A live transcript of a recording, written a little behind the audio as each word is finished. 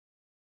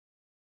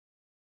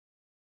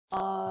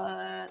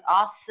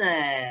Awesome.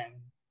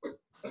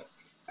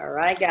 All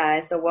right,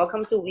 guys. So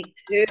welcome to week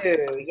 2.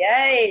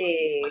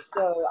 Yay!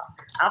 So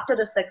after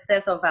the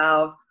success of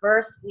our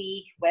first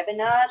week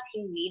webinar,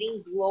 team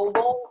meeting,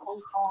 global,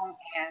 Hong Kong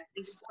and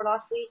Singapore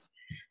last week,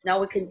 now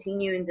we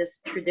continue in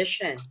this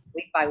tradition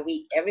week by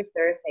week, every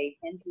Thursday,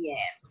 10 p.m.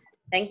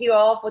 Thank you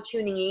all for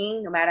tuning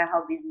in, no matter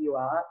how busy you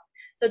are.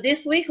 So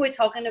this week we're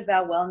talking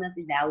about wellness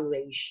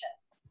evaluation.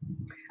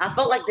 I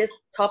felt like this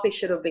topic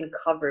should have been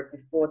covered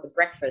before the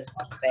breakfast,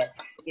 but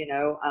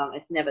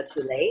it's never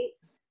too late.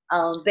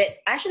 But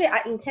actually,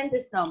 I intend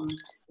this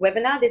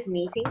webinar, this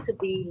meeting, to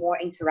be more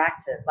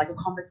interactive, like a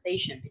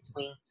conversation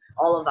between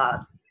all of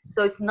us.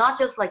 So it's not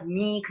just like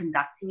me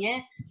conducting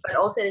it, but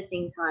also at the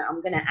same time,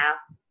 I'm gonna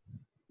ask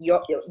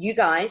you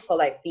guys for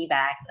like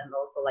feedbacks and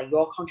also like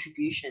your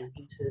contribution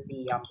into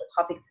the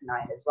topic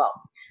tonight as well.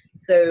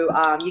 So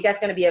you guys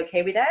gonna be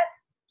okay with that?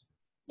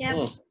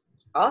 Yeah.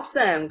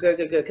 Awesome, good.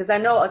 Because I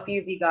know a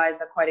few of you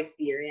guys are quite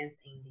experienced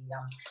in the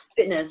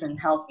fitness and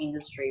health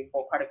industry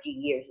for quite a few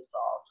years as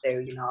well. So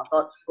I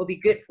thought it would be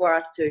good for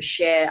us to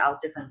share our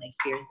different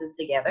experiences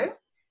together.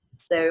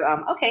 So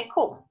okay,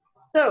 cool.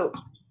 So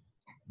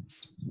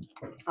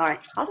all right,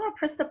 how do I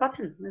press the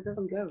button? It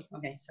doesn't go.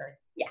 Okay, sorry.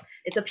 Yeah,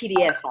 it's a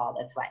PDF file.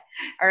 That's why.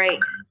 All right.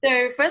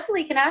 So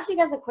firstly, can I ask you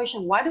guys a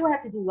question? Why do I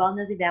have to do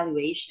wellness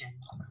evaluation?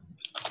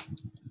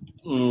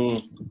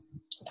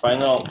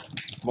 Find out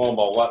more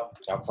about what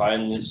our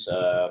clients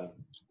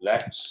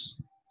lacks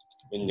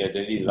in their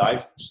daily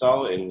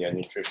lifestyle, in their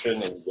nutrition,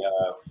 and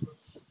their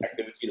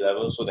activity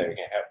level, so that we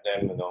can help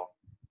them,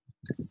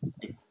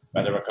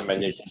 better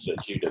recommendations to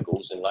achieve their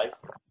goals in life.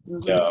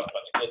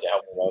 Particularly the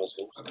health and wellness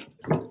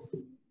goals.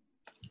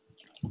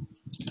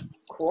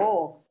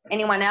 Cool.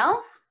 Anyone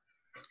else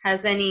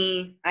has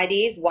any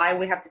ideas why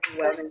we have to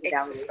do wellness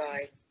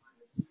evaluation?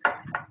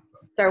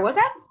 Sorry, what's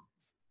that?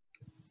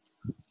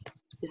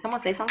 Did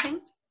someone say something?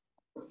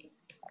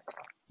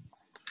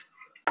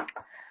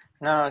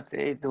 No,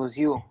 it was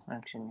you,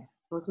 actually.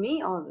 It was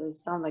me? Oh, it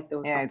sounded like there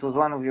was it was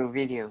one of your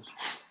videos.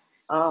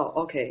 Oh,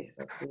 okay.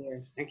 That's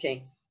weird.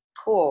 Okay,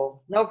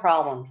 cool. No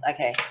problems.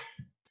 Okay.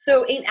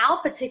 So in our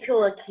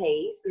particular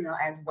case,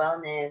 as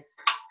wellness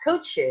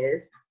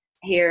coaches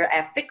here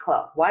at Fit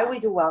Club, why we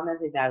do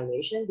wellness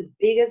evaluation, the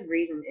biggest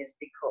reason is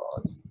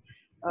because,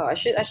 I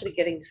should actually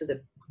get into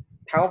the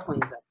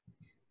PowerPoint zone.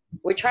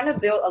 We're trying to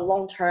build a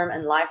long-term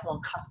and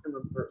lifelong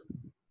customer group.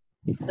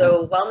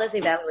 So wellness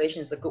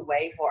evaluation is a good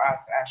way for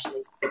us to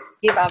actually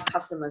give our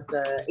customers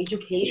the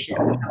education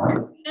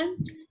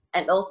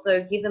and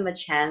also give them a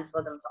chance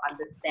for them to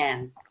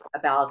understand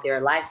about their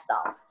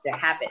lifestyle, their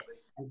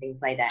habits, and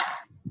things like that.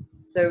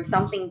 So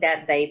something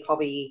that they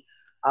probably,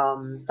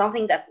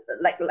 something that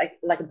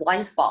like a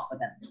blind spot for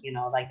them,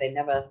 like they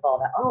never thought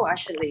that, oh,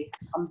 actually,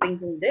 I've been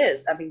doing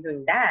this, I've been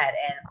doing that,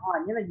 and oh,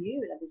 I never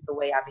knew that this is the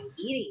way I've been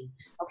eating.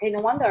 Okay,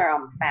 no wonder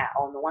I'm fat,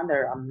 or no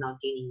wonder I'm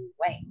not gaining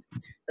weight.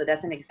 So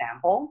that's an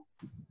example.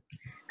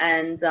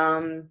 And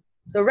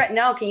so right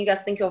now, can you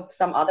guys think of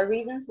some other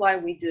reasons why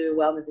we do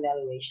wellness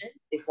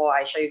evaluations before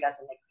I show you guys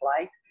the next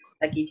slide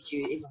that gives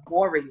you even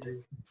more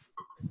reasons?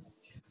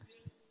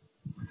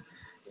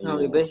 No,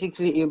 you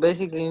basically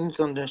need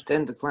to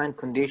understand the client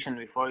condition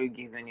before you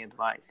give any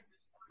advice.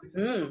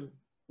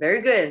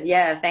 Very good.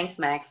 Yeah, thanks,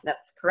 Max.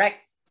 That's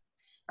correct.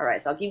 All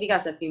right, so I'll give you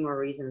guys a few more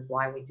reasons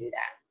why we do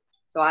that.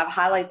 So I've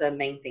highlighted the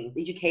main things: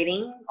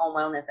 educating on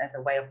wellness as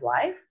a way of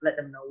life, let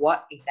them know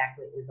what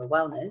exactly is a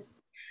wellness.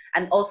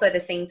 And also at the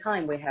same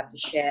time, we have to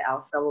share our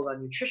cellular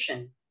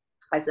nutrition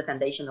as the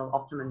foundation of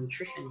optimal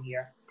nutrition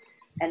here.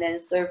 And then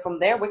so from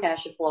there, we can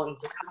actually flow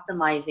into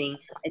customizing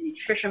a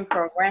nutrition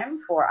program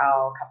for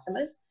our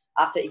customers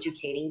after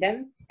educating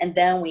them. And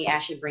then we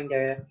actually bring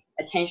their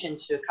attention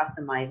to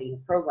customizing the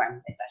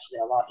program. It's actually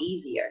a lot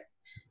easier.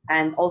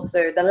 And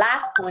also the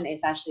last point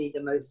is actually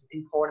the most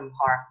important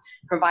part,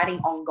 providing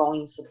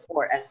ongoing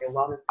support as their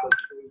wellness coach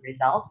through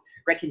results,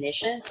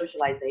 recognition,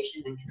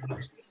 socialization, and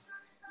community.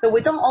 So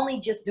we don't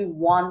only just do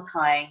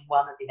one-time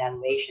wellness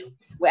evaluation.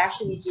 We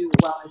actually do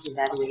wellness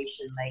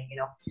evaluation like,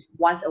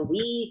 once a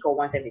week or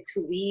once every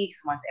 2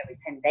 weeks, once every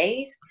 10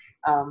 days.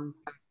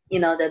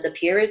 The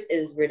period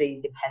is really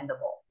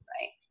dependable,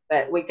 right?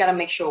 But we got to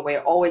make sure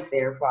we're always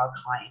there for our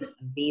clients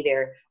and be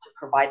there to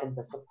provide them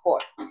the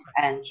support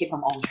and keep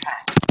them on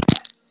track.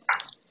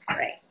 All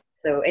right.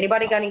 So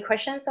anybody got any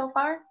questions so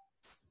far?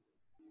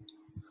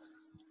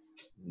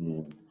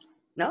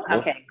 No?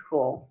 Okay,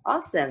 cool.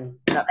 Awesome.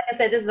 Like I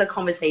said, this is a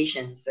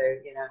conversation. So,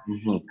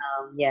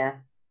 yeah,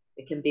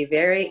 it can be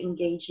very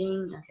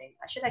engaging. Okay,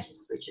 I should actually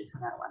switch it to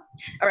another one.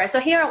 All right, so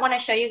here I want to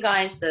show you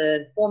guys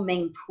the 4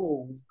 main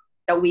tools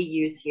that we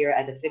use here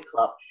at the Fit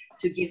Club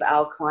to give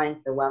our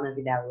clients the wellness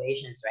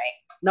evaluations, right?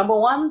 Number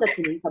 1, the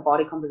Tanita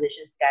Body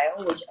Composition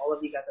Scale, which all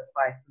of you guys are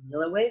quite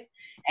familiar with.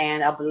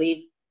 And I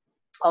believe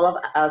all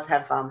of us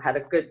have had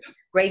a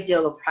great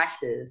deal of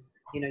practice,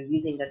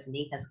 using the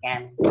Tanita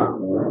scan as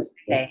well.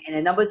 Okay, and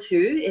then number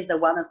 2 is the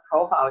wellness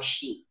profile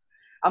sheet.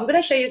 I'm going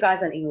to show you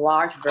guys an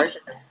enlarged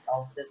version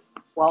of this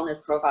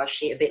wellness profile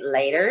sheet a bit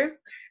later.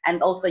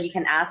 And also you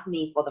can ask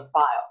me for the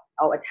file.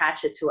 I'll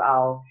attach it to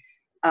our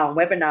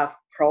webinar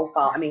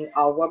profile. I mean,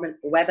 our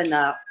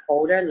webinar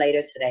folder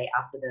later today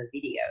after the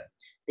video.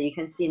 So you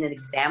can see an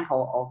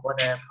example of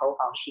what a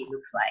profile sheet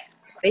looks like.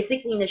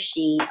 Basically in the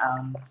sheet,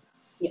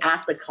 you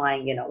ask the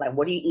client, you know, like,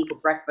 what do you eat for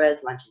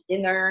breakfast, lunch, and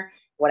dinner?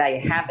 What are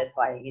your habits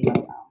like? You know,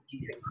 do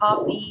you drink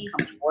coffee?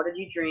 How much water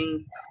do you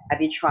drink?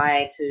 Have you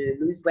tried to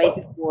lose weight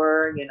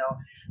before? You know,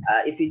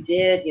 if you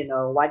did, you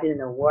know, why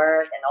didn't it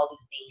work? And all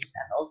these things.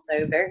 And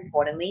also, very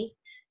importantly,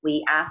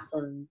 we ask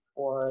them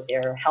for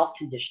their health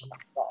conditions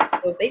as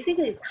well. So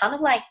basically, it's kind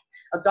of like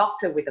a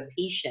doctor with a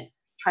patient,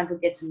 trying to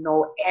get to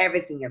know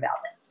everything about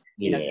them.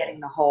 You know, getting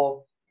the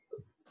whole,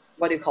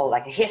 what do you call,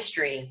 like a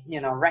history,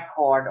 you know,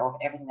 record of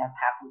everything that's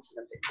happened to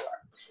them before.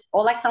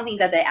 Or like something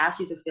that they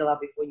ask you to fill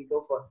out before you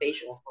go for a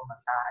facial or for a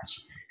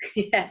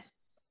massage. Yeah.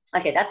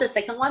 Okay, that's the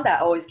second one that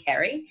I always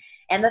carry.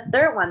 And the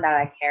third one that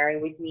I carry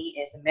with me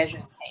is a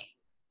measuring tape.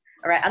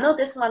 All right, I know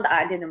this one that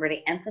I didn't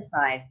really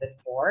emphasize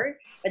before,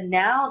 but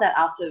now that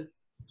after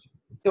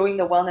doing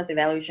the wellness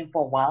evaluation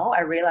for a while,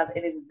 I realized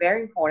it is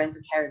very important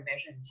to carry a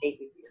measuring tape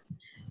with you.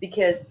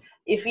 Because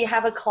if you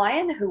have a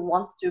client who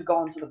wants to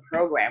go into the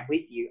program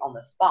with you on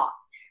the spot,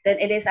 then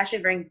it is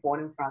actually very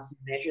important for us to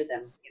measure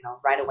them, you know,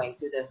 right away,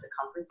 do the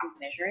circumferences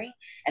measuring,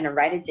 and then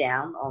write it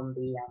down on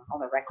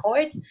the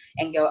record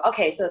and go,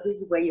 okay, so this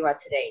is where you are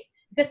today.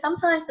 Because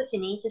sometimes the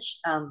need to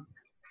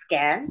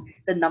scan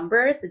the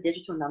numbers, the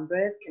digital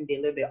numbers can be a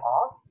little bit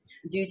off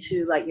due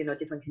to, like, you know,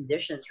 different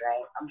conditions,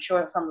 right? I'm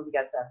sure some of you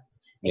guys have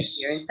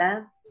experienced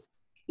that.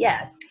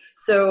 Yes.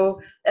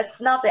 So it's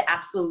not the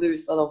absolute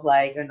sort of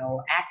like, you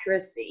know,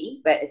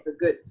 accuracy, but it's a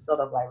good sort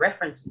of like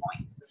reference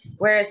point.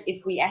 Whereas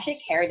if we actually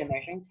carry the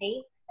measuring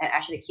tape and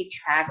actually keep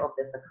track of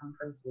the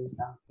circumferences,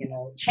 you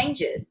know,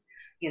 changes,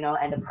 you know,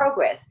 and the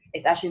progress,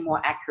 it's actually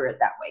more accurate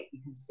that way.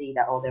 You can see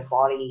that, oh, their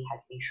body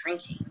has been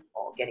shrinking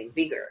or getting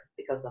bigger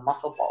because of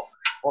muscle bulk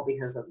or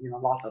because of, you know,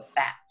 loss of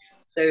fat.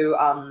 So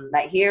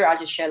like here, I'll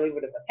just share a little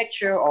bit of a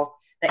picture of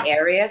the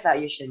areas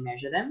that you should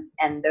measure them.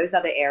 And those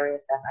are the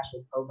areas that's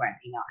actually programmed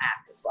in our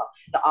app as well.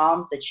 The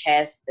arms, the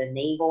chest, the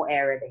navel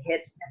area, the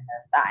hips, and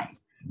the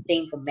thighs.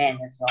 Same for men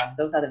as well.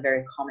 Those are the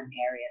very common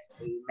areas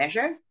we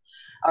measure.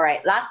 All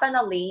right, last but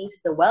not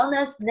least, the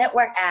Wellness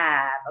Network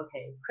app.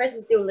 Okay, Chris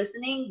is still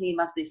listening. He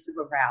must be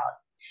super proud.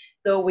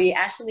 So we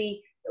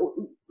actually,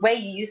 where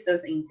you use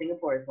those in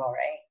Singapore as well,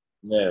 right?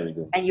 Yeah, we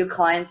do. And your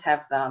clients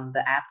have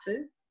the app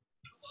too?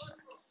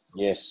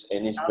 Yes,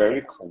 and it's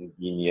very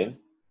convenient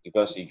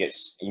because it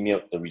gets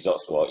emailed the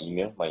results to our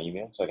email, my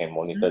email, so I can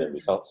monitor the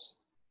results.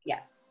 Yeah.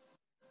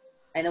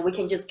 And then we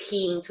can just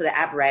key into the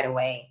app right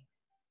away.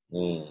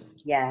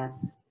 Yeah.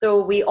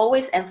 So we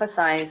always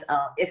emphasize,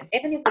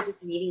 even if we're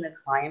just meeting the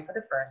client for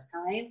the first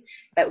time,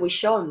 but we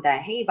show them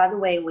that, hey, by the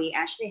way, we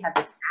actually have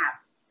this app,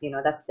 you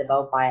know, that's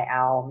developed by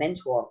our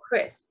mentor,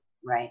 Chris,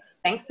 right?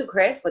 Thanks to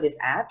Chris for this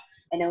app.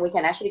 And then we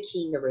can actually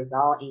key in the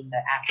result in the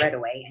app right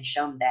away and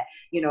show them that,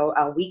 you know,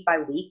 week by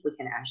week, we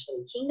can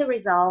actually key in the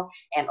result,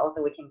 and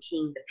also we can key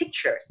in the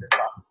pictures as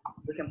well.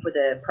 We can put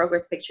the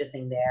progress pictures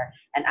in there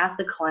and ask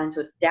the client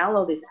to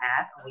download this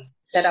app, and we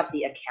set up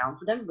the account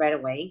for them right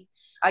away.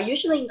 I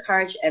usually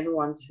encourage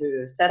everyone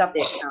to set up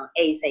the account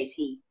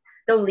ASAP.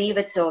 Don't leave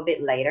it till a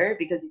bit later,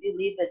 because if you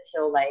leave it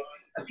till like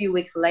a few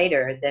weeks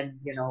later, then,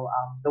 you know,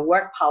 the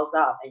work piles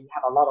up and you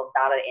have a lot of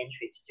data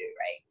entry to do,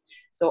 right?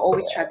 So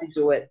always try to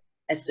do it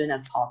as soon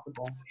as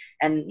possible.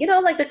 And, you know,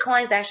 like the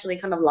clients actually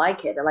kind of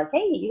like it. They're like,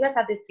 hey, you guys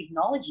have this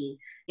technology,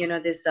 you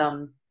know, this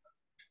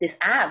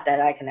app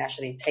that I can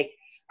actually take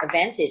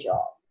advantage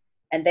of,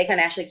 and they can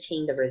actually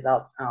key in the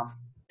results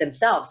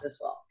themselves as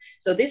well.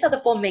 So these are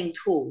the 4 main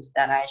tools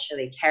that I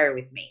actually carry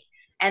with me.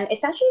 And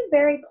it's actually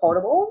very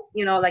portable.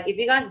 You know, like if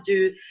you guys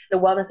do the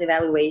wellness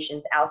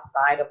evaluations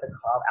outside of the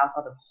club,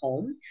 outside of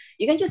home,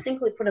 you can just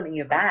simply put them in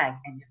your bag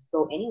and just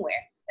go anywhere.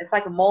 It's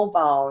like a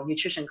mobile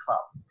nutrition club,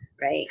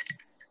 right?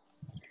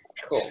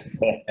 Cool.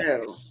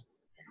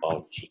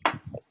 So,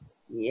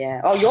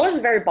 yeah. Oh, yours is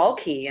very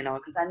bulky, you know,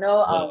 because I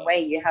know,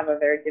 Wei, you have a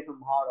very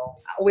different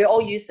model. We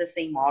all use the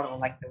same model,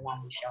 like the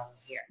one we shown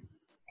here.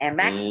 And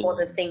Max bought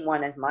the same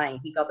one as mine.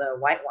 He got the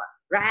white one,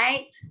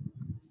 right?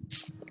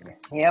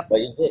 Yep. But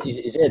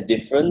is there a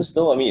difference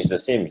though? I mean, it's the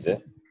same, is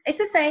it? It's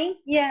the same,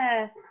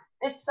 yeah.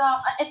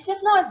 It's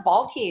just not as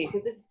bulky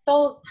because it's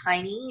so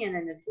tiny and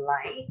then it's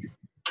light.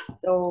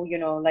 So, you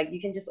know, like you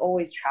can just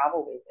always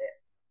travel with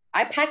it.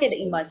 I pack it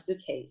in my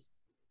suitcase.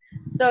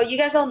 So you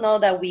guys all know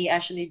that we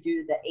actually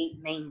do the 8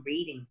 main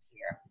readings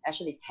here,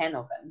 actually 10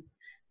 of them,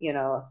 you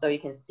know, so you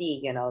can see,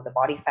 you know, the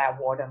body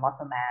fat, water,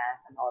 muscle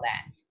mass, and all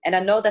that. And I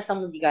know that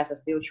some of you guys are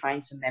still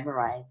trying to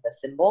memorize the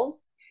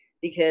symbols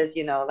because,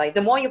 you know, like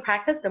the more you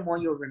practice, the more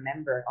you'll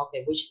remember,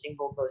 okay, which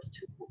symbol goes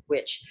to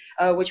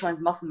which one's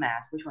muscle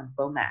mass, which one's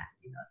bone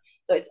mass, you know.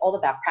 So it's all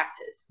about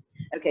practice.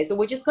 Okay, so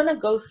we're just going to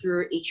go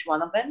through each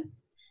one of them.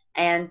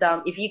 And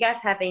if you guys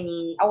have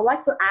any, I would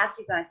like to ask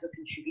you guys to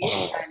contribute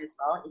as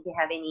well. If you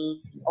have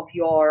any of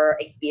your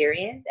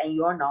experience and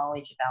your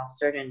knowledge about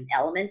certain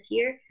elements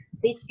here,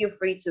 please feel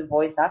free to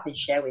voice up and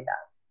share with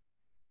us.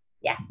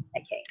 Yeah,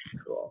 okay,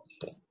 cool.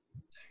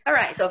 All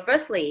right, so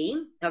firstly,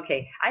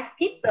 okay, I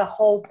skipped the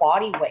whole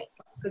body weight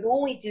because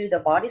when we do the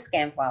body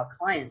scan for our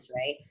clients,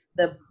 right,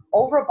 the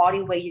overall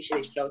body weight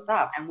usually shows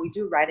up and we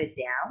do write it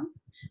down.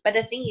 But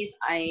the thing is,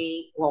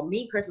 well,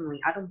 me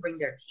personally, I don't bring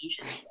their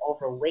attention to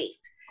overweight.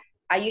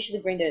 I usually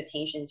bring their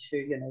attention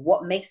to,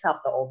 what makes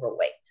up the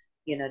overweight,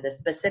 the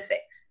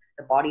specifics,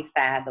 the body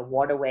fat, the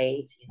water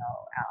weight,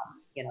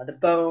 the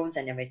bones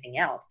and everything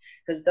else,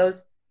 because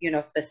those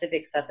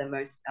specifics are the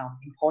most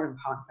important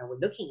parts that we're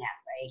looking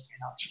at, right?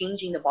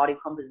 Changing the body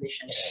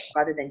composition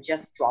rather than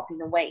just dropping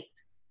the weight.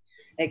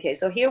 Okay,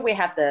 so here we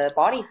have the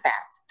body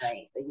fat,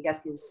 right? So you guys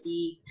can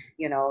see,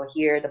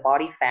 here the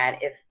body fat,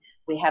 if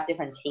we have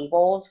different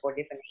tables for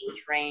different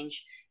age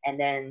range, and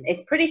then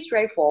it's pretty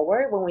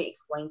straightforward when we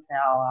explain to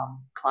our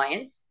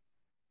clients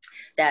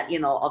that,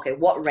 okay,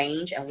 what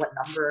range and what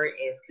number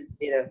is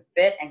considered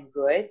fit and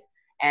good.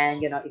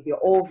 And, if you're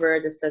over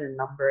the certain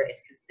number,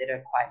 it's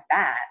considered quite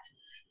bad.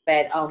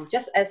 But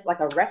just as like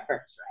a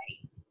reference,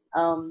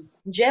 right?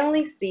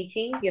 Generally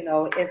speaking,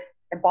 if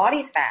a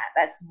body fat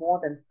that's more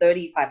than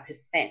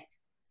 35%,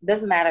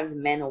 doesn't matter if it's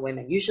men or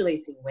women, usually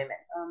it's in women.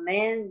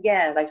 Men,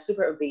 yeah, like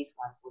super obese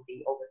ones will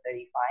be over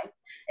 35.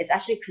 It's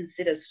actually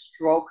considered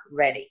stroke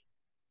ready.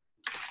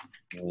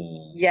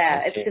 Yeah,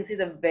 okay. It's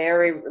considered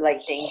very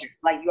dangerous,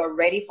 like you're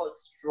ready for a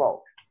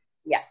stroke.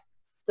 Yeah.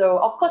 So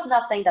of course,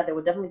 not saying that they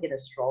will definitely get a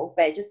stroke,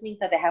 but it just means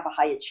that they have a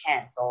higher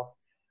chance of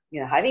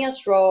having a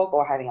stroke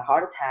or having a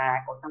heart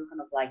attack or some kind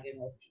of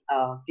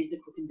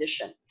physical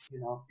condition,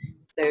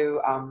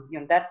 So,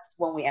 that's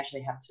when we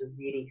actually have to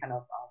really kind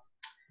of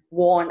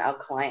warn our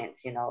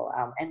clients, and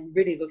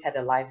really look at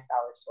the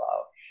lifestyle as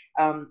well.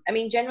 I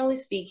mean, generally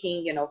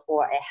speaking,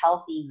 for a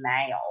healthy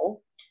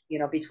male,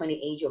 between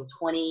the age of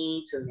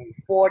 20 to maybe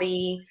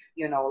 40,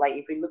 like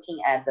if we're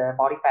looking at the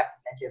body fat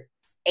percentage of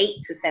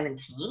 8 to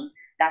 17,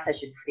 that's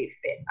actually pretty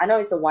fit. I know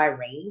it's a wide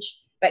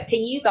range, but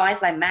can you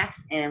guys, like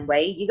Max and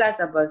Wade, you guys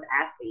are both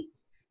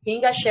athletes. Can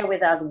you guys share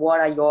with us what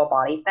are your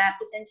body fat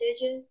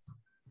percentages?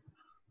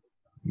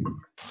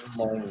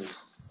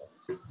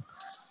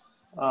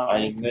 I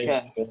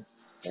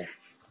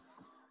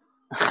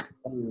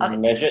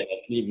measured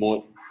athlete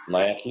mode.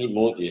 My athlete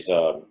mode is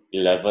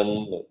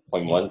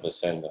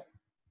 11.1%.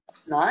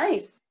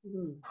 Nice.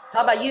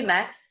 How about you,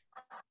 Max?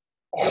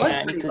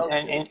 I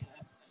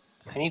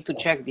need to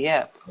check the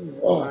app. I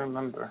don't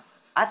remember.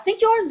 I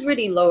think yours is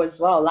really low as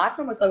well. Last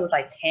time I saw it was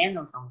like 10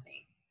 or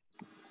something.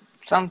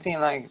 Something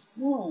like.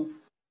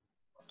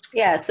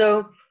 Yeah.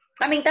 So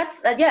I mean,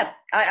 that's yeah.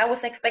 I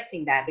was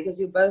expecting that because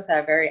you both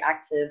are very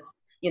active,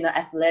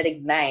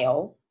 athletic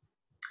male.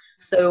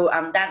 So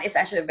that is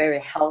actually a very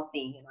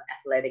healthy,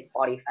 athletic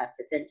body fat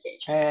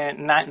percentage.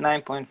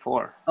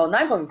 9.4. Oh,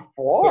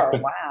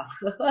 9.4. Wow,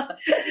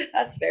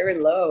 that's very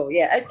low.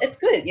 Yeah, it's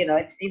good.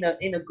 It's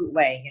in a good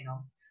way.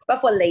 But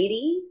for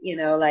ladies,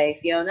 like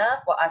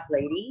Fiona, for us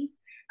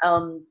ladies,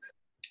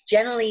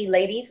 generally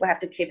ladies will have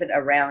to keep it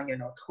around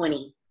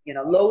 20,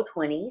 low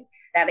 20s.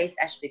 That is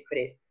actually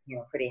pretty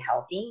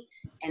healthy.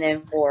 And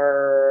then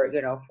for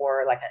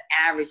like an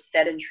average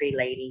sedentary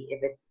lady,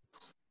 if it's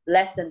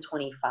less than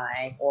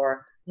 25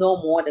 or no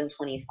more than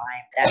 25,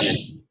 that's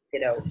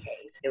still okay,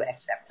 still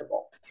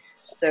acceptable.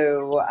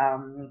 So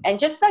and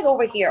just like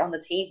over here on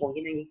the table,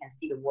 you can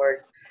see the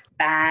words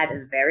bad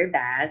and very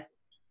bad.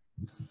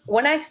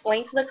 When I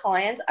explain to the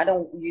clients, I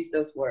don't use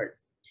those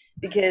words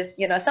because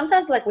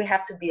sometimes like we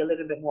have to be a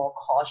little bit more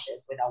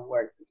cautious with our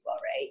words as well,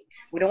 right?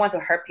 We don't want to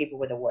hurt people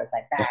with the words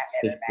like bad,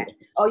 very bad.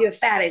 Oh, your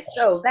fat is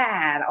so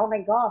bad. Oh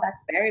my God, that's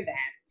very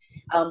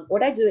bad.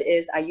 What I do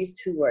is I use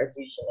two words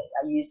usually.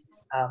 I use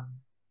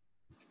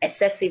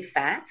excessive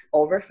fat,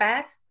 over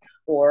fat,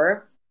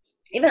 or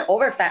even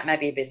over fat might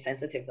be a bit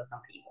sensitive for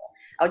some people.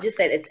 I'll just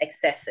say it's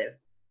excessive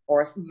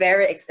or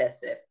very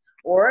excessive.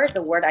 Or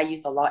the word I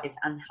use a lot is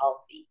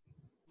unhealthy.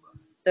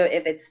 So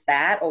if it's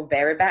bad or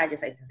very bad, I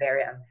just say it's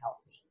very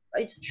unhealthy.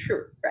 But it's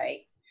true,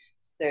 right?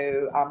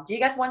 So do you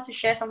guys want to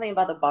share something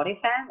about the body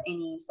fat?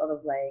 Any sort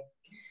of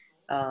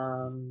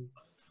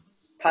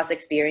past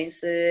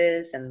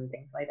experiences and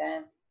things like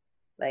that?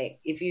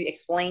 Like if you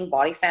explain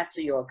body fat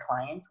to your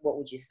clients, what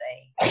would you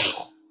say?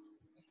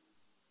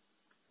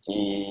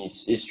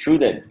 It's true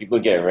that people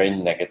get a very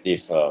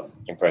negative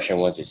impression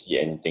once they see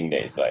anything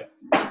that is like,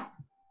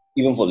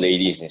 even for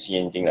ladies, they see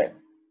anything like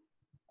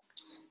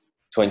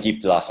 20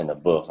 plus and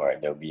above, right?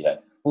 They'll be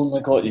like, oh my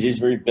God, is this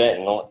very bad?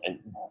 And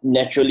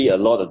naturally, a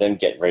lot of them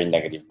get very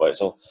negative about it.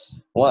 So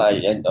what I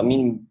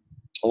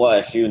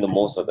feel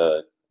most of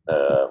the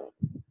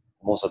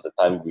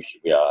time we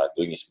are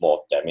doing is more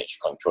of damage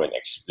control and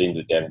explain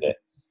to them that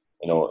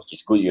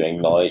it's good you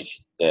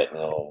acknowledge that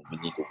we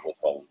need to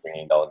work on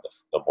bringing down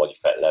the body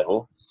fat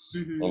level.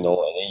 Mm-hmm. And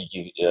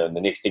then the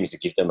next thing is to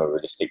give them a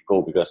realistic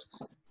goal, because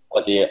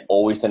what they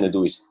always tend to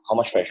do is how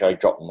much fat should I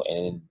drop,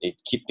 and they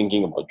keep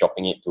thinking about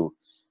dropping it to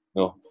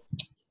a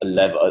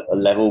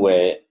level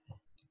where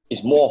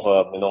it's more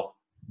of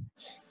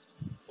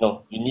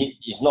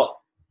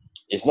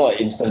it's not an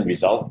instant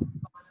result.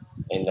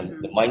 And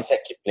the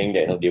mindset keep playing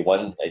that they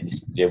want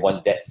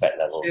that fat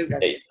level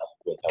that is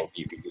good and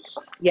healthy because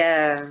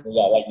Yeah.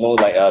 yeah, like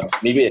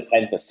maybe at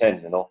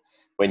 10%,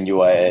 when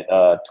you are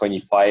at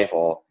 25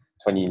 or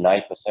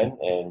 29%,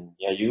 and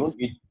yeah, you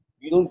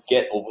don't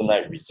get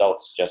overnight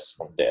results just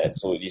from that.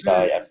 So this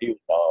I feel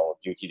it's our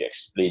duty to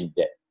explain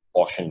that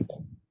portion.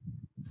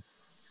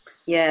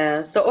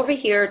 Yeah. So over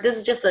here, this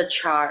is just a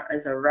chart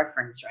as a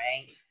reference,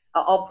 right?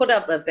 I'll put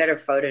up a better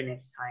photo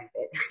next time,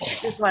 but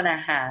this one I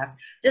have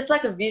just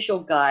like a visual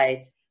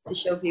guide to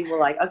show people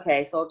like,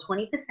 okay, so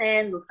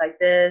 20% looks like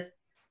this,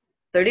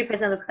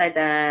 30% looks like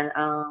that.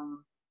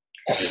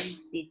 Let me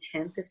see,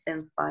 10%,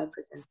 5%,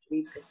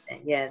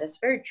 3%. Yeah, that's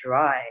very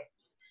dry.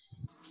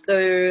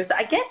 So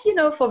I guess,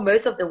 for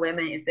most of the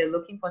women, if they're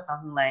looking for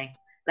something like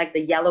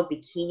the yellow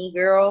bikini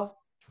girl.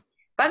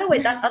 By the way,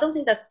 that I don't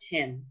think that's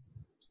 10.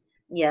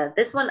 Yeah,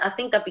 this one, I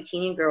think that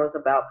bikini girl is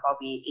about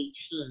probably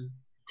 18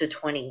 to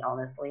 20,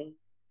 honestly.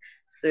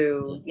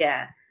 So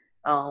yeah,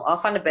 I'll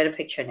find a better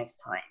picture next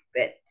time.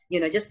 But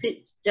just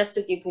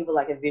to give people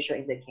like a visual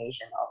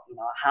indication of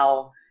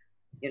how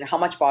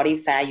much body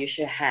fat you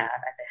should have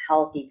as a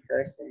healthy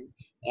person,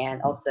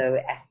 and also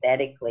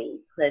aesthetically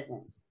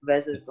pleasant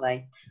versus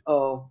like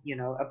a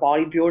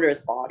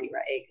bodybuilder's body,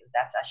 right? Because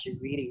that's actually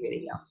really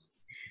really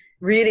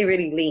really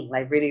really lean,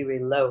 like really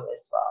really low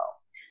as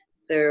well.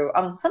 So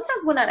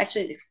sometimes when I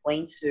actually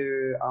explain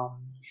to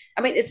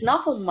I mean, it's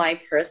not from my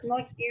personal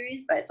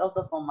experience, but it's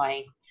also from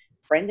my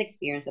friends'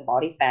 experience of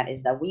body fat,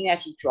 is that when you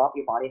actually drop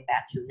your body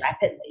fat too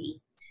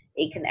rapidly,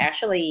 it can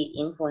actually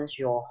influence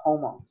your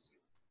hormones.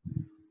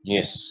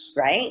 Yes.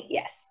 Right?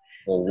 Yes.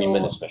 For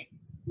women especially.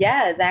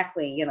 Yeah,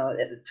 exactly.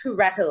 Too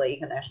rapidly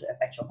can actually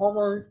affect your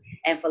hormones.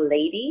 And for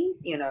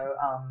ladies,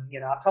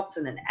 I talked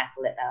to an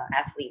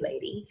athlete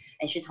lady,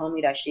 and she told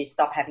me that she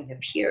stopped having her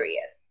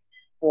period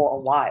for a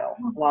while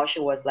she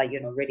was like,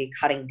 really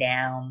cutting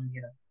down,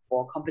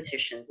 for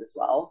competitions as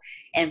well.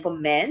 And for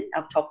men,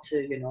 I've talked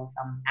to,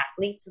 some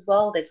athletes as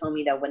well. They told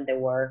me that when they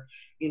were,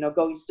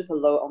 going super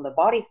low on the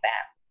body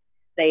fat,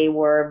 they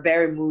were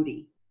very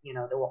moody. They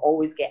will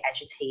always get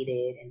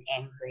agitated and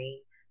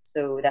angry.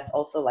 So that's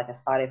also like a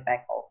side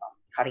effect of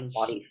cutting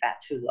body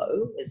fat too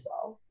low as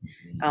well.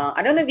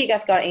 I don't know if you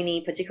guys got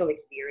any particular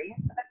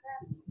experience like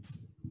that.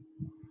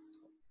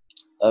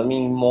 I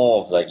mean,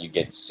 more of like you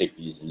get sick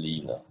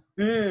easily,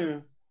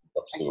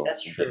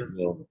 That's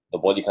true. The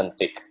body can't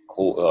take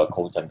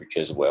cold temperature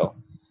as well.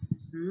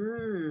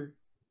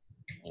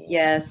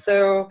 Yeah,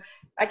 so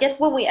I guess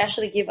when we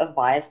actually give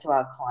advice to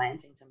our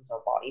clients in terms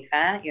of body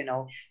fat,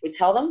 we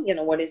tell them,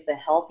 what is the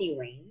healthy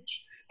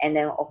range. And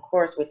then of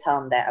course we tell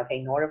them that, okay,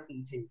 in order for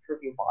you to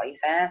improve your body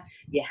fat,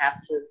 you have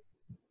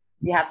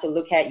to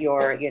look at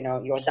your,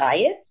 your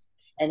diet,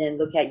 and then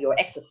look at your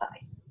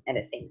exercise at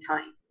the same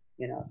time.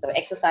 So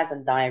exercise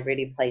and diet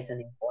really plays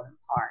an important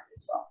part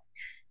as well.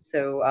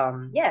 So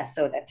yeah,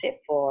 so that's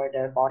it for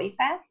the body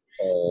fat.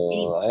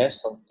 I have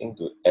something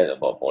to add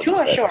about body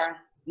fat. Sure.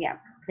 Yeah,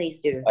 please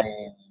do.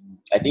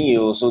 I think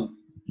you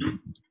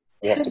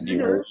have to be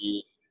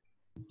very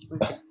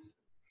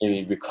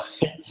be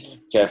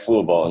careful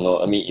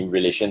about, in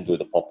relation to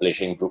the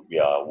population group we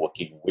are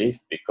working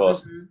with,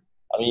 because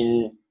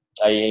I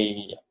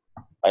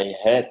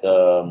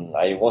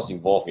was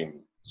involved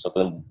in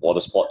certain water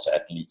sports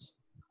athletes,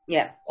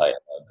 like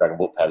dragon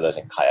boat paddlers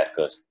and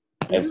kayakers.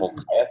 And for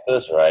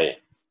kayakers, right,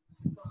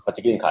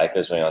 particularly in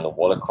kayakers, when you're on the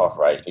watercraft,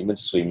 right, even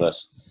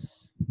swimmers,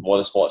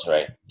 water sports,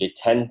 right, they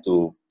tend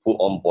to put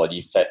on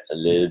body fat a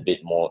little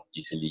bit more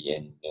easily,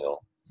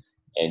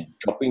 and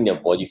dropping their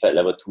body fat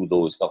level too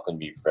low is not going to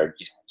be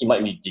it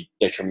might be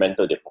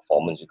detrimental to their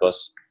performance,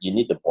 because you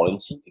need the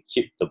buoyancy to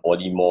keep the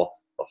body more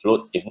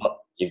afloat. If not,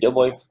 if their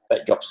body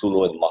fat drops too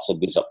low and the muscle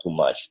builds up too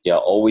much, they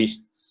are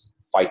always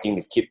fighting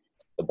to keep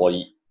the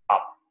body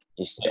up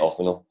instead of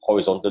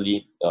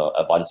horizontally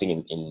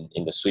advancing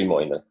in the swim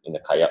or in the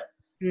kayak.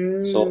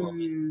 So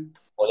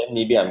for them,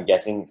 maybe I'm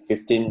guessing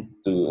 15%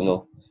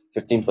 to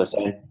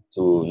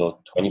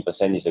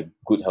 20% is a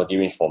good healthy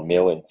range for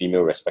male and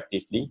female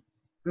respectively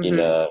in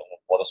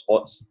water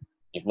sports.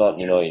 If not,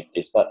 if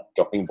they start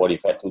dropping body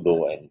fat too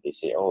low and they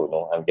say, oh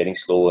no, I'm getting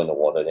slower in the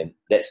water, then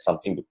that's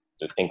something to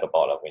think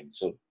about.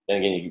 So then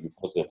again, you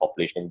force the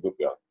population group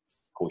you're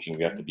coaching,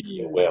 you have to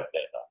be aware of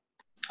that.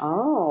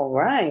 Oh,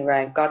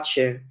 right, got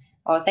you.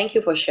 Oh, thank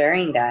you for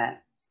sharing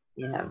that.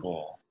 Yeah.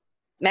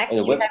 Max,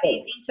 do you have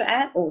anything to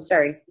add? Oh,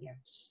 sorry. Yeah.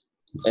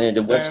 And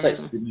the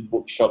website's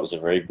workshop is a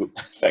very good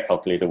fat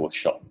calculator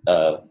workshop.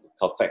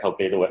 Fat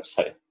calculator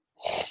website.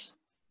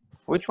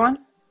 Which one?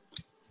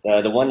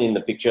 The one in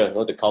the picture,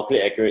 to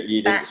calculate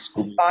accurately.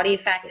 Body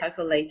fat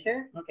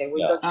calculator. Okay,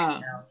 we'll go check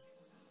it out.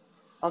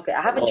 Okay,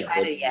 I haven't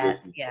tried it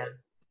yet. Yeah.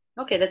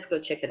 Okay, let's go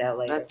check it out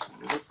later.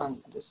 This one's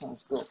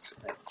good.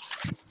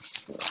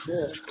 A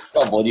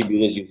lot of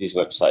bodybuilders use this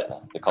website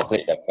to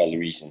calculate their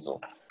calories and so.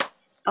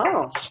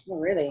 Oh,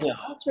 really? Yeah.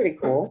 That's really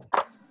cool.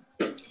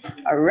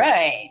 All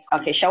right.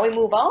 Okay, shall we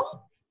move on?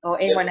 Or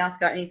anyone else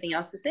got anything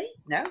else to say?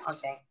 No?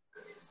 Okay.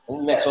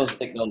 Max wants to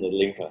take down the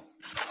link.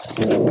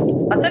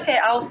 That's okay.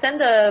 I'll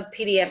send the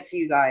PDF to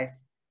you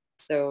guys.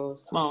 So.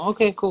 Oh,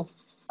 okay, cool.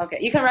 Okay,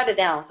 you can write it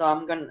down. So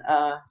I'm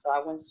gonna so I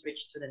want to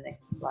switch to the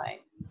next slide.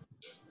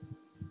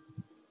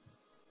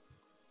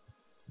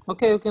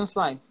 Okay, you can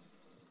slide.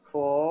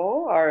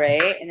 Cool. All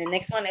right. And the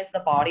next one is the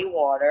body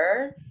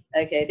water.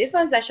 Okay, this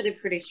one's actually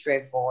pretty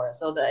straightforward.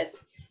 So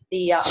it's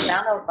the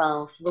amount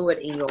of fluid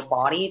in your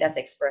body that's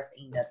expressed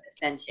in the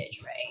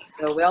percentage, right?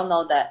 So we all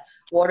know that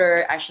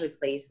water actually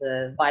plays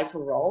a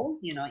vital role,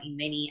 you know, in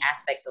many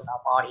aspects of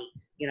our body,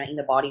 you know, in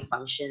the body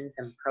functions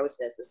and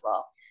process as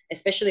well,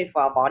 especially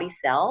for our body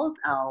cells,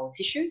 our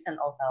tissues, and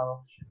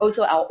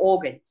also our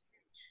organs.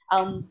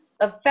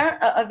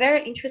 A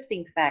very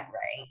interesting fact,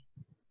 right?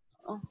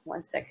 Oh,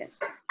 1 second.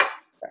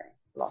 Sorry,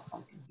 lost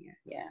something here.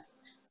 Yeah.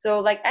 So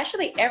like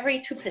actually every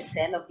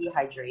 2% of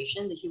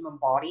dehydration the human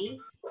body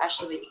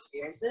actually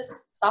experiences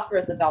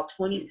suffers about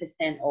 20%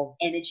 of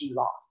energy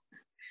loss.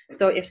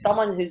 So if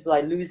someone who's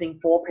like losing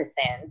 4%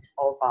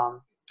 of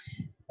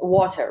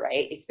water,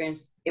 right,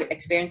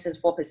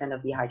 experiences 4%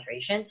 of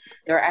dehydration,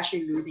 they're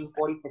actually losing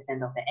 40%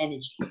 of the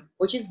energy,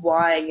 which is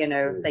why, you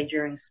know, say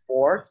during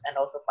sports and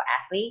also for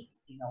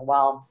athletes, you know,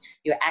 while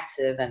you're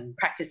active and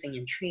practicing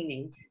and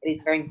training, it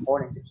is very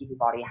important to keep your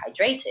body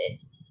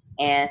hydrated.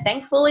 And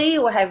thankfully,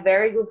 we have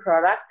very good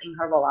products in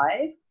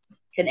Herbalife.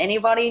 Can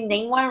anybody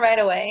name one right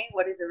away?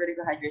 What is a really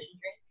good hydration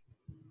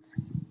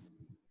drink?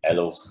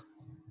 Hello.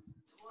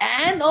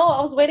 And oh, I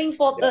was waiting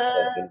for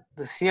The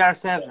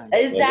CR7.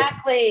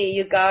 Exactly,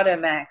 you got it,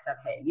 Max.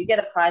 Okay, you get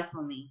a prize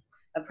from me,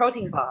 a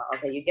protein bar.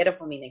 Okay, you get it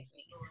from me next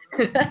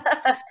week.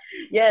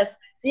 Yes,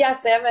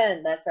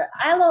 CR7. That's right.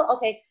 Aloe.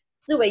 Okay,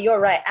 Ziwei, you're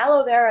right.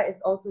 Aloe vera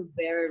is also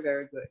very,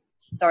 very good.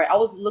 Sorry, I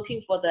was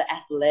looking for the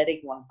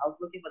athletic one. I was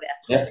looking for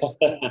the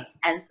athletic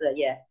answer.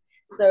 Yeah.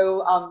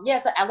 So yeah,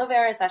 so aloe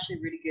vera is actually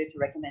really good to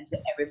recommend to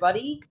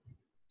everybody.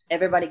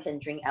 Everybody can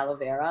drink aloe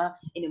vera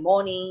in the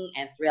morning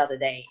and throughout the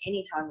day,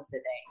 any time of the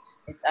day.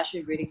 It's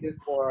actually really good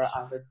for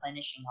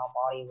replenishing our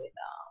body with,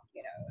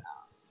 you know,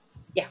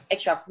 yeah,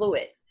 extra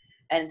fluids.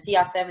 And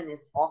CR7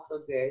 is also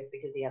good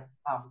because it has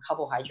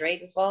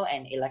carbohydrates as well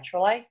and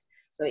electrolytes.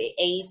 So it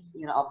aids,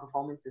 you know, our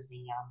performances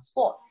in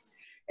sports.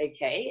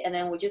 Okay, and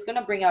then we're just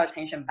gonna bring our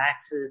attention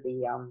back to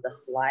the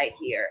slide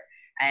here.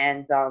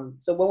 And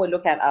so when we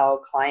look at our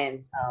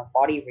clients'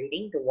 body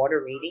reading, the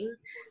water reading,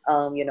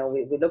 you know,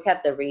 we look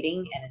at the reading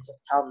and it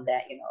just tell them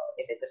that, you know,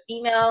 if it's a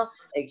female,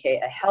 okay,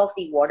 a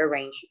healthy water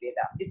range should be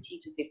about 50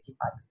 to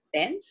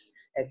 55%.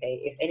 Okay,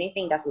 if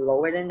anything that's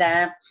lower than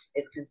that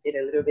is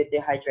considered a little bit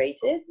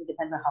dehydrated. It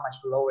depends on how much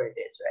lower it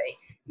is, right?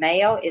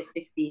 Male is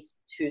 60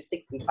 to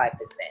 65%.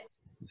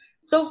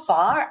 So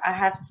far, I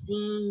have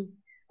seen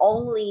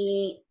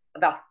only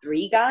about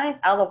 3 guys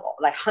out of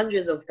like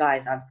hundreds of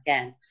guys I've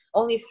scanned.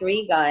 Only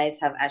 3 guys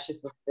have actually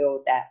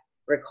fulfilled that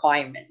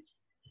requirement.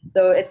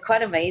 So it's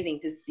quite amazing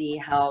to see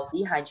how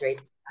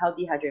dehydrated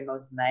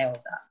most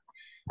males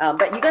are.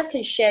 But you guys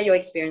can share your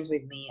experience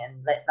with me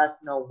and let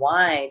us know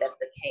why that's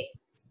the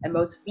case. And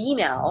most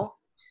female,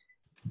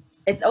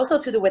 it's also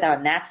to do with our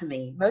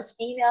anatomy. Most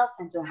females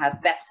tend to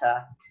have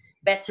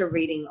better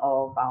reading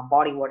of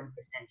body water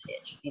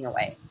percentage in a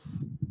way.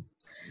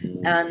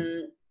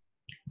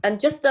 And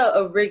just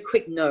a really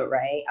quick note,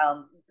 right?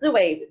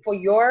 Ziwei, for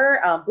your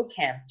boot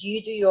camp, do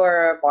you do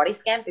your body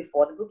scan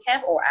before the boot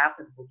camp or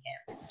after the boot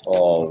camp?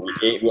 Oh,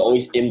 we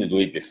always aim to do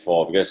it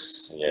before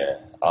because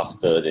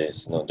after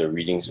this, you know, the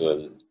readings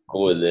will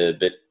go a little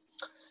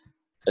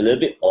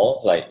bit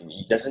off. Like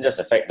it doesn't just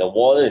affect the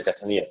water is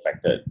definitely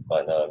affected,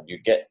 but you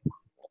get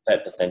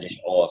fat percentage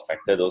all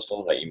affected also.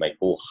 Like it might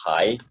go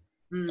higher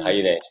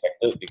than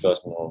expected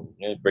because you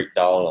know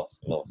breakdown of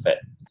fat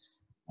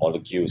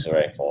molecules,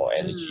 right, for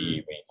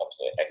energy when it comes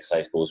to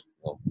exercise goes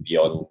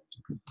beyond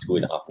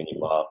 2.5 minute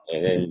mark,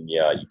 and then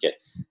you get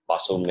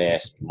muscle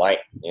mass might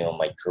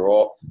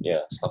drop,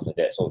 stuff like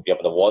that. So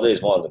but the water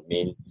is one of the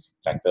main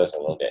factors.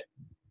 I know that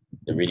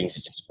the readings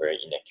is just very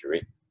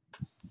inaccurate.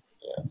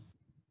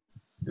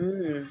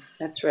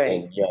 That's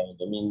right.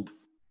 And I mean,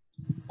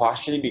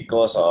 partially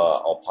because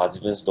our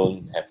participants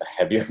don't have a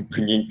habit of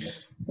bringing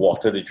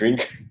water to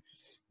drink.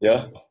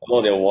 A lot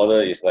of their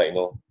water is like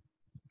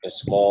a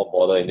small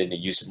bottle, and then they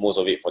use most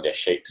of it for their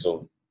shake.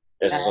 So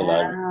that's also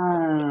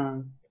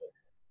another.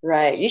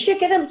 Right. You should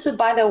get them to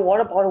buy the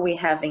water bottle we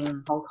have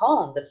in Hong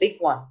Kong, the big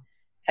one.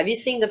 Have you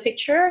seen the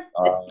picture?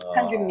 It's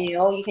 600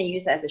 ml. You can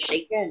use it as a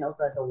shaker and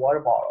also as a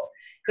water bottle.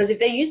 Because if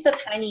they use the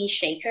tiny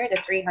shaker,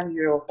 the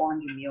 300 or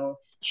 400 ml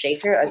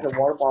shaker as a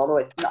water bottle,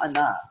 it's not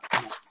enough.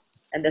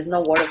 And there's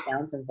no water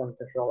fountain for them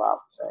to fill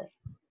up.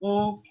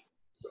 So,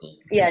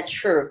 yeah, it's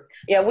true.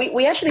 Yeah,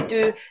 we actually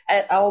do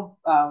at our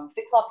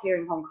Fit Club here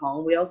in Hong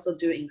Kong. We also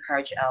do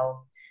encourage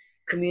our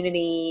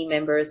community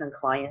members and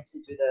clients to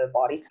do the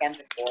body scan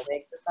before the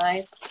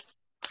exercise,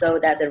 so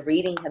that the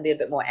reading can be a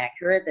bit more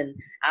accurate than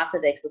after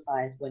the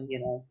exercise when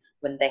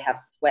they have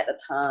sweat a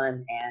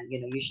ton, and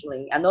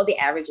usually I know the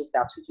average is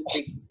about 2 to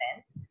 3%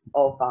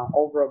 of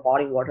overall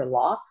body water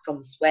loss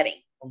from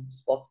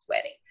sports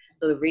sweating.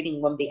 So the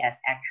reading won't be as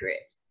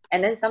accurate.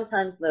 And then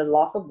sometimes the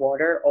loss of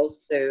water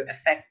also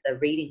affects the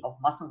reading of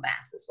muscle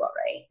mass as well,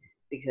 right?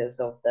 because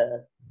of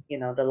the,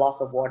 the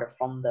loss of water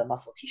from the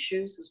muscle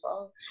tissues as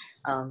well.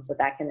 So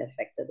that can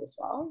affect it as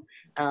well.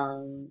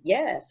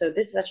 Yeah, so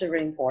this is actually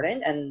really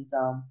important. And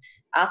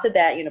after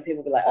that, people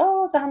will be like,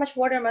 oh, so how much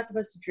water am I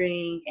supposed to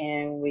drink?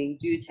 And we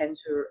do tend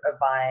to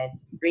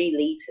advise 3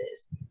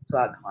 liters to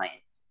our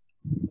clients.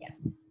 Yeah.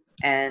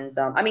 And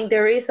I mean,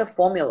 there is a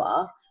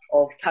formula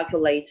of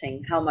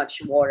calculating how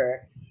much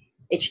water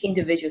each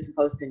individual is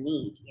supposed to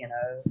need,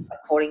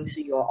 according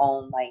to your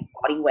own like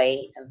body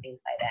weight and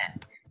things like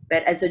that.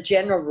 But as a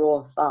general rule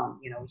of thumb,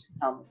 we just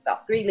tell them it's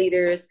about 3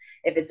 liters.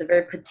 If it's a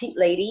very petite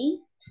lady,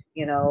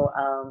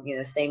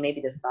 say maybe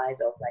the size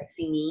of like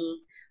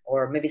Simi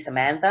or maybe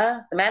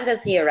Samantha.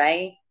 Samantha's here,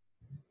 right?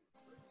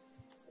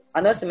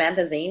 I know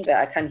Samantha's in, but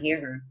I can't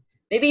hear her.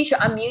 Maybe you should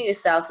unmute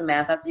yourself,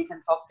 Samantha, so you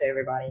can talk to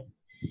everybody.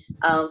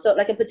 So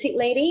like a petite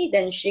lady,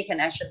 then she can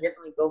actually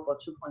definitely go for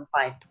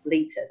 2.5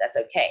 liter. That's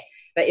okay.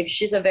 But if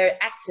she's a very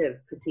active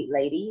petite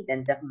lady,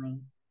 then definitely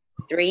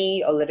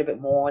 3 or a little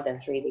bit more than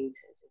 3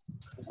 liters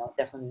is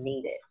definitely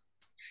needed.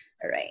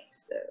 All right,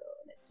 so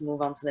let's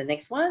move on to the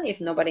next one if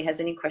nobody has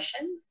any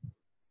questions.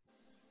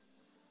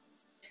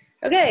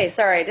 Okay,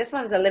 sorry, this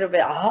one's a little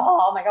bit,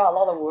 oh my God, a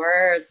lot of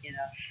words,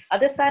 I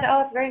decided,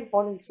 it's very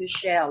important to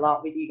share a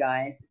lot with you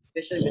guys,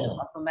 especially with the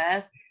muscle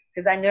mass,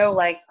 because I know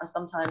like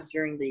sometimes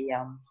during the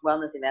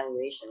wellness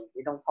evaluations,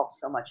 we don't talk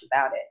so much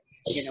about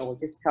it. We'll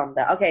just tell them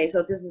that, okay,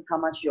 so this is how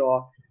much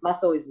your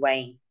muscle is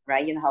weighing,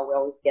 right? You know how we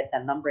always get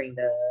that number in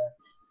the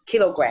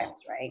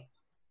kilograms, right?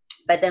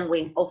 But then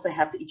we also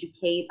have to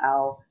educate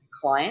our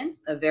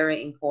clients a few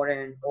very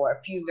important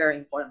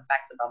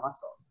facts about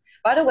muscles.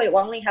 By the way, we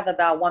only have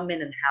about 1.5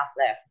 minutes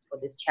left for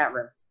this chat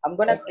room. I'm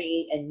going to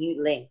create a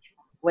new link.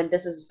 When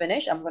this is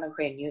finished, I'm going to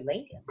create a new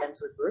link and send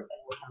to the group,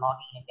 and we can log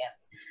in again.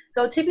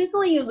 So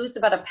typically you lose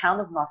about 1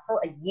 pound of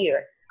muscle a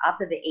year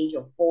after the age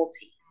of 40,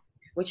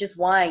 which is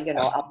why,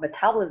 our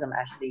metabolism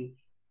actually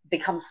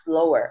becomes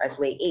slower as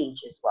we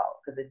age as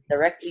well, because it's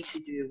directly to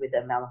do with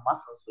the amount of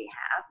muscles we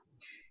have.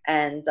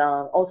 And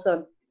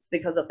also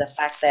because of the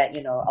fact that,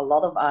 a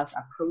lot of us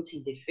are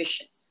protein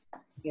deficient.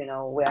 We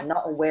are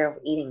not aware of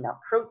eating enough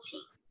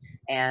protein.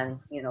 And,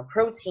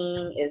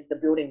 protein is the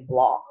building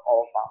block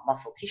of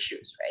muscle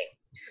tissues, right?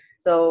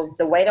 So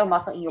the weight of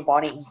muscle in your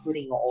body,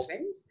 including your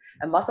organs,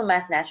 and muscle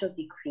mass naturally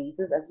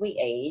decreases as we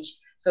age.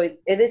 So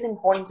it is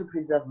important to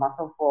preserve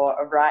muscle for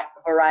a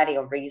variety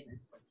of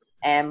reasons.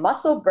 And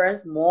muscle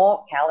burns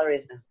more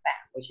calories than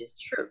fat, which is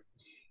true.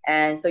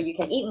 And so you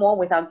can eat more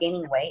without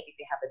gaining weight if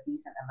you have a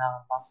decent amount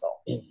of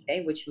muscle,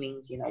 okay? Which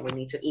means, we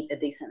need to eat a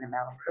decent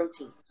amount of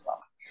protein as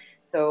well.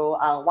 So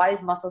why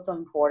is muscle so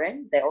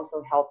important? They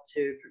also help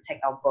to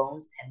protect our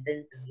bones,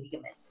 tendons, and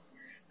ligaments,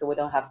 so we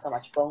don't have so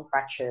much bone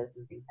fractures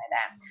and things like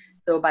that.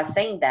 So by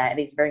saying that,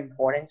 it is very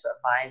important to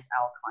advise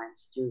our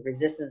clients to do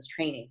resistance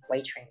training,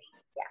 weight training,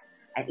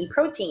 and eat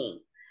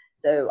protein.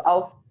 So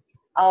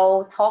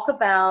I'll talk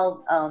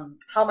about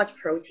how much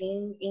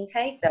protein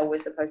intake that we're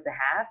supposed to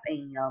have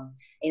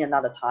in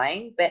another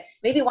time. But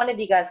maybe one of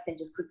you guys can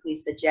just quickly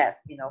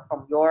suggest,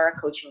 from your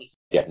coaching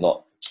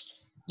experience.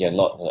 They're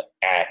not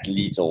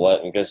athletes or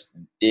what, because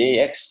they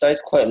exercise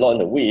quite a lot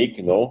in a week,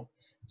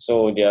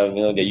 So they're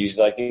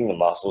utilizing the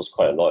muscles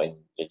quite a lot, and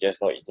they're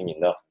just not eating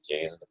enough.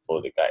 They just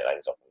follow the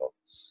guidelines of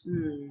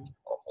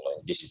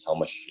this is how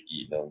much you should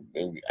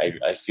eat.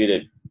 I feel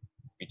that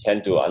we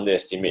tend to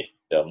underestimate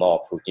the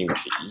amount of protein we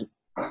should eat.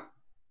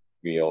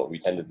 We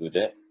tend to do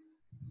that.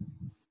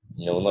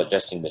 Not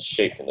just in the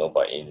shake,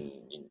 but in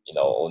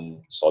our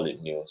own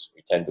solid meals.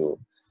 We tend to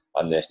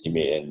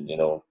underestimate, and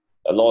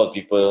a lot of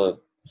people,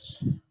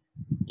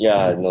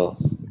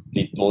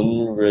 they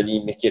don't really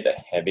make it a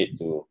habit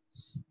to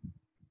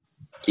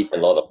eat a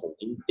lot of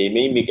protein. They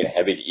may make it a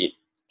habit to eat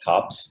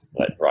carbs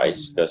like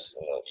rice, because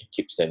it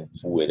keeps them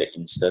full at the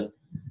instant.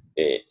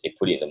 They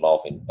put it in the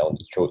mouth and down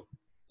the throat.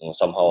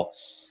 Somehow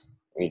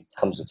when it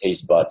comes to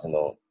taste buds,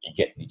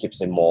 it keeps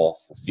them more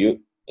fulfilled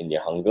in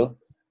their hunger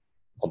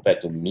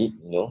compared to meat.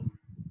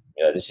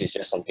 This is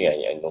just something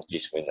I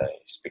notice when I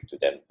speak to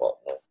them about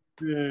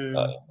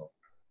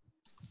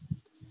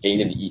getting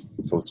them to eat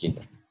protein.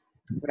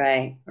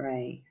 Right.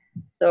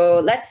 So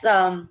let's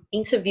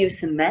interview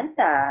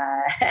Samantha.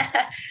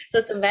 So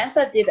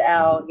Samantha did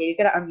you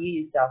gotta unmute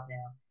yourself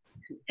now.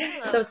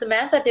 So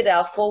Samantha did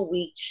our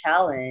 4-week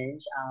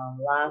challenge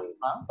last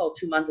month or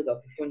 2 months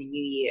ago before the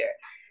new year.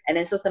 And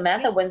then so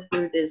Samantha went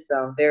through this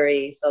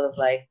very sort of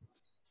like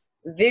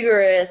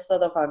vigorous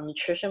sort of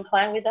nutrition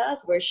plan with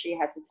us, where she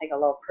had to take a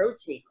lot of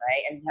protein,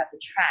 right? And you have to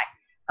track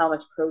how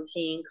much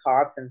protein,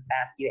 carbs, and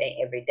fats you ate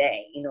every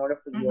day in order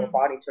for your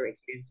body to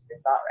experience the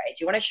result, right?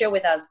 Do you want to share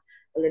with us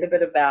a little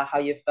bit about how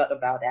you felt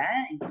about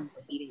that in terms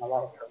of eating a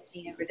lot of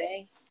protein every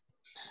day?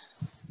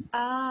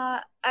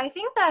 I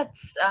think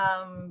that's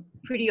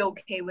pretty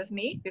okay with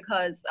me,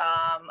 because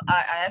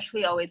I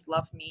actually always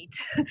love meat.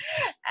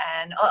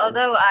 And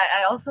although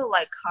I also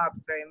like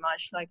carbs very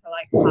much, like I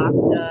like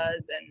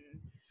pastas and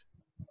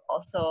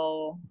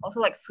also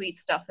like sweet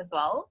stuff as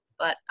well.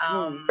 But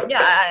I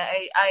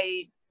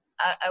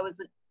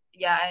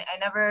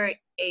never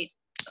ate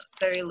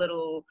very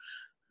little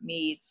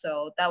meat,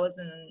 so that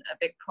wasn't a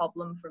big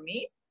problem for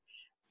me.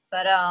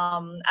 But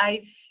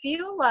I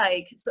feel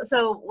like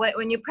so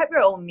when you prep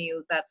your own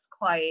meals, that's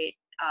quite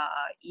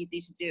easy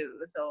to do.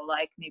 So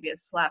like maybe a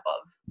slab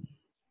of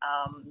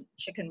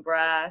chicken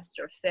breast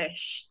or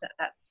fish,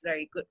 that's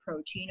very good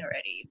protein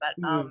already. But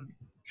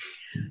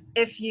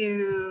if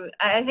you,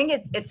 I think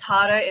it's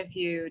harder if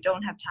you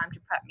don't have time to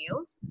prep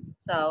meals.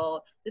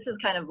 So this is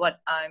kind of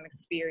what I'm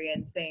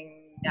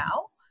experiencing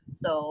now.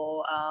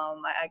 So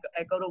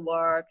I go to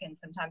work and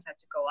sometimes I have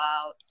to go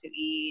out to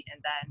eat,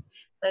 and then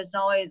there's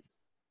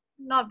always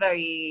not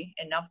very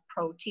enough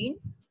protein.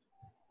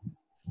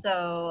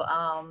 So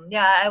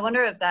yeah, I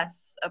wonder if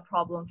that's a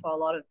problem for a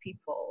lot of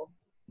people,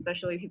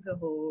 especially people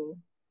who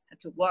have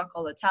to work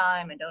all the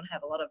time and don't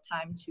have a lot of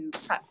time to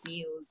prep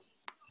meals.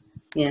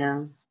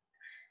 Yeah.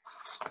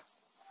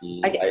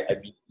 I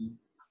believe,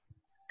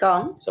 Go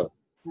on. so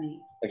Right.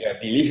 okay, I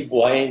believe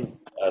why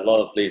a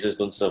lot of places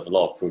don't serve a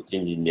lot of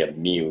protein in their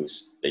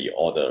meals that you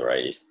order,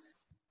 right? Is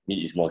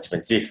meat is more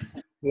expensive.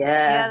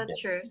 Yeah, that's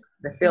true.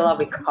 They fill up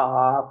with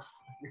carbs.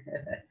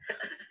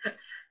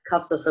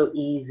 Carbs are so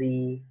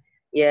easy.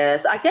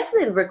 Yes, I guess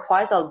it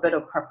requires a bit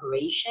of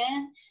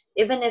preparation,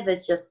 even if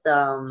it's just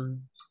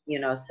you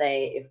know,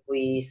 say if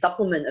we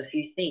supplement a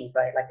few things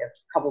like a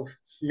couple of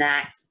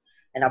snacks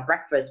and our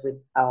breakfast with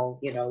our,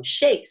 you know,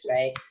 shakes,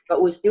 right?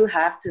 But we still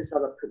have to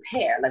sort of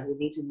prepare. Like we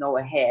need to know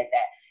ahead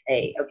that,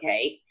 hey,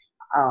 okay,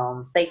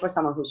 say for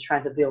someone who's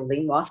trying to build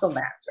lean muscle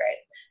mass, right?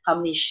 How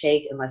many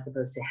shake am I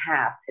supposed to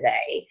have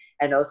today?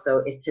 And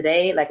also, is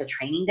today like a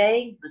training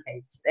day?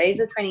 Okay, today's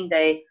a training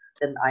day,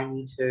 then I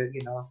need to,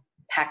 you know,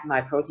 pack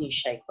my protein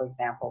shake, for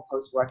example,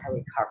 post-workout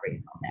recovery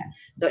and all that.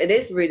 So it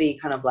is really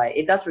kind of like,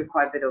 it does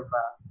require a bit of,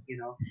 you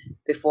know,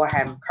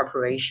 beforehand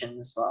preparation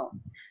as well,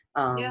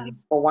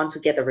 for one to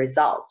get the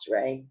results,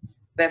 right?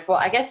 But for,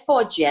 I guess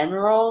for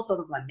general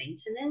sort of like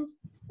maintenance,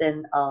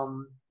 then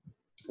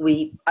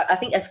I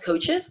think as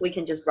coaches, we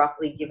can just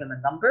roughly give them a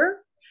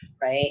number,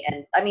 right?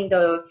 And I mean,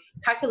 the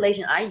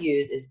calculation I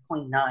use is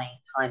 0.9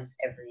 times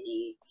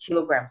every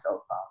kilograms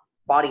of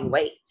body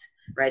weight,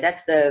 right?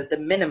 That's the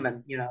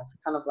minimum, you know. It's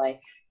kind of like,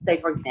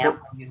 say for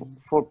example,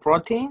 for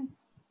protein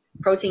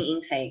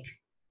intake.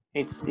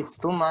 It's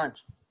too much,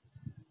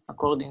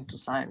 according to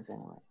science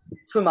anyway.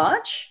 Too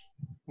much?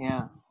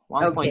 Yeah,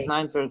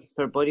 1.9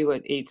 per body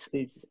weight. It's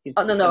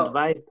no.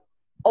 advised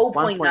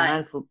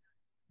 0.9 for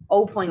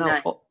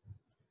 0.9.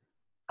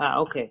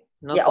 No, okay.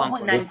 Not Yeah,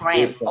 0.9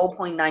 gram.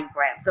 0.9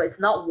 gram. So it's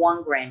not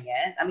 1 gram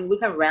yet. I mean, we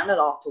can round it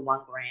off to 1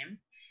 gram.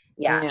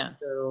 Yeah.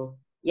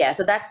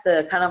 So that's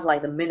the kind of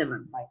like the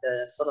minimum, like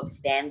the sort of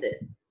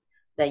standard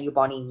that your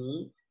body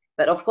needs.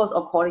 But of course,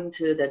 according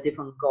to the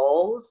different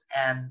goals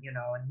and, you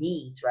know,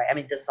 needs, right? I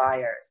mean,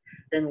 desires,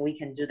 then we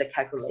can do the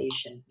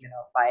calculation, you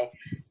know, by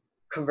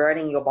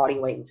converting your body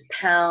weight into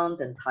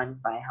pounds and times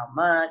by how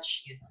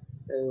much, you know.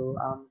 So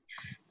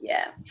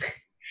yeah.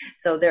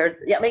 So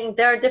I mean,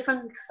 there are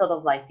different sort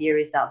of like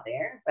theories out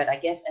there, but I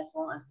guess as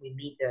long as we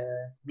meet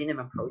the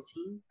minimum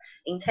protein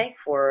intake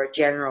for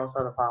general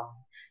sort of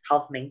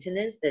health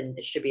maintenance, then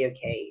it should be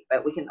okay.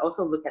 But we can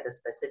also look at the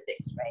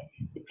specifics, right?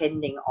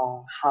 Depending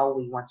on how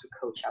we want to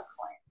coach our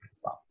clients as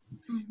well.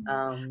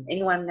 Mm-hmm.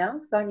 Anyone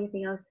else got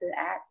anything else to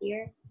add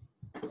here?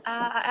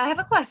 I have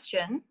a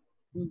question.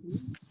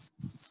 Mm-hmm.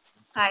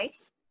 Hi.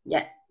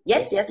 Yeah.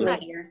 Yes, we're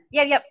here.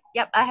 Yep.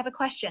 I have a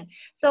question.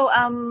 So,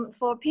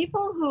 for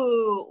people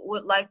who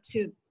would like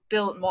to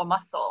build more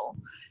muscle,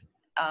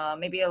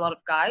 maybe a lot of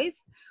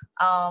guys,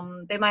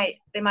 they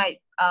might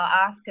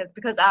ask us,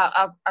 because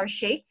our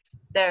shakes,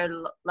 they're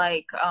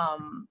like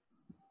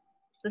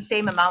the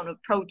same amount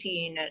of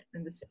protein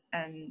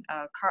and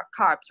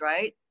carbs,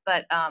 right?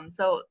 But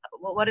so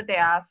what did they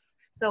ask?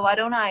 So why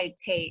don't I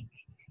take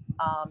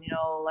you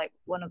know, like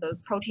one of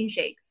those protein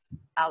shakes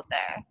out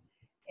there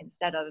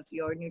instead of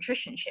your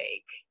nutrition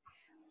shake?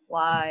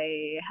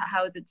 Why?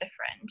 How is it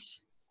different?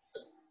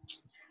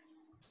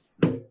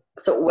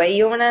 So where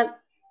you wanna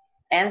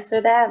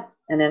answer that,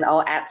 and then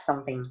I'll add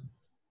something.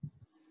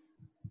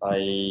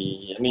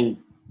 I mean,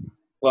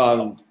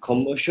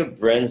 commercial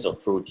brands of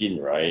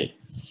protein, right,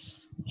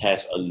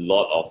 has a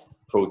lot of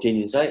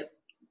protein inside,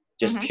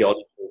 just pure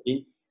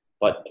protein.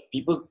 But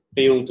people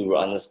fail to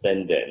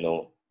understand that, you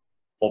know,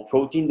 for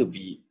protein to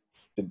be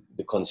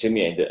the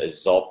consuming and the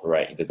absorb,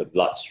 right, into the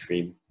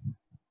bloodstream,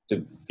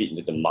 to fit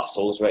into the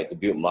muscles, right, to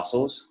build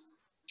muscles,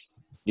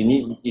 you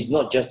need, it's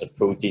not just the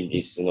protein,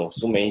 it's, you know,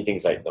 so many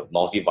things like the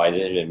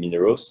multivitamins and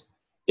minerals.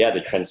 They are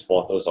the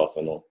transporters of,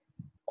 you know,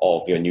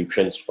 of your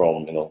nutrients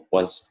from, you know,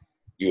 once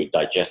you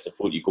digest the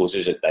food, it goes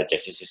through the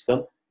digestive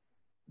system,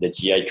 the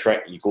GI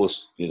tract, it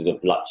goes into the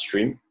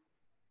bloodstream,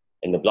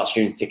 and the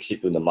bloodstream takes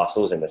it to the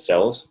muscles and the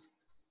cells,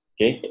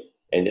 okay?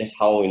 And that's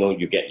how, you know,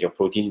 you get your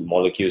protein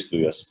molecules to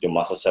your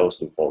muscle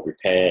cells for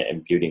repair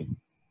and building.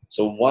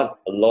 So what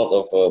a lot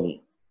of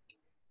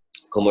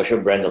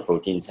commercial brands of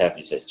proteins have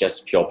is it's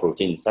just pure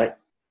protein inside,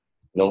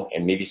 you know,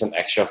 and maybe some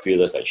extra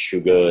fillers like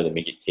sugar to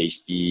make it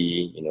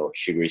tasty, you know,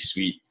 sugary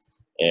sweet,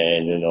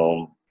 and, you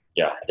know,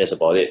 yeah, that's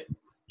about it.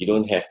 You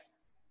don't have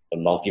the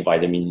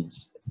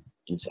multivitamins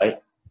inside.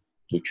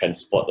 to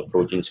transport the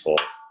proteins for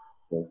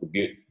to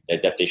build the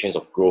adaptations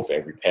of growth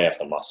and repair of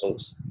the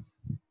muscles.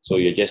 So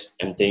you're just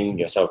emptying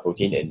yourself of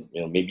protein,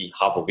 and maybe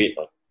half of it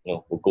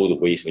will go to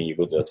waste when you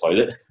go to the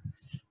toilet.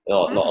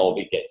 Not all of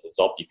it gets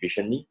absorbed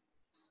efficiently.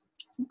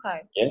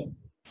 Okay. Yeah.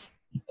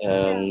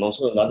 And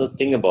also another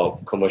thing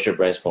about commercial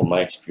brands, from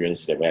my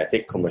experience, is that when I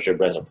take commercial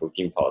brands of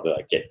protein powder,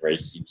 I get very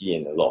heaty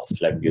and a lot of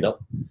phlegm build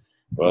up.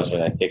 Whereas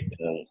when I take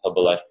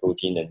Herbalife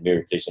protein and meal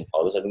replacement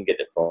powders, I don't get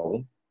that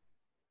problem.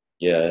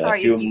 Yeah, Sorry,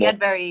 I feel you more get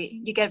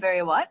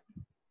very what?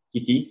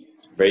 heaty,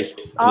 very.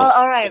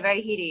 All right,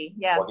 very heaty.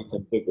 Yeah. Body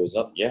temperature goes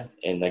up, yeah,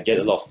 and I get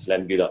a lot of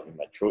phlegm build up in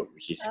my throat,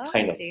 which is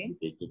kind I of see.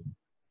 irritating.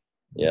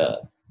 Yeah,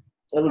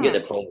 I don't get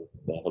the problem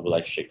with the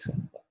Herbalife shakes.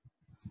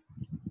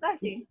 I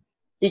see.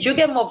 Did you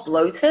get more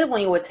bloated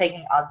when you were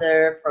taking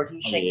other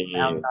protein shakes from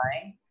Yeah.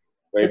 outside?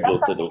 Very Because that's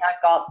bloated. something I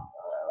got.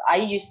 I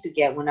used to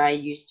get when I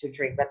used to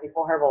drink, but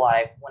before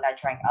Herbalife, when I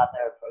drank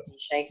other protein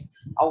shakes,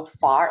 I would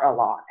fart a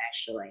lot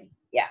actually.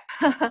 Yeah.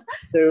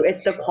 So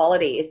it's the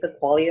quality. It's the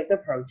quality of the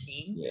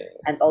protein. Yeah.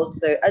 And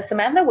also,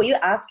 Samantha, were you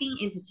asking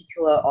in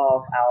particular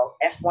of our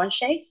F1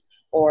 shakes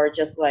or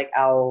just like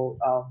our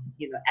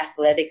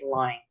athletic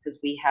line?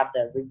 Because we have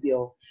the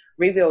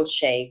rebuild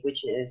shake,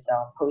 which is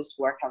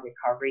post-workout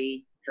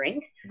recovery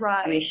drink.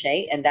 Right.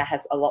 Shake, and that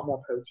has a lot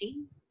more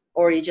protein.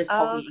 Or are you just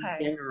talking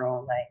Okay. in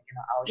general, like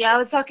our Yeah, I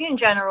was talking in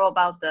general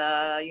about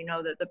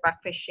the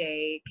breakfast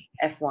shake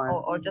F1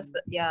 or just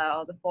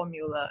or the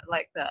formula,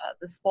 like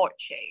the sport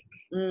shake.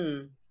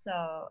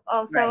 So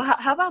Right.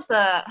 how about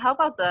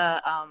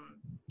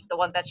the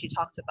one that you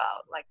talked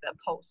about, like the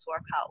post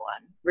workout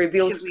one?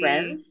 rebuild Should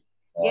strength.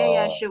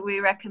 Should we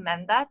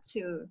recommend that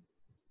to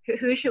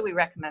who should we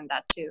recommend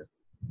that to?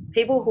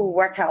 People who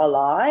work out a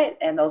lot,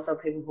 and also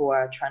people who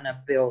are trying to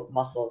build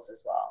muscles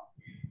as well.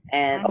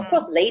 And of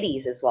course,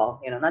 ladies as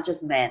well, not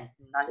just men,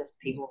 not just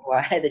people who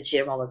are at the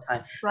gym all the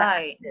time.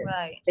 Right.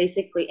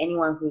 Basically,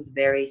 anyone who's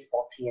very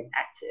sporty and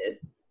active.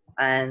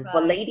 And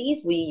for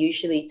ladies, we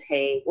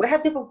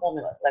have different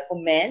formulas. Like for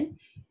men,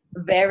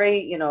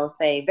 very,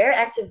 very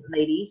active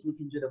ladies, we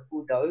can do the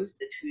full dose,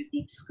 the 2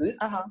 deep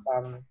scoops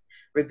from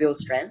rebuild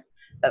strength.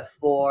 But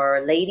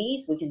for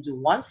ladies, we can do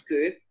 1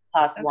 scoop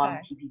plus 1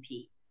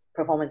 PPP,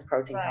 performance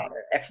protein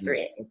powder,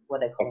 F3,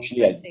 what they call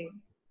it.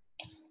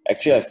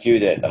 Actually, I feel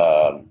that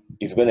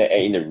if you're going to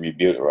add in the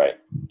rebuild, right,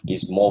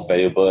 it's more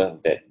valuable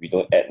that we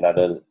don't add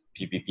another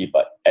PPP,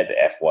 but add the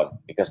F1,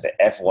 because the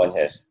F1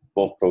 has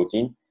both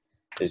protein,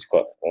 it's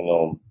got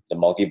the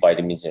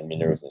multivitamins and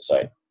minerals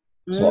inside.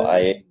 So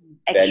I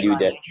value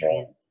that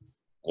more.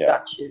 Yeah.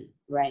 Got you.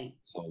 Right.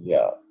 So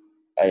yeah,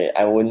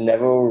 I would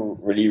never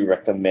really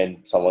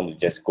recommend someone to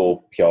just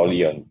go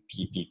purely on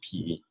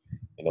PPP.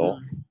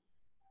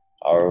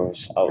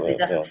 Because it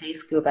doesn't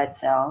taste good by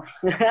itself.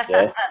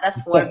 Yes.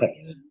 That's one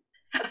reason.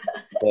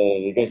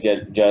 Because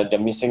they're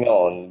missing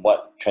out on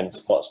what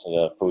transports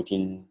the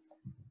protein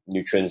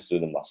nutrients to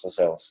the muscle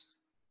cells.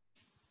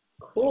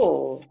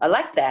 Cool. I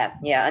like that.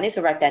 Yeah, I need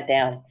to write that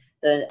down.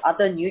 The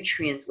other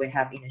nutrients we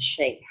have in the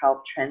shake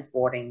help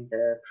transporting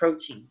the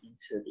protein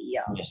into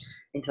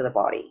the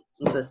body,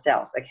 into the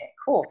cells. Okay,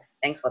 cool.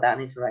 Thanks for that. I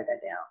need to write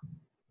that down.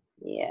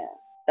 Yeah,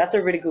 that's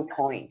a really good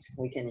point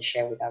we can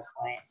share with our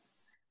clients.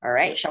 All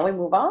right, shall we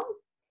move on?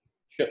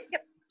 Sure.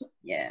 Yep.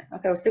 Yeah.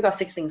 Okay, we still got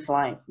 16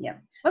 slides. Yeah.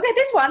 Okay,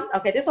 this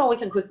one we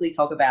can quickly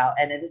talk about,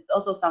 and it is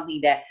also something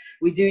that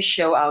we do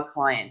show our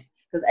clients,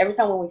 because every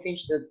time when we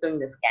finish doing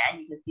the scan,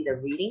 you can see the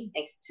reading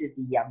next to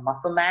the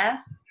muscle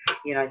mass.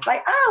 It's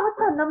like, what's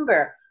that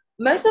number?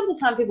 Most of the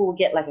time, people will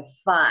get like a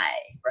 5,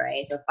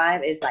 right? So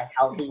 5 is like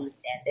healthy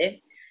standard.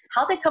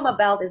 How they come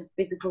about this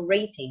physical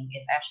rating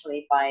is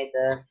actually by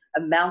the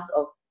amount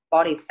of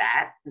body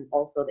fat and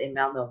also the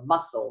amount of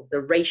muscle,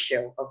 the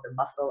ratio of the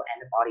muscle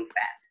and the body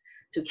fat,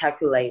 to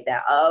calculate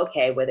that,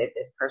 whether if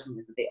this person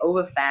is a bit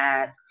over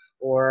fat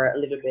or a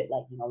little bit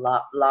like,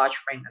 large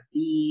frame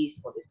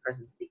obese, or this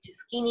person's a bit too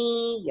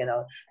skinny,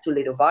 too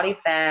little body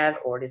fat,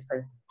 or this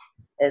person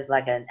is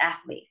like an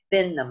athlete,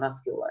 thin and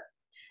muscular.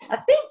 I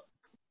think,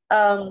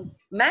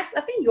 Max,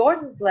 I think yours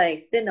is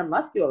like thin and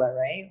muscular,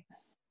 right?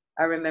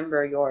 I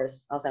remember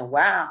yours. I was like,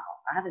 wow,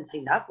 I haven't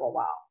seen that for a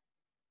while.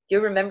 Do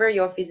you remember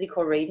your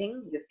physical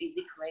rating?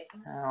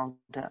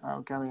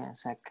 I'll tell you in a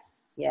sec.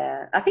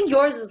 Yeah, I think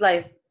yours is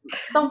like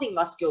something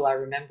muscular. I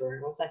remember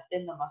it was like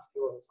thin and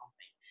muscular or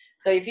something.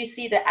 So if you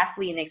see the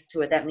athlete next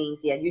to it, that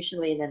means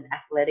usually an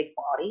athletic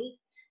body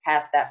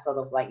has that sort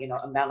of like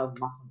amount of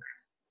muscle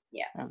mass.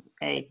 Yeah.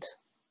 8.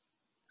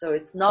 So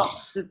it's not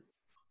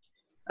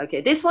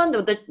okay. This one,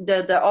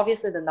 the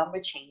obviously the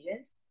number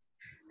changes.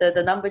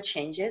 The number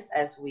changes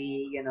as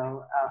we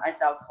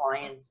as our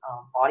clients'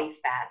 body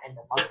fat and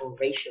the muscle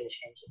ratio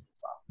changes as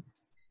well.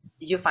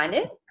 Did you find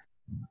it?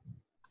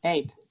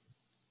 8.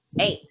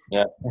 8.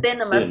 Yeah.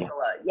 Thin and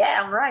muscular. Yeah,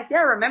 I'm right. Yeah,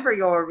 I remember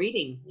your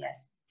reading.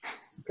 Yes.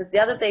 Because the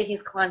other day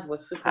his clients were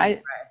super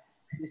impressed.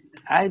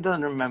 I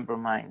don't remember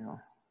mine.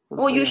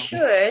 Well, you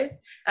should.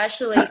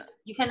 Actually,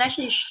 you can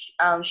actually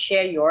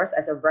share yours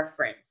as a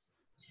reference.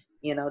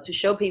 you know, to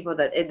show people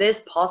that it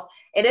is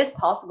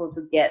possible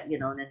to get, you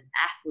know, an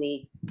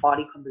athlete's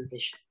body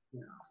composition,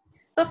 you know.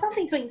 So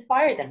something to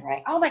inspire them,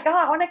 right? Oh my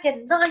God, I want to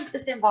get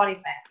 9% body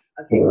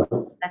fat. Okay,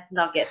 let's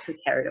not get too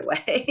carried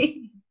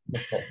away.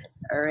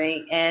 All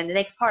right, and the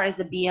next part is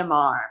the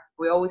BMR.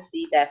 We always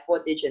see that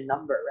 4-digit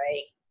number,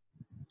 right?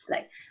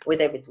 Like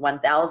whether it's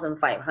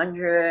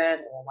 1,500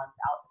 or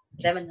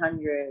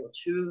 1,700 or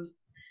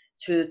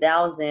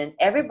 2,000,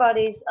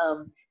 everybody's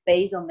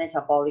basal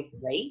metabolic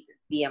rate,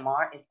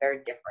 BMR, is very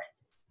different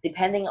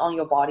depending on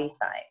your body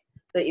size.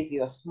 So if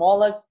you're a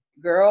smaller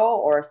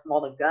girl or a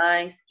smaller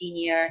guy,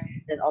 skinnier,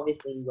 then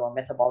obviously your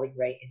metabolic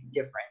rate is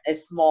different.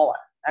 It's smaller.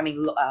 I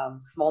mean,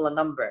 smaller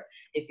number.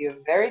 If you're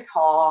very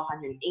tall,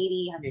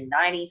 180,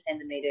 190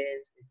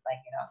 centimeters, with like,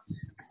 you know,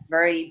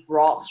 very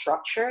broad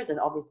structure, then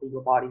obviously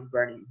your body's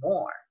burning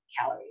more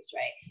calories,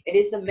 right? It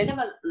is the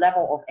minimum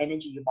level of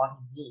energy your body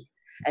needs.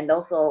 And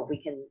also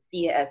we can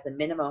see it as the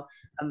minimum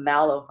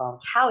amount of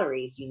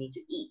calories you need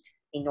to eat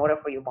in order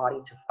for your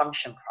body to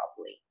function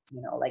properly.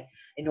 You know, like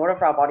in order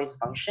for our body to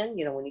function,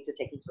 you know, we need to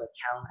take into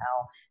account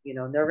our, you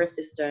know, nervous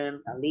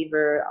system, our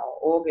liver, our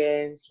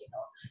organs, you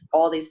know,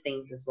 all these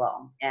things as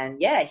well.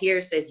 And yeah, here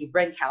it says you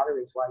burn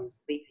calories while you're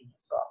sleeping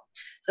as well.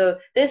 So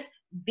this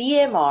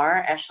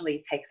BMR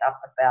actually takes up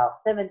about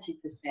 70%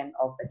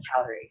 of the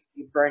calories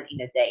you burn in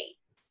a day.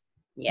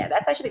 Yeah,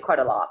 that's actually quite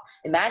a lot.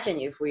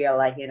 Imagine if we are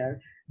like, you know,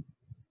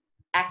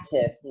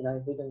 active, you know,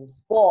 if we're doing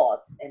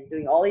sports and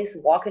doing all these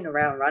walking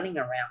around, running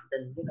around,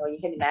 then, you know, you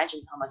can imagine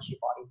how much your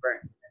body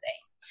burns in a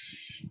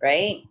day,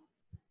 right?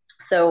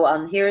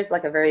 So here's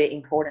like a very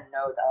important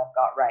note I've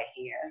got right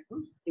here.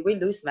 Did we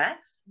lose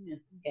Max? Yeah.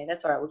 Okay,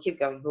 that's all right. We'll keep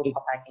going. We'll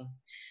pop back in.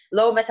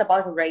 Low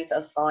metabolic rates are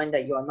a sign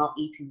that you are not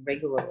eating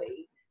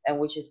regularly, and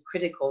which is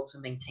critical to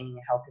maintaining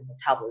a healthy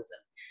metabolism.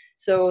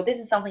 So this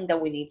is something that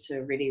we need to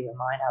really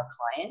remind our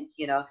clients,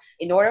 you know,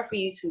 in order for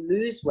you to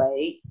lose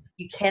weight,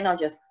 you cannot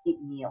just skip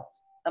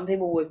meals. Some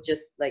people would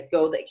just like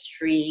go the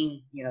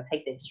extreme, you know,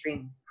 take the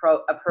extreme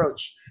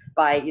approach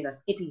by, you know,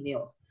 skipping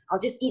meals. I'll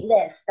just eat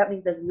less. That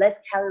means there's less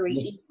calorie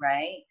in,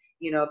 right?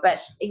 You know, but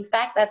in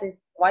fact, that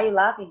is why you're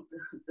laughing,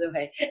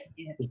 Zhe.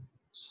 Yeah.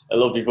 A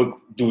lot of people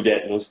do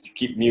that, you know,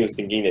 skip meals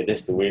thinking that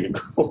that's the way to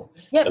go.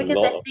 Yeah,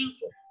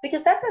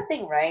 because that's the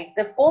thing, right?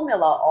 The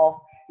formula of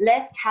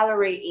less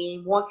calorie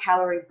in, more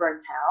calorie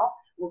burnt out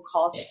will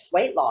cause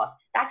weight loss.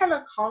 That kind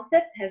of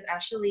concept has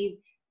actually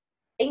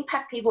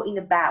impact people in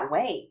a bad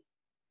way.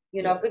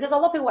 You know, because a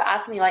lot of people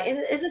ask me like,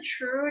 is it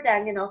true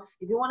that, you know,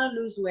 if you want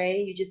to lose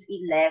weight, you just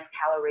eat less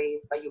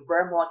calories, but you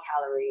burn more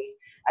calories,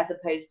 as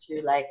opposed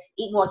to like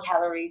eat more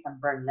calories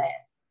and burn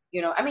less?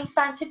 You know, I mean,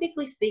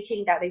 scientifically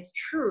speaking, that is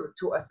true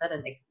to a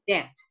certain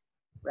extent,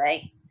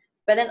 right?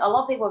 But then a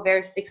lot of people are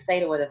very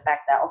fixated with the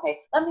fact that, okay,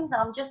 that means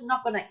I'm just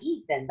not going to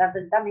eat then. That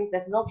means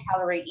there's no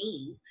calorie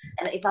in.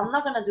 And if I'm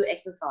not going to do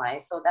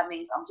exercise, so that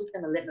means I'm just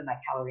going to limit my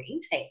calorie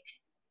intake,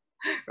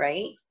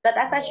 right? But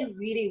that's actually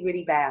really,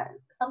 really bad.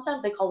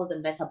 Sometimes they call it the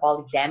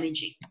metabolic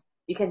damaging.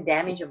 You can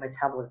damage your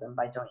metabolism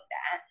by doing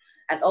that.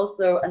 And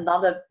also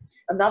another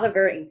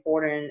very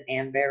important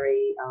and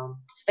very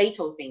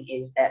fatal thing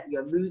is that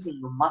you're losing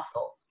your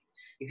muscles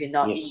if you're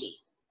not eating,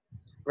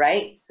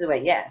 right? So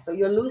yeah, so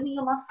you're losing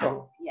your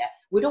muscles. Yeah,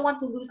 we don't want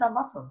to lose our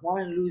muscles. We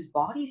want to lose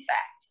body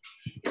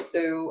fat.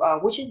 So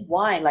which is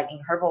why, like in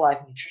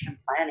Herbalife nutrition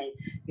planning,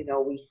 you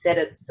know, we set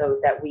it so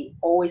that we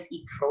always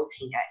eat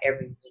protein at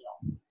every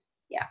meal.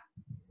 Yeah.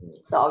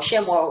 So I'll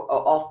share more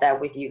of that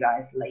with you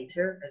guys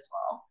later as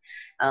well.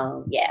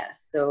 Yeah,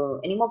 so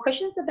any more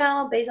questions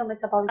about basal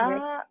metabolic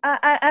rate?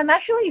 I'm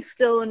actually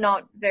still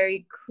not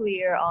very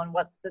clear on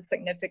what the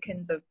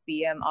significance of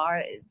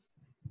BMR is.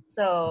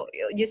 So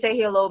you say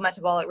here low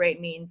metabolic rate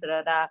means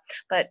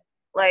but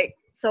like,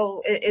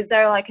 so is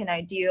there like an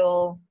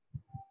ideal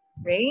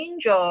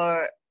range,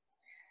 or?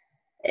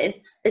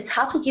 It's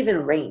hard to give it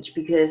a range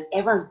because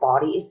everyone's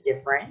body is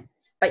different,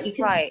 but you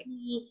can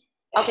see,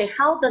 okay,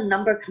 how the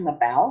number come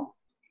about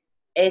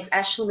is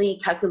actually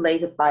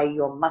calculated by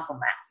your muscle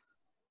mass.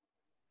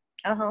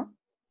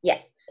 Yeah.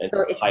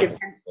 So it depends.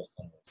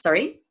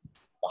 Sorry?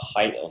 The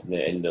height of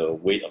and the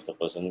weight of the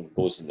person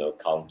goes into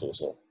account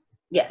also.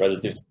 Yes.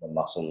 Relative to the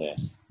muscle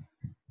mass.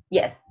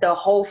 Yes, the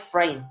whole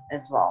frame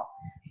as well.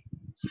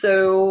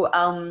 So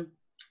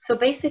so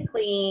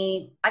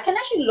basically, I can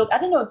actually look. I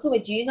don't know. So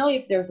do you know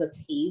if there's a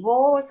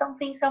table or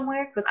something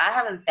somewhere? Because I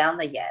haven't found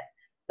that yet.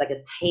 Like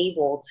a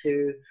table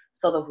to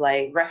sort of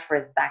like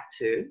reference back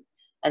to,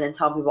 and then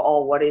tell people,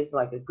 oh, what is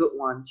like a good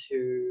one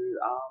to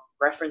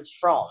reference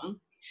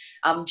from.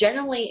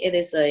 Generally, it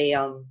is a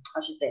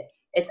I should say,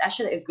 it's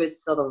actually a good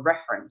sort of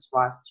reference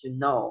for us to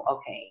know,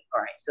 okay,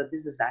 all right, so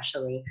this is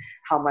actually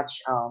how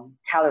much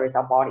calories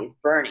our body is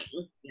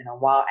burning, you know,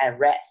 while at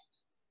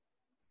rest.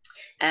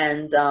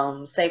 And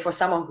say for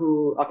someone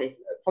who, okay,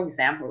 for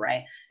example,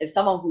 right, if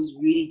someone who's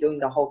really doing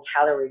the whole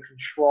calorie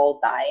control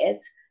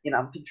diet, you know,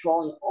 I'm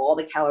controlling all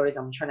the calories,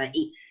 I'm trying to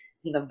eat,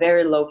 you know,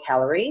 very low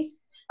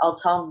calories, I'll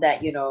tell them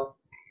that, you know,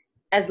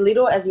 as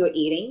little as you're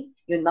eating,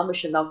 your number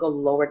should not go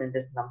lower than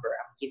this number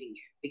I'm giving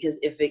you. Because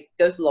if it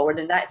goes lower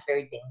than that, it's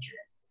very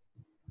dangerous.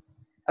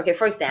 Okay,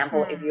 for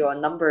example, if Hmm. your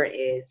number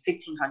is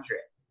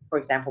 1500, for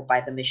example, by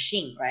the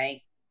machine,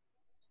 right?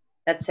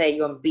 Let's say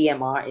your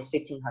BMR is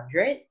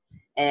 1500,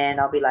 and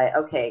I'll be like,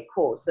 okay,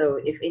 cool. So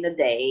if in a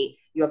day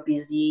you're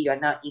busy,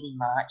 you're not eating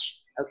much,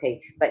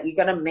 okay, but you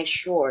gotta make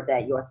sure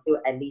that you are still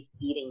at least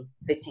eating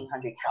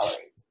 1500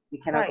 calories. You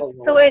cannot Right. go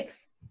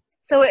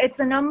So it's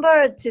a number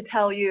to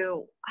tell you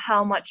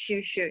how much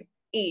you should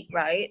eat,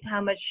 right?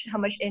 How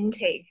much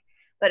intake.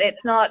 But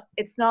it's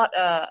not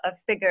a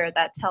figure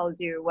that tells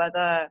you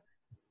whether,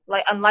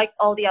 like, unlike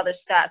all the other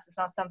stats, it's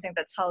not something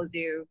that tells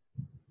you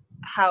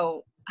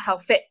how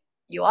fit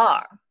you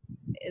are.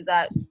 Is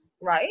that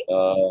right?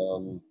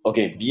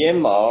 Okay,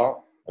 BMR,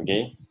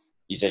 okay,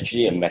 is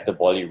actually a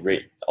metabolic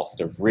rate of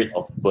the rate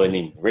of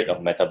burning, rate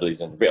of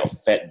metabolism, rate of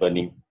fat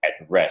burning at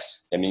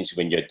rest. That means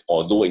when you're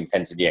or low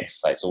intensity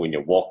exercise. So when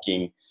you're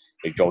walking,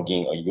 you're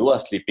jogging, or you are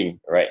sleeping,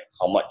 right?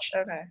 How much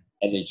Okay.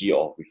 energy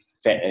or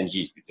fat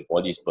energy the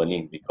body is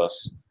burning, because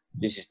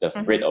this is the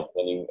rate of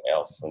burning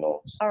of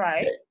All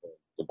right. that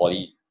the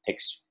body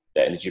takes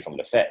the energy from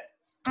the fat.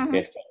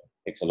 Okay, fat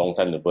takes a long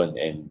time to burn,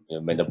 and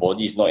when the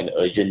body is not in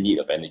urgent need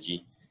of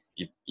energy,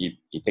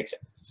 it takes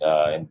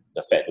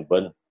the fat to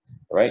burn,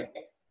 right?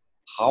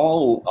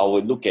 How I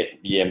would look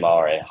at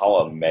BMR and how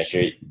I measure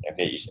it,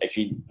 okay, is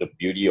actually the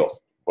beauty of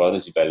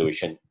wellness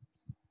evaluation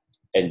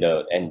and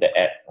the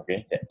app,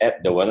 okay? The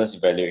app, the wellness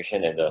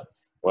evaluation and the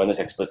wellness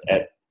experts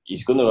app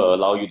is going to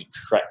allow you to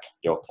track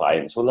your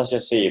client. So let's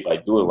just say if I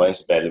do a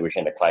wellness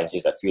evaluation, the client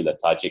says I feel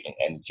lethargic and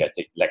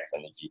energetic, lack of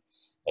energy,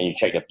 and you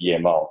check the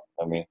BMR,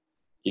 I mean,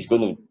 it's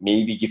going to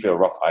maybe give you a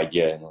rough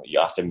idea. You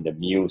ask them the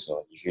meals.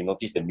 If you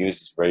notice the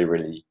meals is very,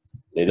 really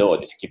little, or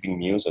they're skipping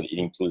meals, or they're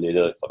eating too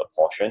little for the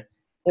portion,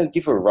 it'll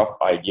give you a rough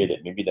idea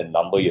that maybe the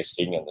number you're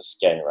seeing on the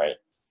scan, right,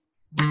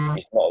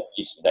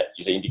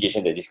 it's an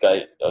indication that this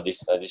guy or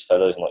this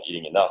fellow is not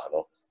eating enough.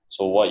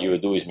 So what you will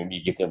do is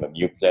maybe give them a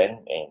meal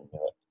plan,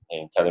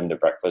 and tell them the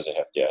breakfast they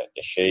have their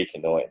shake,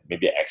 and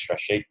maybe an extra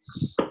shake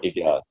if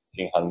they are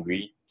feeling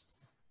hungry.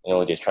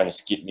 They're trying to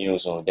skip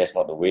meals. That's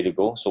not the way to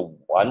go. So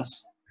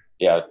once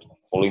they are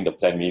following the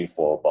plan maybe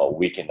for about a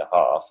week and a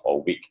half or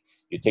a week,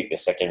 you take the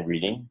second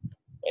reading,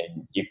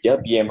 and if their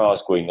BMR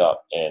is going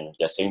up and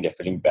they're saying they're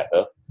feeling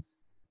better,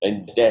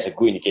 and there's a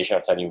good indication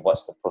of telling you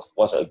what's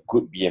a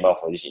good BMR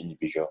for this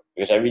individual,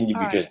 because every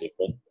individual is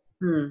different.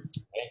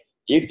 Okay?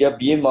 If their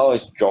BMR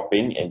is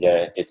dropping and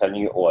they're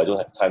telling you, oh, I don't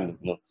have time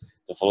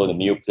to follow the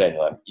meal plan,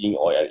 or I'm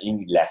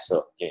eating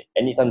lesser. Okay,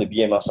 anytime the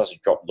BMR starts to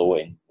drop lower,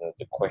 and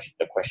the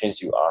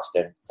questions you ask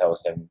them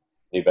tells them,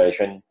 the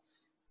evaluation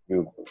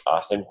you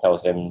ask them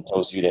tells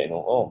you that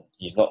oh,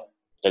 he's not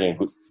getting a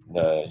good,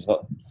 he's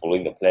not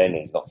following the plan, and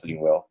he's not feeling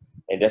well,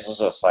 and that's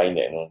also a sign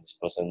that this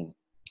person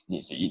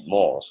needs to eat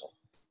more also.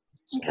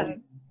 So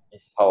Okay.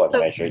 this is how I So-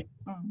 measure it.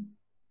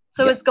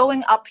 So Yeah. is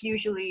going up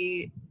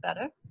usually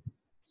better?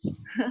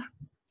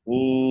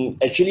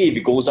 Actually, if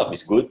it goes up,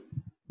 it's good.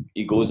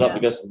 It goes up Yeah.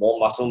 because more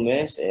muscle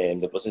mass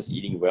and the person's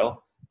eating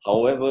well.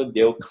 However,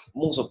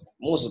 most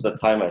of the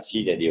time I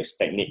see that they'll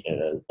stagnate at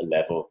a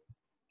level,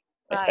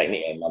 Right.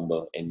 stagnate at a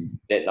number, and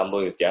that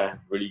number, if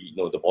they're really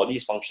the body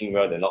is functioning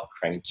well, they're not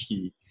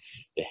cranky,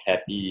 they're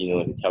happy,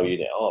 they tell you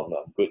that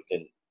I'm good,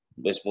 then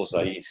that's most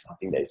likely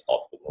something that is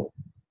optimal.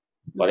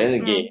 But then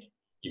again,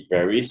 it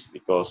varies,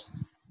 because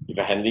if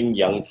you're handling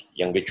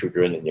younger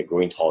children and they're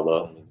growing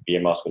taller,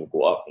 BMR is going to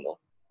go up,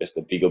 There's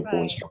the bigger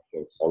bone Right.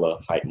 structure, taller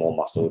height, more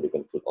muscle they're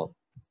going to put on.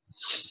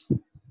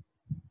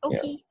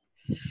 Okay.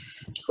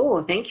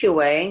 Cool. Thank you,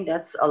 Wei.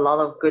 That's a lot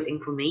of good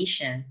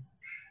information.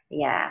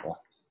 Yeah.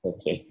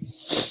 Okay.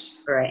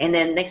 All right. And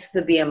then next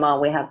to the BMR,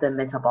 we have the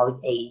metabolic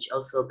age,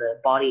 also the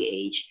body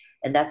age,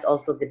 and that's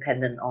also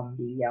dependent on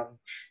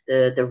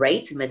the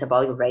rate,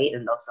 metabolic rate,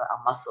 and also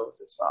our muscles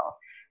as well.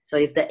 So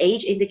if the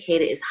age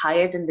indicator is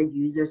higher than the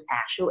user's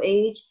actual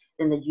age,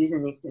 then the user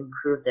needs to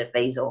improve the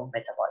basal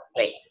metabolic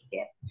rate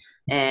again.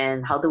 And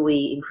how do we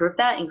improve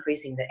that?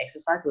 Increasing the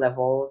exercise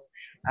levels.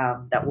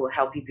 That will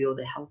help you build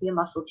a healthier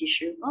muscle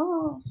tissue.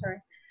 Oh, sorry.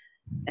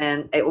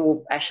 And it will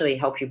actually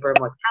help you burn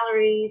more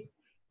calories,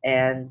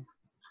 and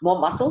more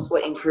muscles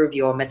will improve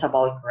your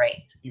metabolic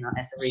rate,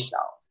 as a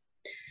result.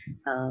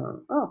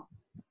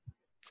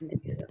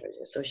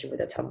 Associated with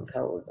the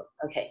metabolism.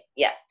 Okay,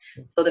 yeah.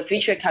 So the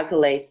feature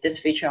this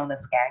feature on the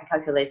scan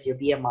calculates your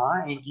BMR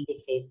and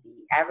indicates the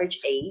average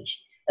age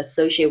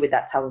associated with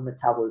that type of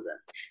metabolism.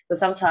 So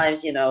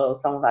sometimes,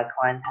 some of our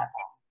clients have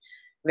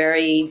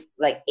very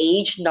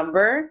age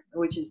number,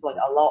 which is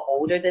a lot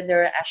older than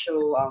their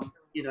actual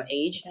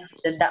age.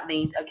 Then that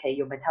means, okay,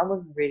 your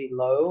metabolism is really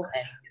low,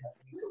 and you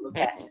need to look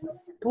at.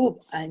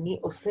 אני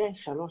עושה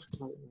 3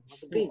 דברים.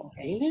 מקביל.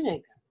 תני לי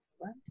רגע.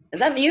 Is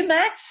that you,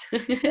 Max?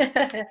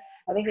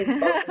 I think he's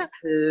talking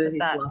to his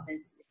that?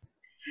 wife.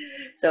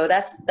 So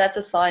that's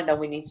a sign that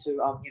we need to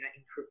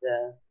improve the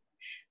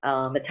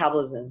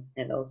metabolism,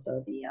 and also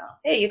the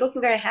hey, you look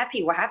very happy.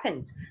 What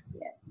happened?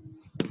 Yeah,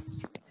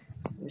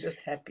 I'm just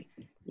happy.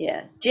 Yeah.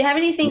 Do you have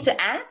anything to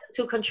add,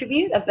 to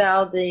contribute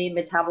about the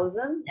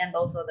metabolism and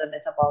also the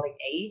metabolic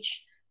age?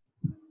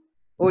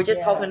 We were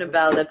just talking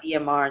about the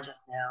BMR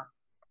just now.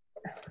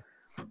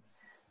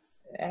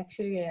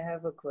 Actually, I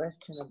have a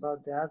question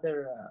about the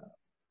other.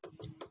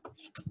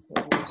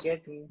 When you're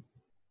getting.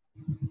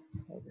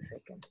 Wait a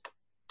second.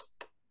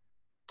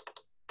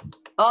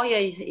 Oh yeah,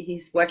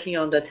 he's working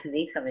on the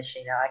Tanita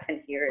machine now. I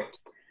can hear it.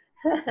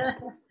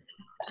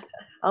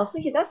 I was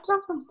thinking that's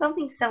not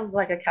something sounds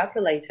like a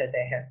calculator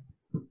there.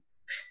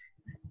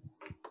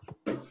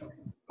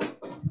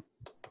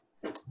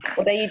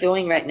 What are you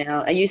doing right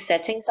now? Are you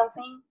setting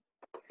something?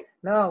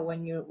 No,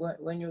 when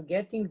you're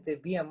getting the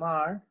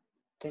BMR,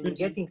 then you're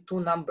getting two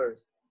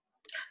numbers.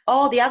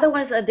 Oh, the other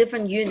one's a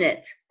different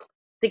unit.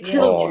 The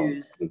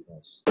kilojoules.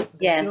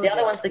 Yeah, the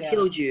other one's the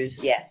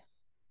kilojoules. Yeah.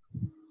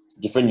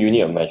 Different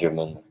unit of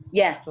measurement.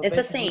 Yeah, So it's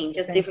the basically same, it's the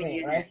just same different thing,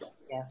 unit. right?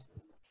 Yeah.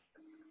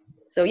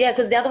 So yeah,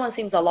 because the other one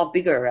seems a lot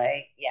bigger,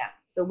 right? Yeah.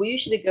 So we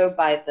usually go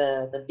by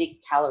the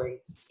big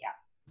calories. Yeah.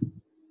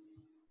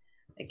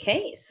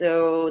 Okay,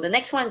 so the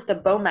next one is the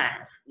bone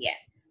mass. Yeah.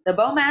 The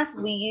bone mass,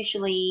 we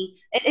usually,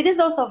 it is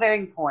also very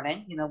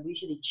important, you know, we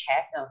usually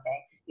check,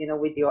 okay, you know,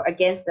 with your,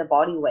 against the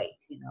body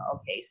weight, you know,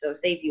 okay, so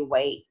say if your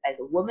weight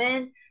as a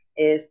woman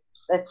is,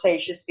 let's say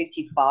she's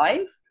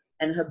 55,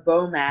 and her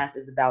bone mass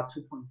is about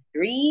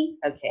 2.3,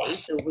 okay,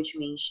 so which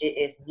means she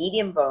is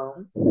medium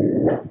boned,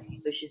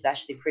 so she's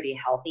actually pretty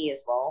healthy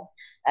as well.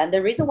 And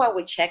the reason why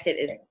we check it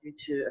is due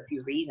to a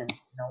few reasons.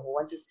 You know, we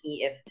want to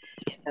see if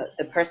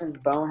the person's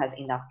bone has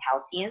enough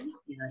calcium,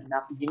 you know,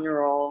 enough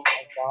mineral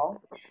as well.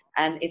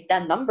 And if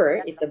that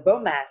number, if the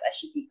bone mass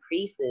actually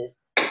decreases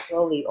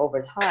slowly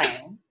over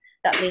time,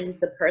 that means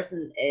the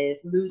person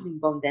is losing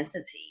bone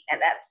density, and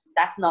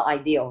that's not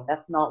ideal.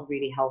 That's not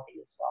really healthy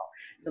as well.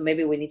 So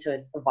maybe we need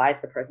to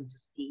advise the person to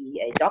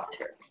see a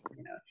doctor,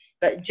 you know.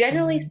 But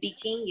generally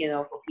speaking, you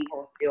know, for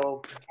people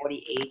still before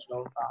the age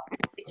of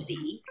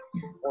 60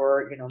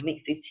 or, you know,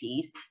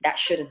 mid-50s, that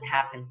shouldn't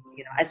happen.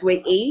 You know, as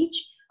we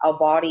age, our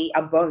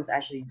bones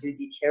actually do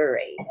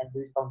deteriorate and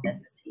lose bone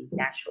density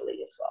naturally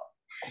as well.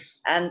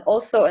 And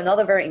also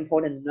another very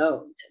important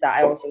note that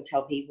I also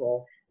tell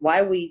people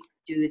why we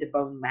do the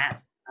bone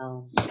mass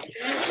measurement,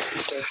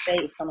 because say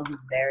if someone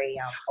who's very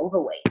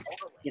overweight,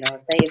 you know,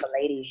 say if a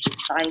lady,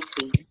 she's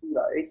 90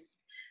 kilos,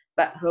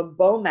 but her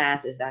bone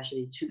mass is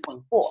actually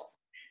 2.4.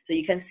 So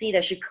you can see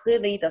that she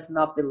clearly does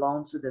not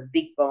belong to the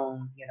big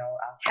bone, you know,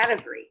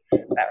 category,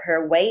 but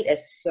her weight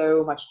is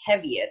so much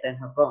heavier than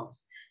her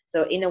bones.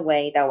 So in a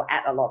way that will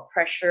add a lot of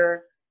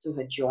pressure to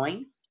her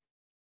joints,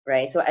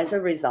 right? So as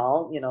a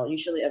result, you know,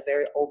 usually a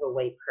very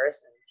overweight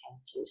person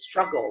tends to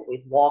struggle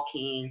with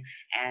walking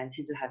and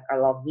tend to have a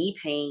lot of knee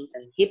pains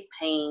and hip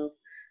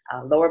pains,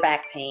 lower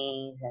back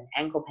pains and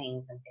ankle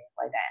pains and things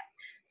like that.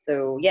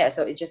 So yeah,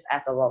 so it just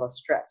adds a lot of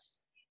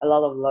stress, a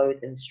lot of load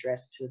and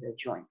stress to the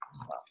joints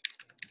as well.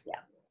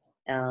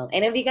 Yeah.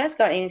 Any of you guys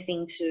got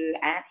anything to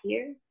add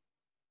here?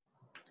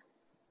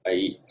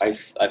 I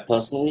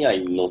personally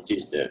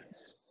noticed that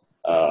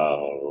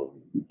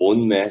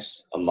bone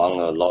mass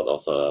among a lot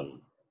of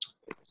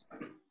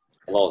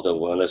the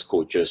wellness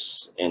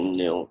coaches, and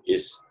you know,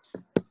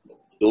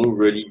 don't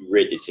really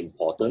rate its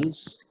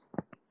importance,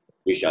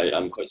 which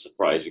I'm quite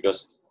surprised,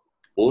 because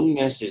bone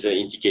mass is an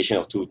indication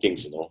of two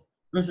things, you know,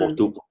 for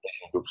two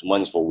population groups.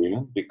 One is for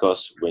women,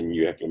 because when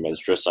you have your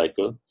menstrual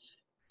cycle,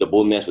 the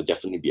bone mass will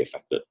definitely be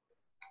affected.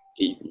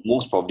 It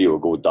most probably will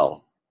go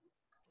down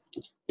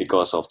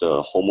because of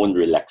the hormone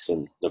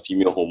relaxin, the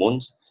female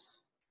hormones.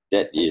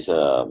 That's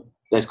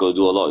going to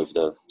do a lot with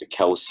the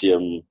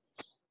calcium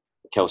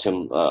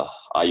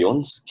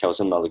ions,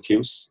 calcium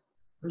molecules,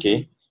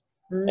 okay?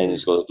 And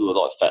it's going to do a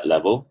lot of fat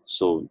level.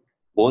 So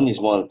bone is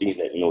one of the things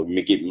that, you know,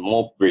 make it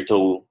more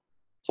brittle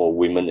for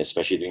women,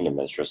 especially during the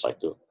menstrual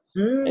cycle.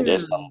 And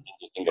there's something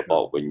to think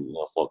about when, you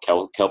know, for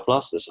Cal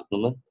Plus, the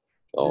supplement,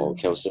 or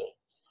calcium,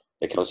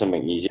 the calcium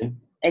magnesium.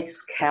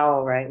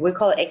 XCal, right? We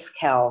call it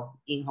XCal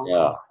in Hong Kong.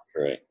 Yeah,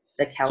 correct.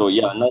 The calcium. So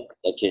yeah,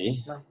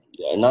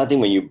 another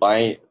thing when you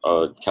buy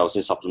a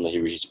calcium supplement,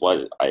 which is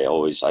what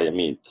I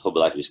mean,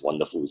 Herbalife is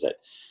wonderful, is that,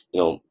 you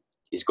know,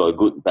 it's got a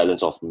good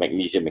balance of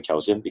magnesium and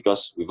calcium,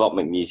 because without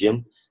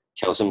magnesium,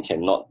 calcium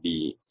cannot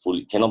be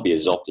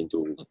absorbed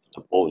into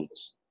the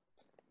bones.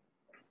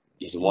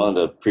 It's one of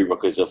the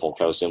prerequisites for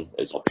calcium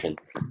absorption.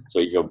 So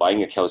if you're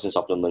buying a calcium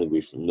supplement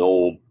with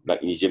no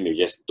magnesium,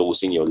 you're just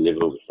dosing your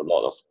liver with a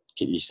lot of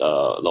kidneys, a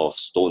lot of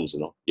stones,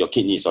 you know, your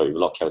kidneys, sorry, with a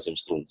lot of calcium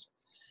stones.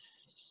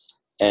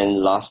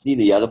 And lastly,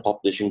 the other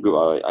population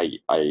group I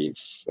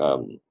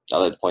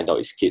like to point out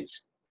is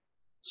kids.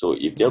 So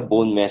if their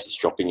bone mass is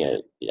dropping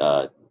at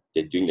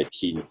they're doing the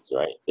teens,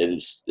 right, then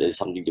there's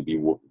something to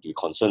be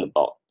concerned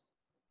about.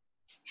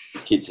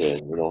 Kids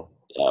and, you know,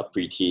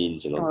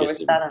 pre-teens, you know. We'll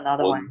start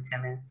another one in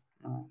 10 minutes.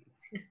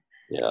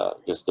 Yeah,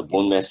 because the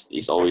bone mass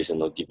is always, you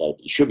know,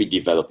 developing. It should be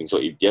developing. So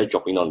if they're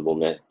dropping down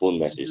bone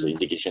mass is an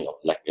indication of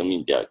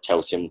their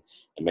calcium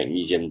and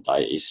magnesium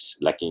diet is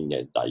lacking in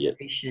their diet.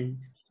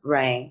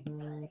 Right.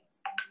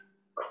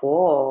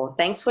 Cool.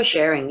 Thanks for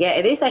sharing. Yeah,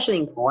 it is actually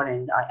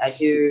important. I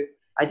do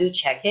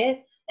check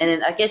it, and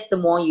then I guess the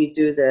more you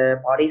do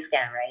the body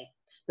scan, right,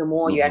 the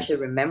more you actually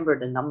remember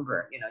the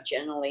number. You know,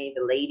 generally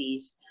the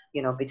ladies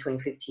between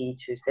 50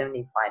 to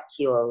 75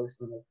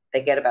 kilos,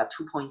 they get about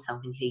 2 point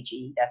something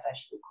kg. That's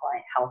actually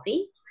quite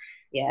healthy.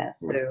 Yeah,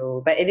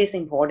 so, but it is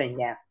important,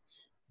 yeah.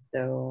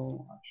 So,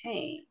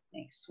 okay,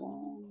 next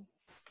one.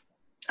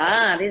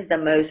 This is the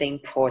most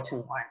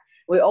important one.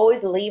 We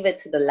always leave it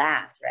to the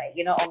last, right?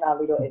 On our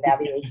little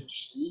evaluation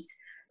sheet,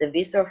 the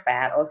visceral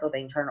fat, also the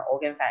internal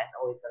organ fat is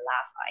always the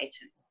last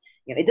item.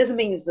 It doesn't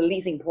mean it's the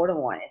least important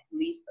one. It's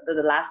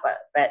the last,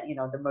 but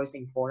the most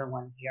important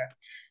one here.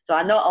 So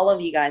I know all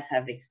of you guys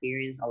have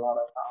experienced a lot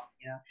of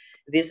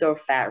visceral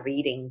fat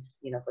readings,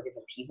 for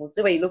different people.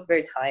 So you look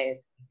very tired.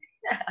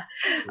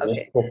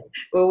 Okay,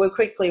 we'll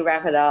quickly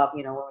wrap it up.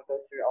 When we go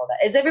through all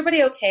that. Is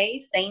everybody okay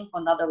staying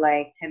for another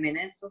like 10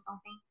 minutes or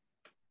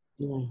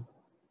something?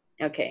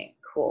 Okay,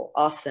 cool,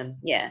 awesome.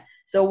 Yeah.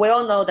 So we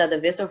all know that the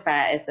visceral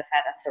fat is the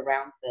fat that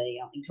surrounds the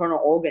internal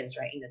organs,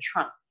 right, in the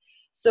trunk.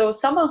 So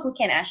someone who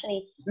can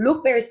actually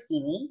look very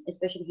skinny,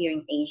 especially here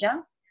in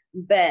Asia,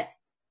 but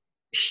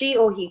she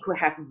or he could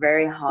have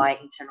very high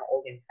internal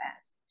organ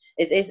fat.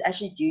 It is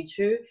actually due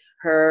to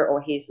her or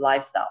his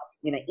lifestyle,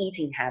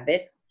 eating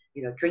habits,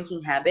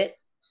 drinking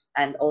habits,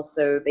 and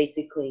also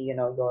basically,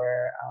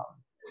 your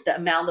the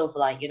amount of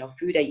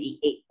food that you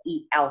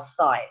eat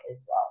outside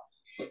as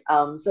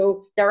well.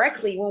 So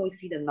directly when we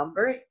see the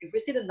number, if we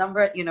see the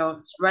number,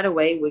 right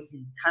away we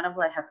can kind of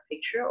like have a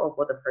picture of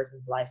what the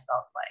person's lifestyle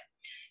is like.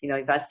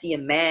 If I see a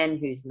man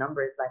whose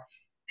number is like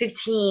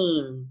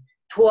 15,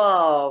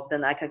 12,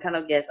 then I can kind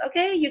of guess,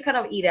 okay, you kind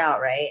of eat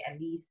out, right? At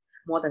least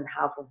more than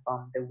half of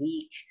the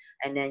week,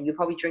 and then you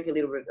probably drink a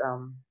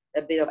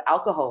bit of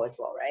alcohol as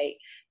well, right?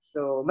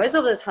 So most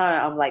of the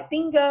time I'm like,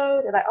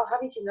 bingo. They're like, oh, how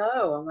did you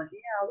know? I'm like,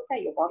 yeah, look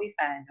at your body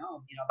fat. I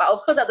know, but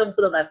of course I don't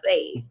put on my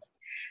face.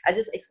 I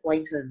just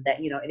explain to them that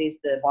it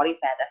is the body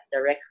fat that's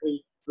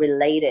directly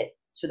related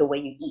to the way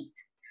you eat.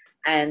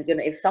 And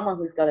if someone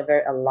who's got a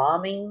very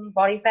alarming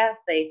body fat,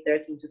 say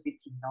 13 to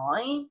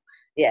 59,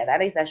 yeah,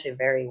 that is actually a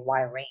very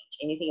wide range.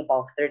 Anything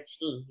above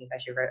 13 is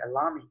actually very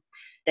alarming.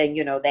 Then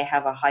they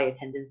have a higher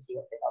tendency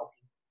of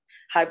developing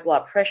high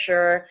blood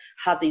pressure,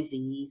 heart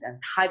disease, and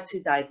type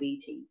 2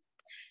 diabetes.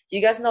 Do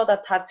you guys know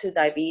that type 2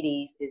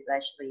 diabetes is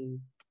actually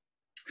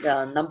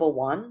the number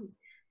one,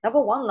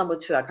 number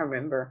two, I can't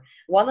remember.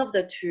 One of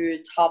the two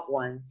top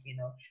ones,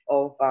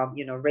 of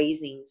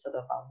raising sort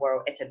of a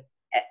world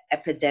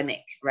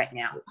epidemic right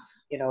now.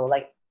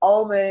 Like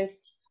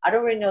almost, I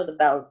don't really know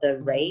about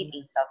the rate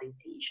in Southeast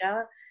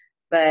Asia,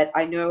 but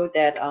I know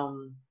that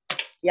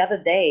the other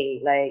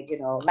day, like,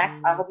 Max,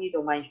 I hope you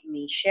don't mind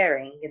me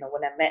sharing,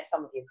 when I met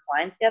some of your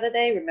clients the other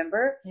day,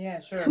 remember?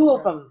 Yeah, sure. Two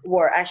of them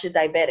were actually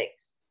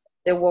diabetics.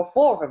 There were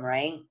 4 of them,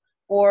 right?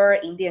 4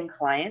 Indian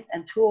clients,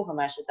 and 2 of them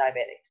actually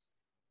diabetics.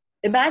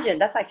 Imagine,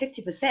 that's like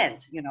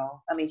 50%,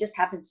 just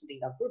happens to be in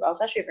that group. I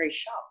was actually very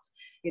shocked,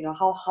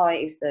 how high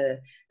is the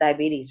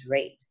diabetes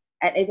rate.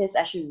 And it is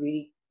actually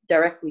really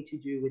directly to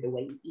do with the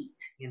way you eat,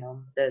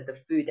 the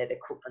food that they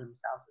cook for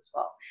themselves as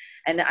well.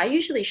 And I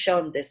usually show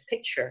them this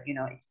picture,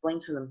 explain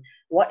to them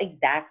what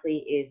exactly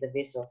is the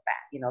visceral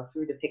fat,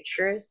 through the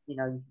pictures,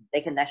 they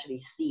can actually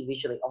see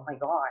visually, oh my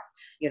God,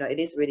 it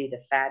is really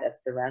the fat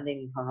that's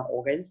surrounding internal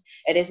organs.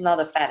 It is not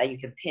a fat that you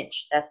can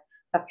pinch. That's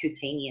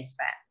subcutaneous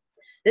fat.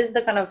 This is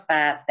the kind of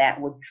fat that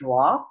would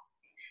drop.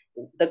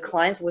 The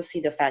clients will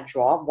see the fat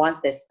drop once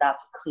they start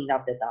to clean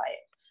up the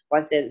diet.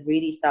 Once they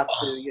really start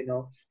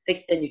to,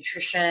 fix their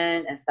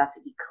nutrition and start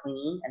to eat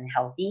clean and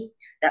healthy,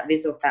 that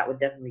visceral fat will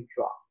definitely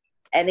drop.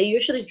 And it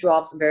usually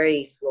drops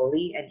very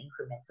slowly and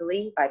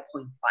incrementally by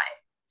 0.5.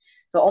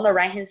 So on the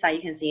right-hand side,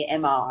 you can see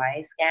an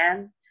MRI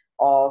scan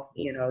of,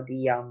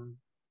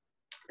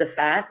 the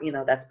fat,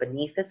 that's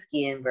beneath the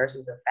skin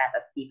versus the fat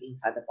that's deep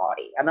inside the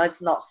body. I know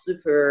it's not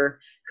super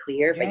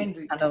clear,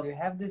 Jane, but do you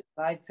have this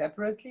slide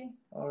separately?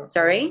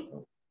 Sorry?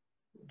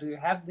 Do you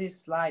have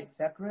this slide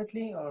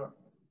separately, or?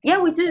 Yeah,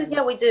 we do.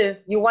 Yeah, we do.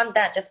 You want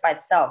that just by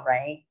itself,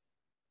 right?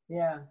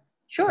 Yeah.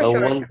 Sure.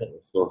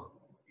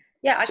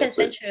 Yeah, I can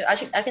separate. send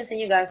you. I can send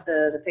you guys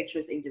the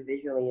pictures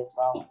individually as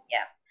well.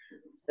 Yeah.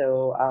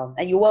 So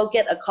and you will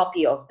get a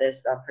copy of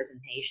this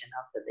presentation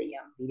after the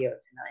video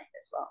tonight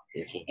as well.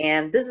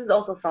 And this is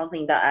also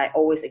something that I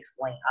always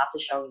explain after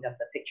showing them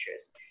the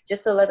pictures,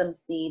 just to let them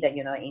see that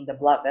in the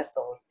blood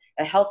vessels,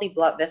 a healthy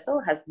blood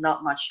vessel has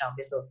not much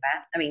visceral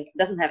fat. I mean, it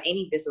doesn't have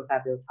any visceral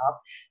fat built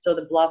up, so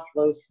the blood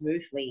flows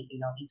smoothly,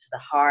 into the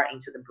heart,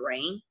 into the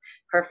brain,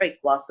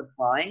 perfect blood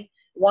supply.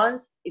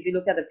 Once, if you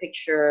look at the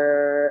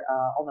picture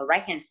on the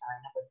right hand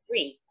side, number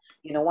 3.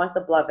 Once the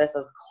blood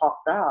vessels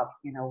clogged up,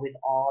 with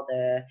all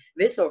the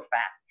visceral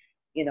fat,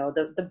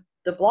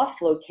 the blood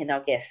flow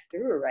cannot get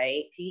through,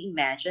 right? Can you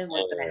imagine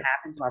what's going to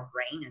happen to our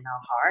brain and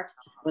our heart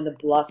when the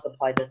blood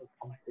supply doesn't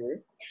come through?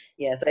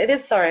 Yeah, so it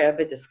is, sorry, a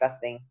bit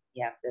disgusting.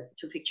 Yeah, the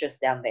 2 pictures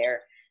down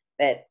there.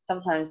 But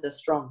sometimes the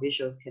strong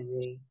visuals can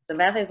really,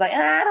 Samantha is like,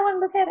 I don't want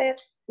to look at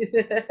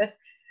it.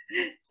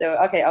 So,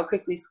 okay, I'll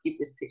quickly skip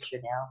this picture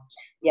now.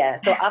 Yeah,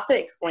 so after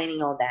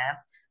explaining all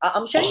that,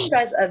 I'm showing you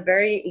guys a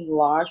very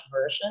enlarged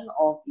version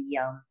of the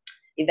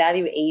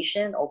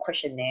evaluation or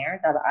questionnaire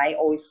that I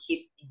always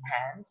keep in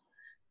hand.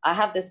 I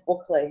have this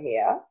booklet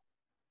here.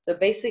 So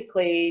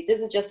basically, this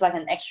is just like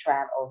an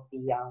extract of the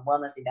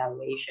wellness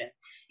evaluation.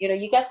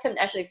 You guys can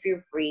actually feel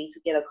free to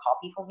get a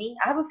copy from me.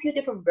 I have a few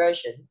different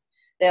versions.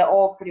 They're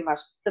all pretty much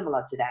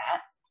similar to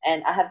that.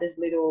 And I have this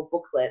little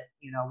booklet.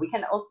 We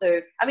can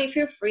also, I mean,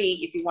 feel free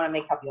if you want to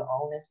make up your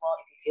own as well.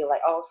 If you feel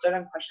like, oh,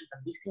 certain questions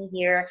are missing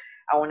here,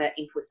 I want to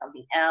input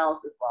something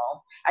else as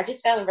well. I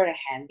just found it very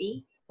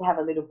handy to have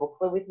a little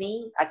booklet with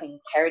me. I can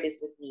carry this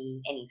with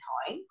me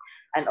anytime.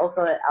 And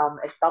also,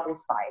 it's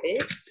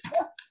double-sided.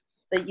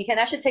 So you can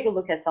actually take a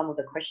look at some of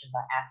the questions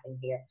I asked in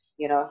here.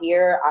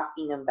 Here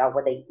asking them about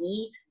what they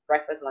eat,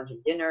 breakfast, lunch,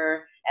 and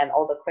dinner, and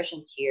all the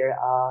questions here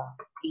are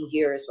in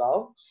here as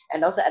well.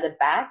 And also at the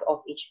back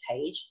of each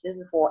page, this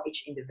is for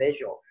each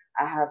individual.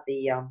 I have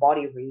the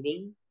body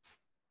reading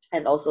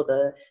and also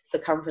the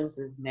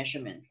circumferences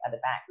measurements at the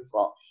back as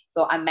well.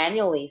 So I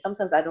manually,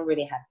 sometimes I don't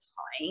really have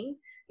time,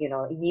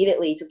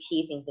 immediately to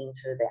key things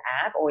into the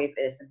app, or if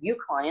it's a new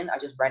client, I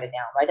just write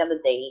down the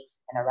date,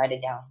 and I write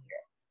it down here.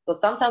 So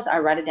sometimes I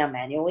write it down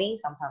manually.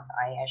 Sometimes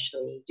I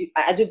actually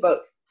do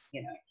both,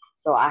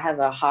 So I have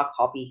a hard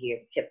copy here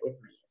kept with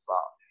me as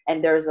well.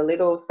 And there's a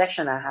little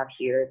section I have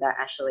here that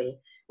actually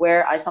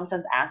where I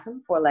sometimes ask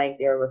them for like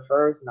their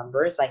referrals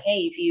numbers, like,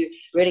 hey, if you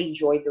really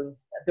enjoy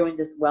doing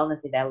this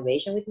wellness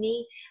evaluation with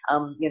me,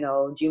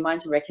 do you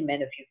mind to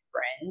recommend a few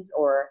friends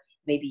or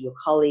maybe your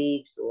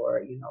colleagues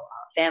or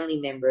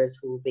family members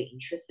who will be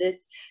interested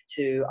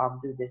to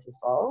do this as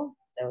well?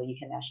 So you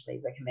can actually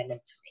recommend them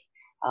to me.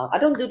 I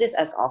don't do this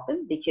as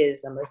often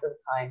because most of the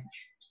time,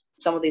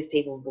 some of these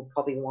people will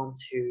probably want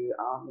to,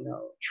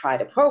 try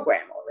the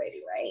program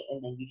already, right?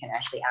 And then you can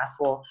actually ask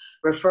for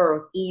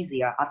referrals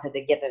easier after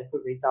they get a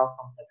good result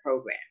from the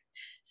program.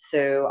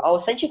 So I'll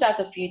send you guys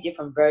a few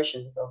different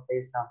versions of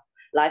this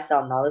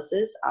lifestyle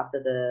analysis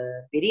after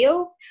the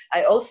video.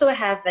 I also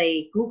have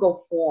a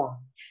Google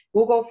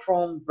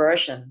form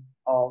version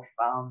of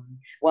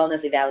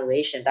wellness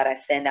evaluation that I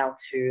send out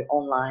to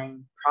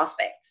online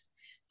prospects.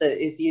 So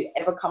if you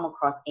ever come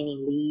across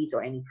any leads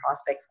or any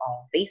prospects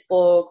on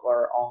Facebook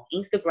or on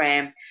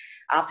Instagram,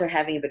 after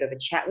having a bit of a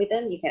chat with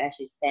them, you can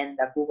actually send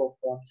that Google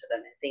form to them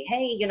and say,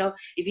 hey,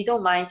 if you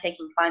don't mind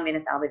taking 5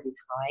 minutes out of your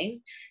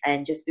time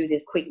and just do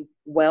this quick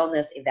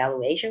wellness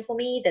evaluation for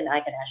me, then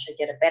I can actually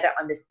get a better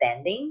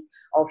understanding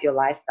of your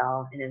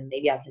lifestyle. And then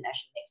maybe I can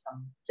actually make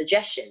some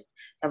suggestions,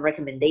 some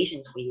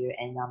recommendations for you.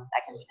 And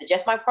I can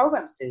suggest my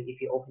programs to you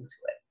if you're open to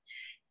it.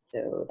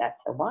 So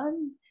that's the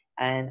one.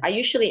 And I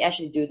usually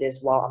actually do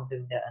this while I'm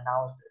doing the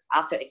analysis.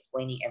 After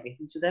explaining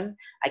everything to them,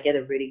 I get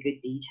a really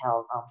good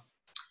detailed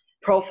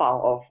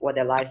profile of what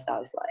their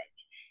lifestyle is like.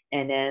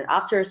 And then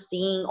after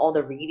seeing all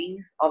the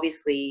readings,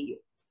 obviously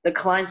the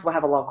clients will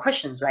have a lot of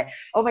questions, right?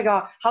 Oh my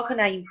God, how can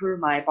I improve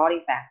my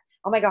body fat?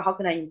 Oh my God, how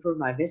can I improve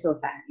my visceral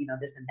fat?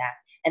 This and that.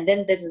 And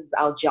then this is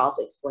our job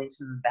to explain to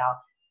them about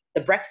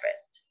the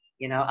breakfast.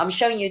 I'm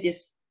showing you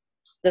this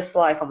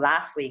slide from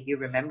last week. You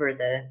remember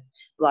the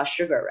blood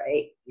sugar,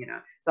 right?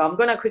 So I'm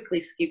gonna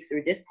quickly skip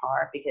through this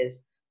part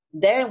because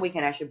then we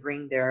can actually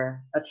bring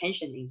their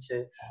attention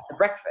into the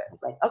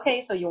breakfast. Like,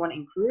 okay, so you want to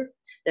improve,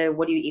 then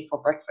what do you eat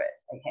for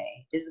breakfast?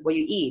 Okay, this is what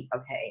you eat.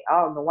 Okay,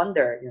 oh, no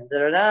wonder,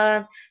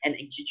 and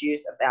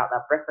introduce about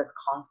that breakfast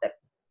concept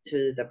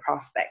to the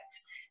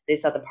prospect.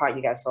 These are the part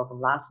you guys saw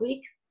from last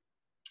week.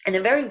 And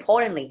then very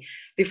importantly,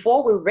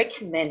 before we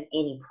recommend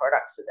any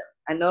products to them,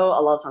 I know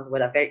a lot of times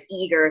we're very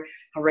eager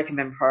to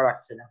recommend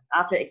products to them.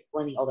 After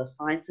explaining all the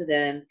science to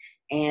them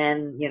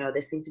and,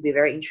 they seem to be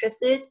very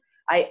interested,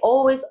 I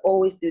always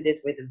do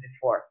this with them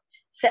before.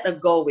 Set a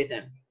goal with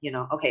them,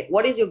 okay,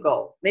 what is your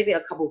goal? Maybe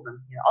a couple of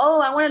them,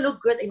 oh, I want to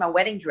look good in my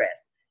wedding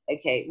dress.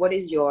 Okay, what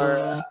is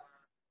your,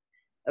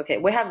 okay,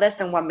 we have less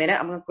than 1 minute.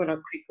 I'm going to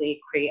quickly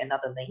create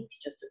another link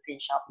just to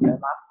finish up the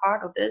last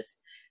part of this.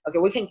 Okay,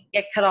 we can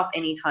get cut off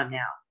anytime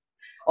now.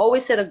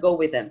 Always set a goal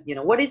with them.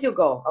 What is your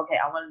goal? Okay,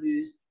 I want to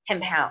lose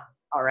 10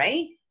 pounds, all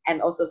right?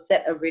 And also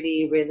set a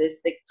really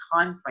realistic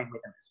time frame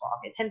with them as well.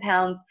 Okay, 10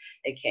 pounds,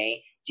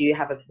 okay. Do you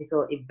have a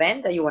particular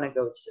event that you want to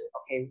go to?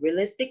 Okay,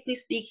 realistically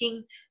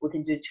speaking, we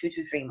can do 2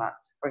 to 3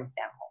 months, for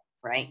example,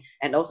 right?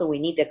 And also we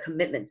need their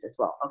commitments as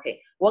well.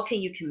 Okay, what can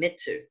you commit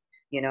to?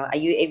 Are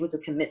you able to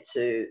commit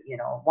to,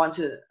 want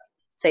to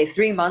say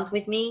 3 months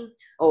with me?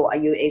 Or are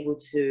you able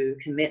to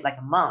commit like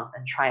a month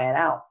and try it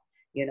out?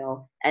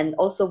 And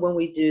also when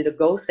we do the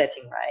goal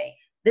setting, right?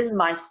 This is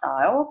my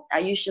style. I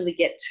usually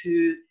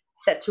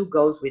set 2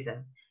 goals with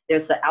them.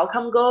 There's the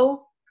outcome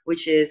goal,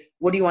 which is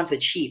what do you want to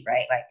achieve,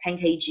 right? Like 10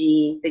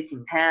 kg,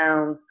 15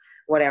 pounds,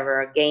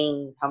 whatever,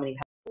 gain how many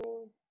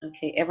pounds.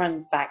 Okay,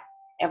 everyone's back.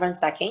 Everyone's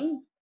back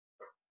in.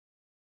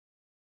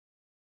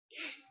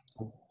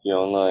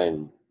 Fiona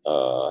and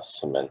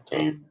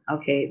Samantha.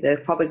 Okay,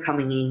 they're probably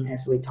coming in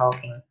as we're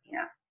talking.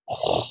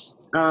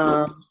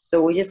 Yeah.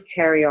 So we just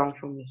carry on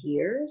from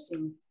here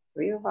since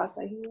 3 of us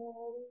are here.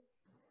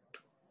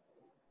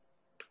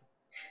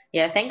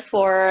 Yeah, thanks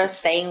for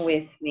staying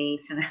with me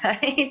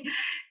tonight.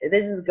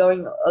 This is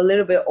going a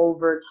little bit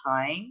over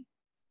time.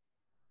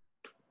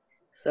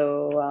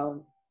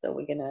 So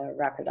we're gonna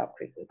wrap it up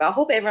quickly. But I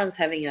hope everyone's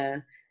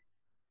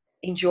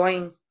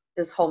enjoying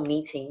this whole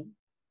meeting.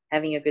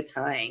 having a good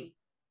time?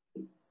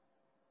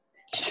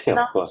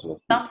 Yeah, of course, man.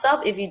 Thumbs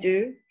up if you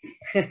do.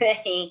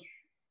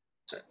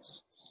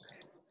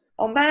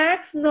 Oh,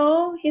 Max,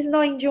 no, he's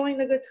not enjoying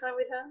the good time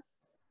with us.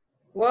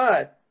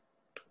 What?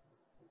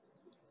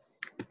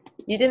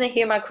 You didn't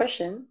hear my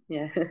question?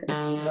 Yeah.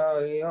 No,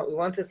 you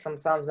wanted some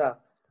thumbs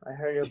up. I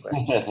heard your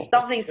question.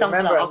 Something thumbs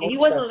Remember, up. I'm Okay, he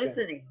wasn't multitasking.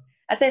 listening.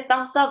 I said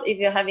thumbs up if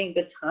you're having a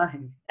good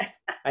time.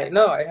 I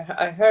know,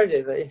 I heard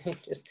it.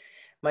 Just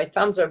my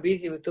thumbs are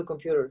busy with 2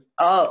 computers.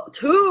 Oh,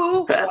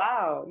 2?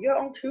 Wow, you're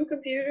on 2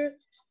 computers?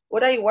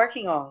 What are you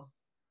working on?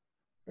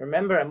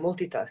 Remember, I'm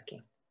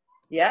multitasking.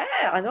 Yeah,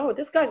 I know.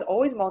 This guy's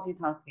always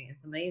multitasking.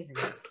 It's amazing.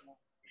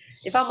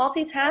 If I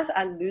multitask,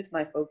 I lose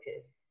my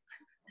focus.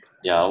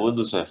 Yeah, I would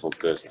lose my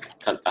focus.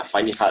 I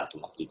find it hard to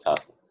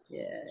multitask.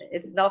 Yeah,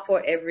 it's not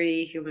for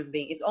every human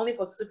being. It's only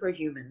for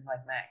superhumans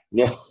like Max.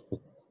 Yeah.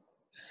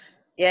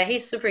 Yeah,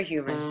 he's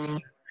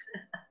superhuman.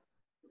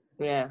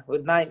 Yeah,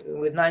 with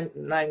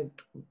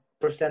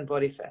 9%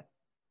 body fat.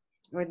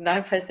 With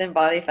 9%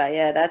 body fat,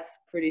 yeah, that's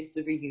pretty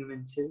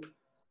superhuman too.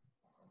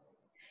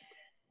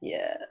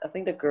 Yeah, I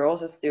think the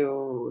girls are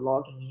still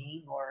logging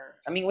in, or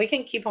I mean, we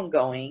can keep on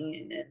going,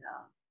 and then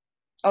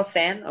oh,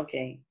 Sam,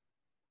 okay.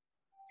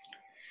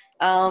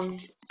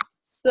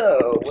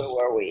 So where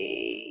were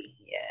we?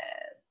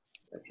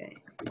 Yes, okay.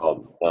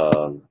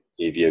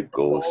 Behavior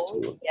goals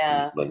to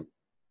Yeah. implement.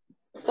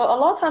 So a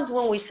lot of times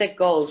when we set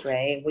goals,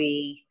 right,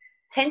 we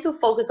tend to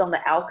focus on the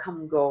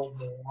outcome goal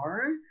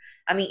more.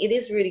 I mean, it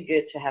is really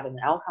good to have an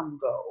outcome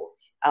goal.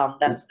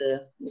 That's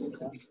the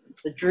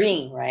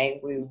dream,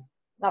 right?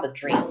 Not a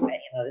dream, but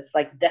it's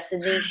like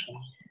destination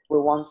we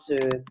want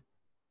to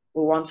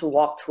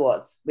walk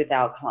towards with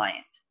our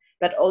client.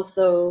 But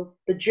also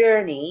the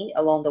journey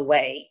along the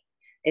way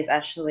is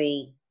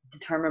actually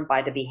determined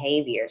by the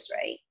behaviors,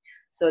 right?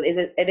 So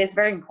it is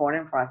very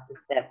important for us to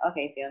set,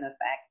 okay, Fiona's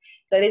back.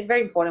 So it is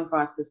very important for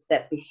us to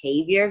set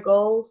behavior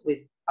goals with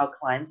our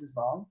clients as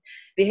well.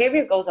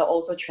 Behavior goals are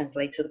also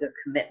translate to the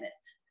commitment,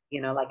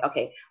 like,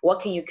 okay,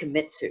 what can you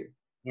commit to?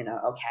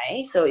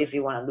 Okay, so if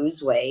you want to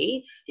lose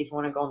weight, if you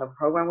want to go on the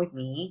program with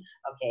me,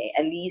 okay,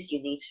 at least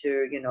you need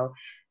to,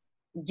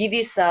 give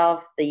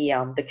yourself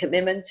the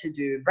commitment to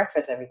do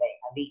breakfast every day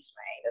at least,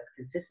 right? That's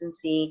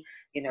consistency.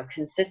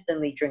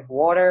 Consistently drink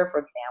water, for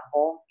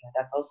example.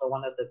 That's also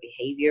one of the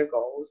behavior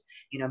goals.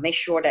 Make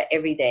sure that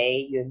every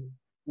day you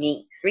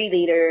need 3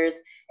 liters.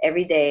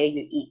 Every day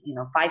you eat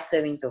 5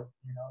 servings of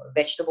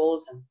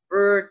vegetables and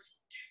fruits.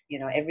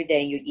 Every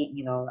day you eat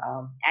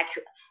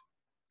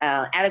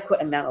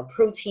adequate amount of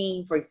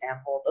protein, for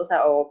example. Those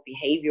are all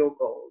behavioral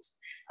goals.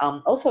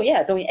 Also,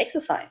 yeah, doing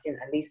exercise,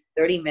 at least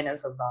 30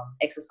 minutes of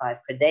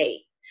exercise per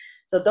day.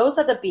 So those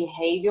are the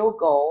behavioral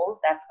goals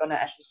that's going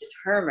to actually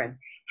determine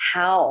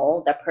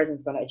how that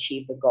person's going to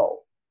achieve the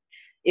goal.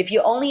 If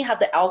you only have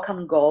the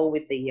outcome goal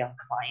with the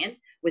client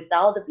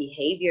without the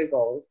behavior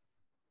goals,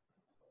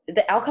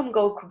 the outcome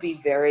goal could be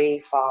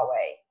very far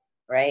away,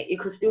 right? It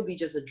could still be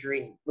just a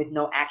dream with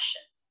no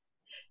actions.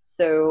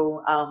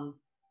 So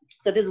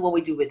this is what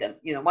we do with them.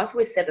 Once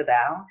we set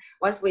down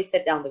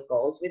the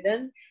goals with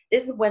them,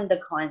 this is when the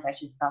clients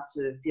actually start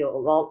to feel a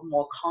lot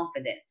more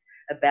confident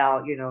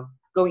about,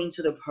 going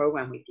into the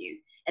program with you.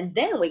 And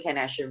then we can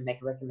actually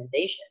make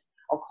recommendations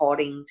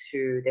according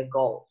to their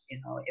goals.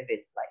 If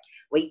it's like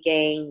weight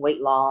gain,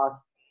 weight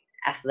loss,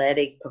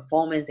 athletic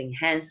performance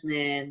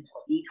enhancement,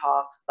 or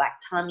detox, black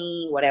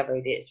tummy, whatever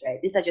it is,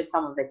 right? These are just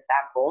some of the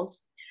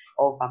examples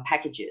of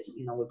packages,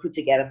 we put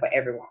together for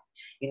everyone.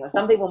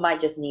 Some people might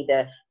just need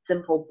a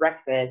simple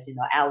breakfast,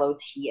 aloe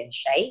tea and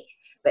shake,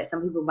 but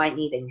some people might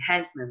need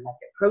enhancement like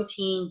a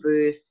protein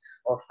boost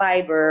or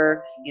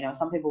fiber.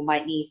 Some people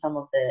might need some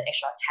of the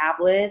extra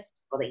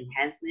tablets for the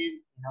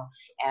enhancement,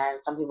 and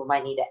some people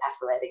might need the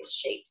athletic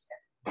shapes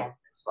as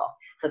enhancement as well.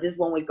 So this is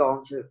when we go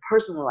on to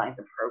personalize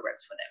the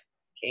programs for them.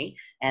 Okay,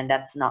 and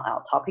that's not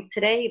our topic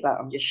today, but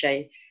I'm just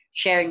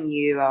sharing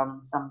you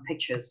some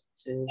pictures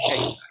to show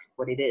you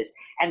what it is.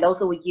 And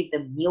also we give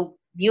them meal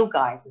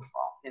guides as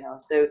well.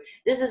 So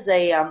this is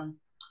a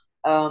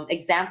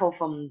example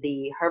from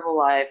the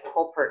Herbalife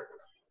corporate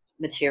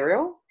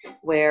material,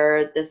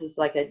 where this is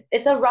like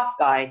it's a rough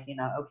guide.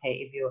 Okay,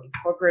 if you're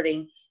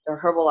incorporating the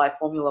Herbalife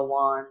Formula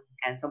 1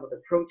 and some of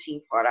the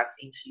protein products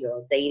into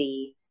your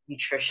daily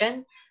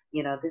nutrition,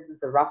 this is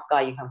the rough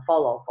guide you can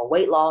follow for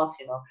weight loss.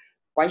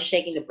 One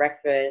shake in the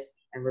breakfast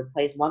and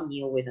replace one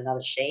meal with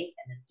another shake,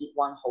 and then eat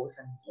one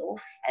wholesome meal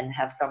and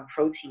have some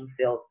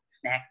protein-filled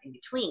snacks in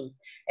between.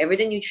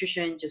 Everyday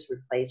nutrition, just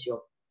replace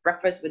your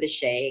breakfast with a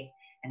shake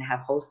and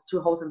have 2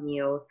 wholesome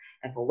meals.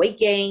 And for weight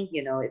gain,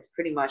 it's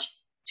pretty much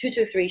 2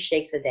 to 3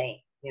 shakes a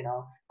day.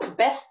 The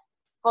best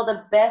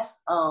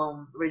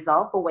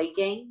result for weight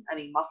gain,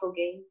 muscle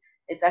gain,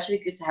 it's actually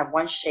good to have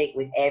 1 shake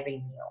with every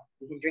meal.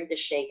 You can drink the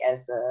shake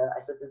as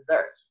a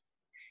dessert.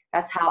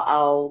 That's how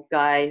our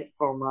guy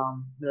from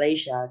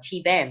Malaysia,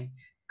 T-Ben,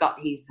 got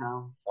his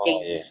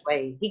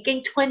weight. He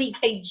gained 20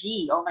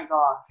 kg. Oh my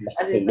god,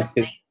 that is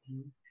amazing.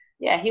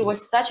 Yeah, he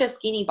was such a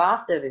skinny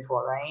bastard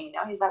before, right?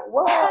 Now he's like,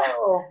 whoa.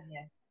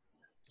 Yeah.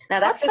 Now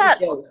that's What's for the that?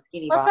 show,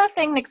 skinny What's bar. that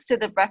thing next to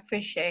the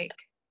breakfast shake?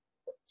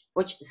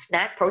 Which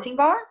snack protein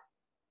bar?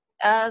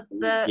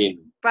 The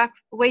Again,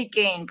 weight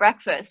gain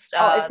breakfast.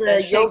 Oh, it's The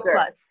a shake yogurt.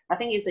 plus. I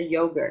think it's a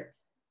yogurt.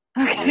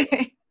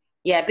 Okay.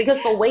 Yeah, because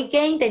for weight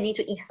gain, they need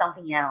to eat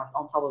something else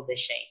on top of the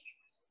shake.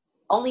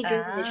 Only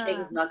drinking the shake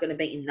Ah. is not going to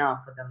be enough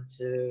for them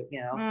to,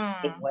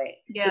 gain weight.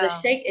 So the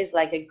Yeah. shake is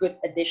like a good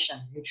addition,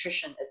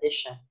 nutrition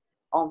addition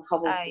on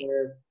top of I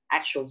their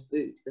actual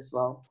food as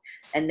well.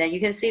 And then you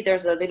can see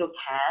there's a little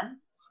can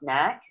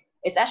snack.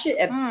 It's actually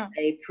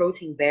a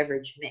protein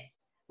beverage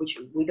mix, which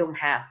we don't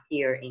have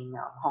here in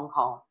Hong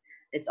Kong.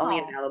 It's only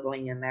Oh. available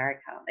in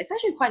America. It's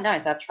actually quite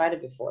nice. I've tried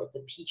it before. It's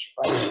a peach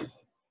flavor.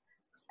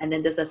 And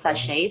then there's a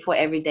sachet for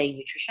everyday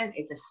nutrition.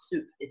 It's a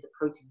soup. It's a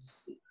protein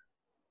soup.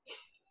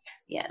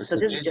 Yeah. So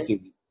this is just.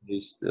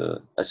 replace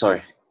the.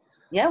 Sorry.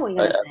 Yeah, what are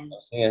you I, gonna I, say?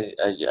 was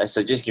saying I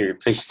suggest you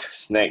replace the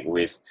snack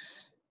with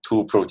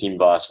 2 protein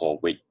bars for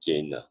weight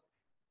gain.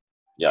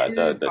 Yeah, Two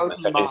the protein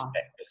second bars.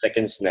 snack. The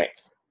second snack.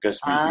 Because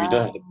we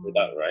don't have the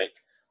product, right?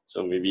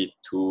 So maybe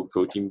 2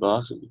 protein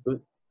bars would be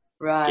good.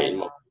 Right. Gain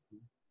more.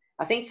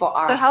 I think for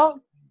us. So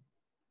how?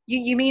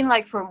 You mean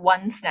like for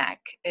one snack,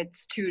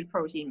 it's 2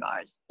 protein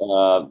bars?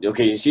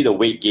 Okay, you see the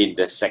weight gain,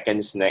 the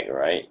second snack,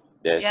 right?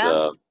 There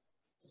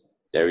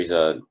is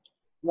a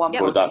one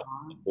product,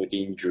 protein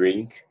protein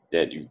drink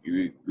that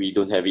we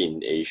don't have it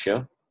in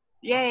Asia.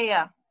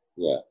 Yeah.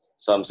 Yeah.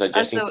 So I'm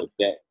suggesting so- for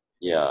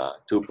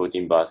that, 2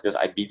 protein bars, because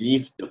I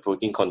believe the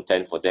protein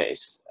content for that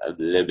is a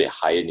little bit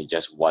higher than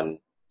just one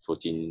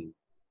protein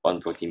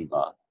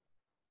bar.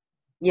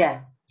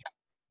 Yeah,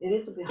 it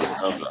is a bit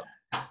high.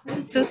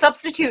 So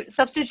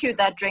substitute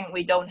that drink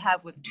we don't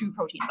have with 2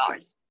 protein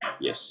bars.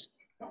 Yes.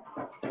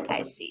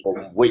 I see.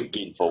 For weight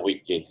gain.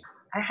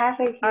 I have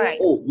it here. All right.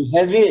 Oh, you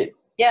have it.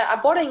 Yeah,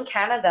 I bought it in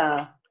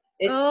Canada.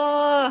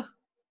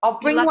 I'll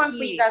bring one for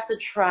lucky. you guys to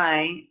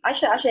try. I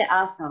should actually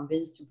ask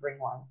Vince to bring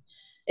one.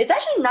 It's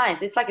actually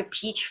nice. It's like a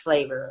peach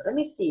flavor. Let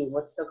me see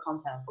what's the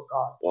content. I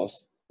forgot.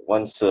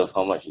 One serve,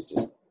 how much is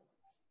it?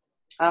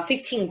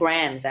 15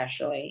 grams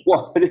actually.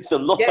 Wow, that's a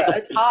lot. Yeah,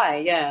 it's high.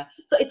 Yeah,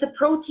 so it's a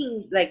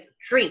protein like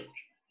drink.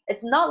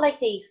 It's not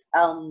like a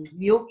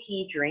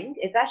milky drink.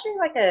 It's actually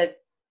like a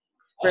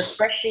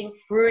refreshing,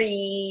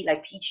 fruity,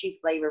 like peachy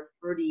flavor,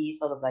 fruity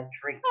sort of like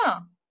drink. Huh.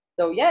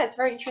 So yeah, it's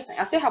very interesting.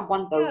 I still have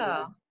one dose.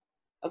 Yeah.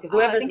 Okay,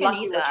 whoever's think I lucky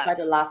need will that. try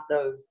the last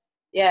dose.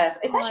 Yes,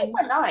 it's actually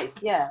quite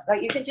nice. Yeah,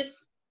 like you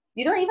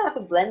don't even have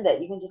to blend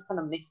it. You can just kind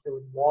of mix it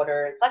with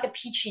water. It's like a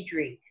peachy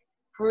drink,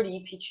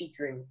 fruity peachy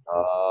drink.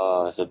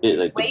 It's a bit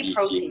like Whey the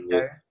protein BC.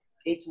 though.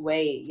 It's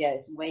whey. Yeah,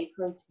 it's whey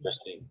protein.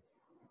 Interesting.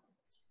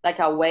 Like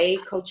our whey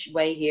coach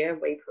whey here,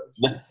 whey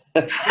protein.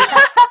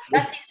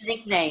 That's his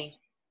nickname.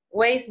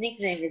 Whey's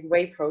nickname is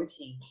whey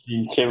protein.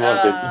 He came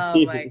up with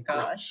Oh my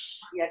gosh.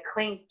 Yeah,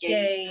 clink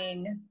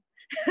Jane.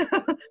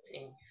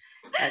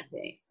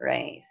 Okay,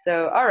 right.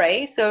 So, all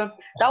right. So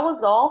that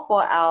was all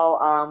for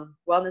our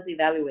wellness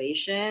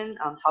evaluation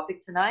topic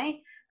tonight.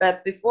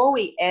 But before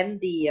we end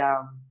the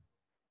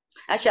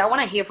actually, I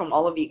want to hear from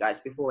all of you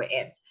guys before we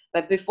end.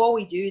 But before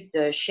we do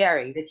the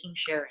sharing, the team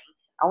sharing,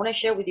 I want to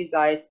share with you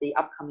guys the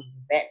upcoming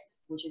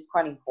events, which is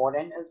quite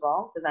important as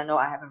well, because I know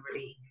I haven't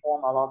really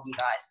informed a lot of you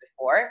guys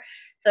before.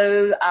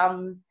 So,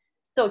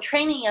 so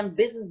training and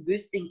business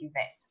boosting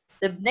events.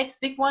 The next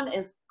big one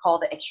is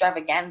called the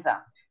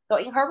extravaganza. So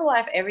in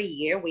Herbalife, every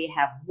year we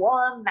have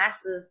one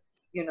massive,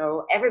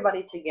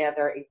 everybody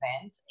together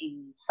event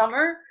in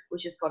summer,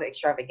 which is called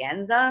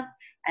extravaganza.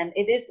 And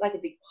it is like a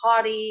big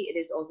party. It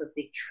is also a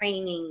big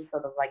training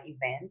sort of like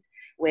event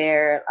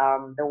where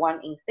the one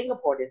in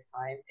Singapore this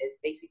time is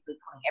basically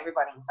calling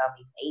everybody in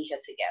Southeast Asia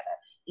together,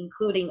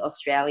 including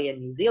Australia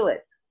and New Zealand,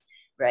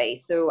 right?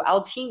 So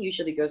our team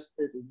usually goes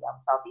to the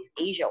Southeast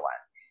Asia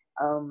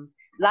one.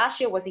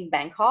 Last year was in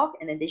Bangkok,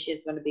 and then this year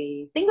is going to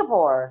be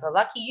Singapore. So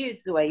lucky you,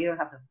 Zui, you don't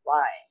have to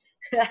fly.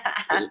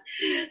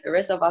 The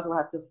rest of us will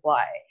have to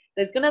fly.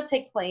 So it's going to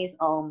take place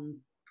on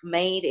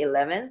May the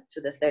 11th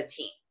to the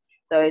 13th.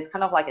 So it's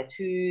kind of like a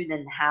 2.5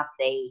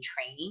 day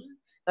training.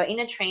 So in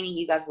the training,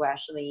 you guys will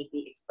actually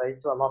be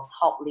exposed to a lot of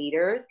top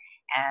leaders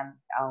and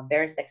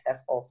very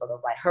successful sort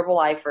of like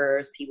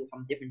Herbalifers, people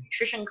from different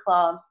nutrition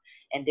clubs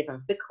and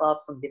different fit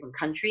clubs from different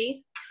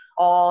countries,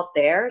 all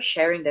there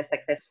sharing their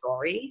success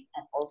stories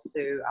and also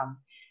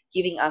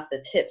giving us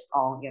the tips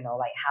on,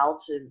 like how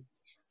to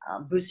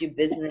boost your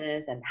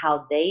business and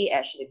how they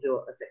actually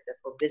build a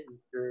successful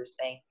business through,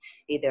 say,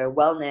 either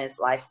wellness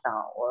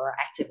lifestyle or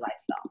active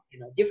lifestyle.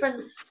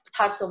 Different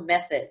types of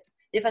methods,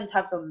 different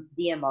types of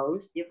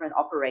DMOs, different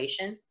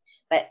operations,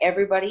 but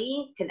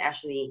everybody can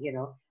actually,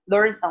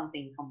 learn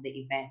something from the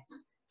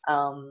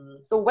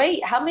event. So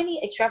wait, how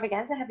many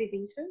extravaganza have you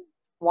been to?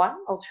 1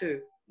 or 2?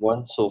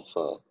 One so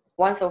far.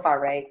 One so far,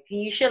 right? Can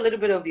you share a little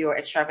bit of your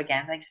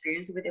extravaganza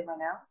experience with everyone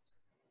else?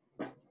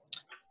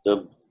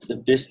 The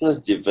business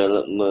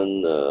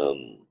development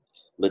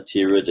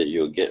material that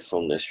you'll get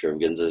from the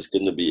extravaganza is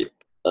going to be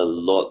a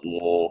lot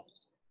more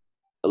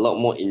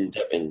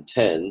in-depth and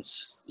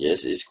intense.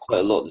 Yes, it's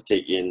quite a lot to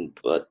take in,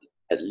 but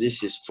at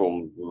least it's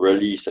from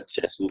really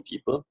successful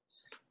people.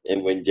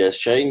 And when they're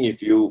sharing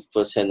with you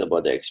firsthand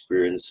about their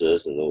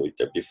experiences, with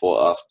the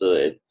before, after,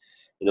 and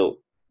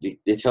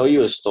they tell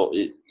you a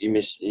story.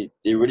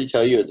 They really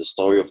tell you the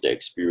story of their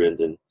experience,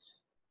 and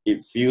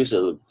it feels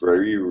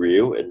very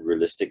real and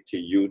realistic to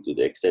you, to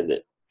the extent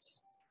that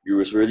you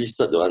really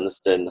start to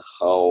understand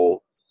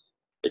how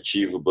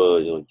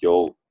achievable your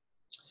goal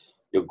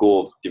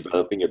of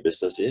developing a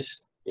business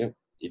is. Yeah,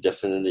 it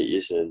definitely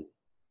is. And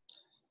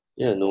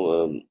yeah,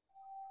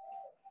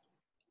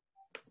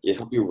 it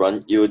help you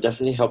run. It will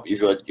definitely help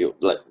if you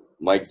like.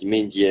 My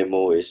main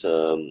DMO is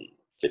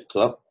Fit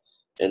Club,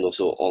 and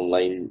also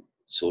online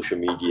social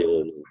media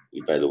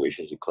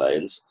evaluations with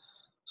clients.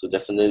 So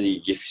definitely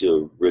gives you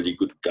a really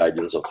good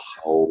guidance of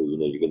how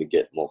you're gonna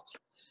get more,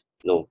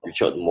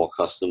 reach out to more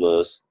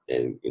customers,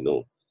 and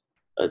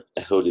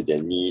adhere to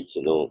their needs.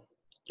 You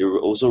will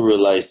also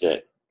realize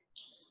that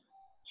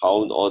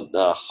how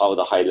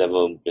the high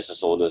level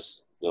business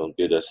owners,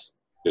 builders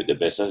build the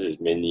business is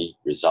mainly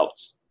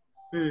results.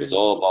 It's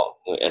all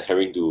about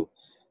adhering to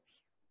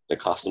the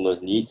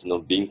customer's needs,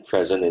 being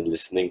present and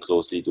listening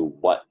closely to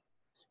what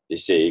they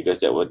say, because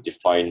that will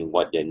define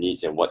what their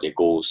needs and what their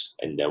goals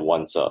and their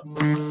wants are.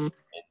 And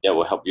that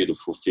will help you to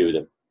fulfill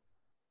them.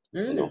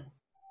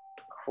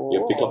 Cool.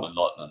 You pick up a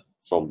lot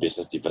from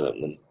business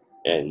development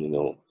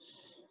and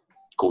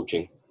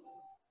coaching.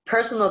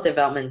 Personal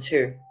development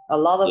too. A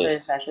lot of Yes.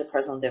 it is actually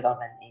personal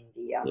development in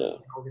the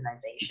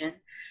organization.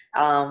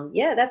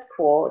 That's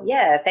cool.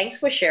 Yeah, thanks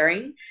for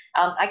sharing.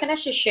 I can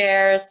actually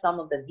share some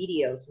of the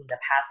videos from the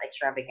past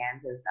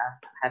extravaganzas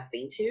I have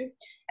been to,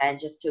 and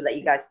just to let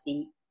you guys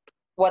see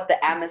what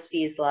the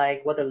atmosphere is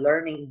like, what the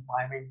learning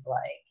environment is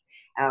like.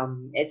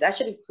 It's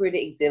actually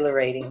pretty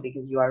exhilarating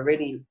because you are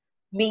really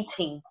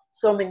meeting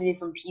so many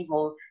different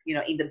people,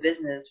 in the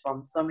business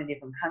from so many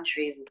different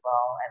countries as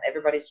well, and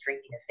everybody's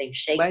drinking the same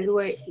shakes. By the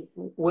way,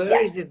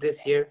 where is it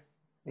this year?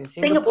 In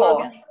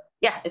Singapore. Again?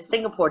 Yeah, it's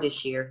Singapore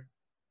this year.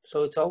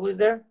 So it's always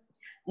there?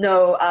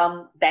 No,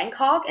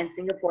 Bangkok and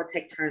Singapore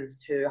take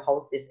turns to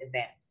host this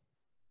event.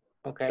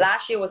 Okay.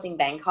 Last year was in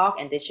Bangkok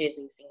and this year is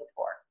in Singapore.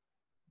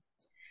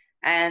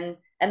 And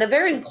the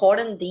very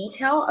important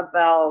detail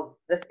about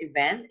this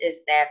event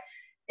is that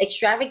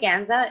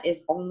extravaganza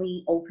is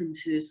only open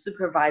to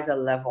supervisor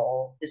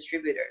level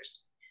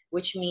distributors,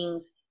 which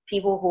means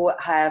people who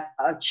have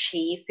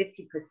achieved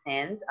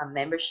 50%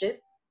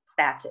 membership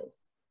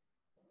status.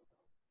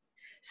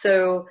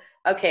 So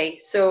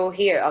so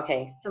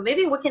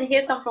maybe we can hear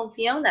some from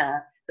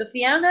Fiona. So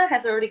Fiona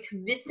has already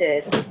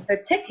committed her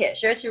ticket.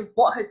 She actually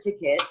bought her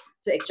ticket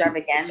to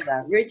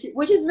extravaganza,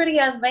 which is really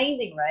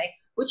amazing, right?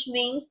 Which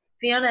means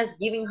Fiona is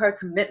giving her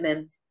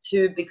commitment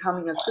to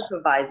becoming a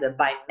supervisor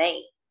by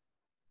May.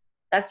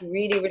 That's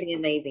really, really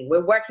amazing.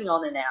 We're working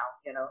on it now.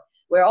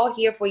 We're all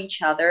here for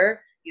each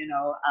other.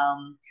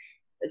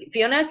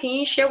 Fiona, can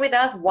you share with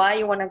us why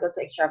you want to go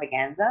to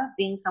extravaganza,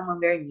 being someone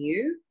very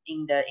new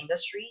in the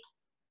industry?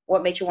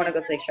 What made you want to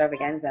go to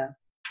extravaganza?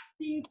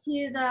 Been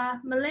to the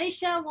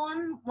Malaysia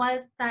one.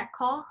 What's that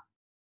called?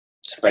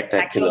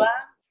 Spectacular.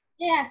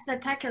 Yeah,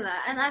 spectacular.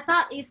 And I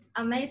thought it's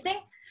amazing.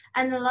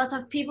 And a lot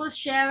of people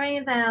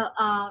sharing their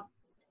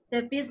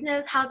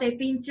business, how they've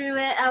been through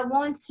it. I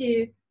want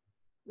to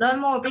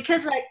learn more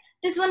because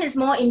this one is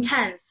more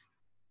intense.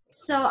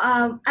 So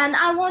and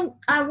I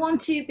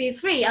want to be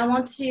free. I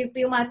want to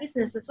build my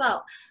business as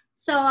well.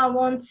 So I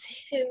want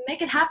to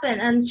make it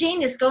happen. And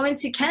Jing is going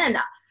to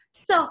Canada.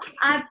 So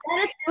I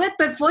better do it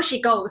before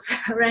she goes,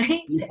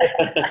 right?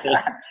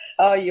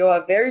 Oh, you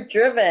are very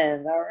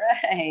driven. All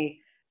right.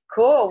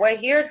 Cool. We're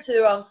here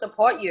to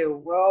support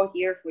you. We're all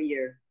here for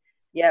you.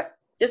 Yep.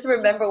 Just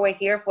remember, we're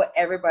here for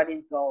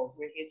everybody's goals.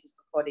 We're here to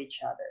support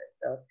each other.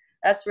 So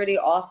that's really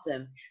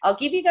awesome. I'll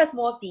give you guys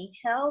more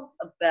details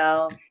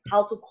about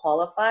how to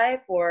qualify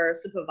for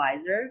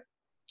supervisor.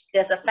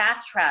 There's a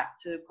fast track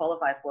to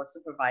qualify for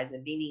supervisor,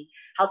 meaning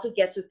how to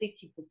get to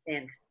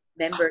 50%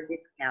 member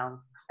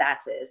discount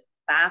status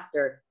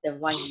faster than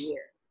 1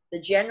 year. The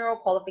general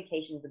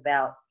qualification is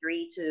about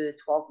 3 to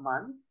 12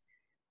 months,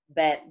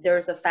 but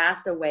there's a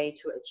faster way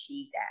to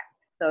achieve that.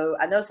 So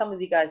I know some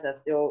of you guys are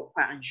still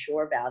quite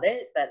unsure about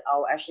it, but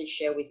I'll actually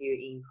share with you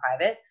in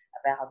private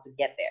about how to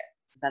get there.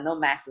 Because I know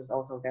Max is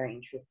also very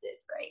interested,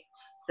 right?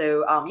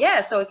 So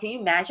so can you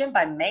imagine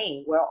by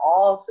May, we're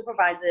all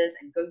supervisors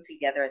and going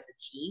together as a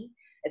team.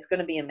 It's going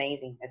to be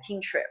amazing, a team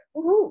trip.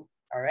 Woohoo!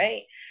 All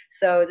right.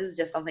 So this is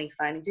just something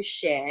exciting to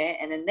share.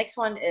 And the next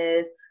one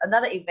is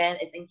another event.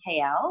 It's in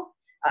KL.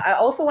 I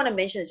also want to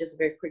mention it just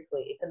very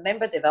quickly. It's a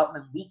member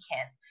development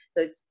weekend.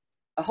 So it's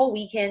a whole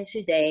weekend,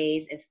 2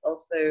 days. It's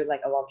also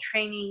like a lot of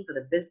training for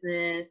the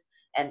business.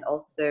 And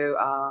also,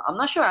 I'm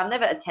not sure. I've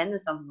never attended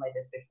something like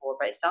this before,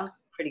 but it sounds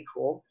pretty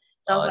cool.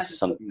 Sounds like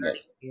something a good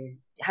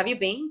experience. Have you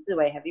been,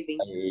 Ziwei? Have you been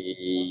to?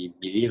 I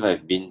believe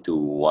I've been to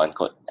one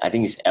called, I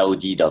think it's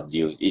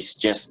LDW. It's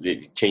just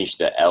they changed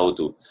the L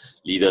to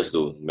leaders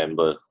to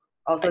member.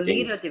 Also,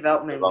 leader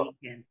development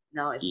weekend.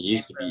 No, it's it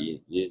used to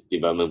be this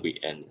development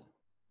weekend.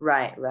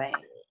 Right.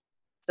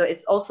 So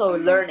it's also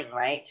learning,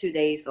 right? 2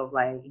 days of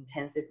like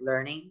intensive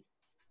learning.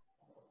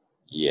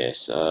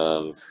 Yes.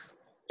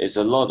 it's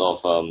a lot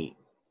of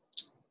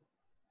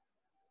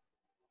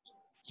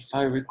if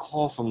I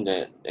recall from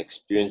that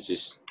experience,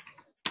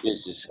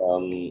 it's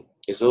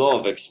a lot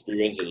of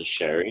experience in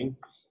sharing.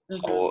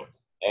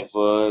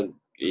 However,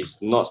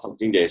 it's not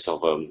something that is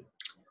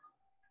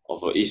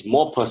it's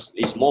more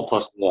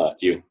personal. I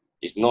feel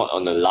it's not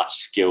on a large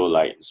scale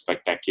like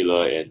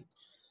spectacular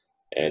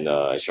and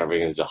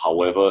extravaganza.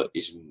 However,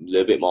 it's a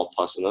little bit more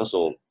personal.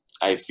 So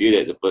I feel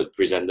that the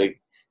presenter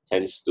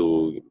tends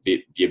to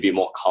be a bit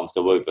more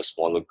comfortable with a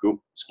smaller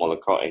group, smaller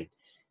crowd, and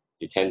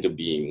they tend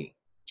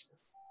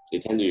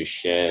to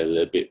share a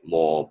little bit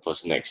more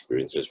personal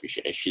experiences, which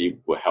actually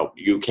will help.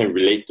 You can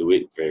relate to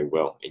it very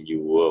well, and it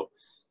will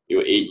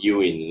aid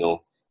you in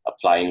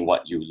applying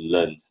what you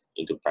learned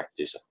into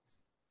practice.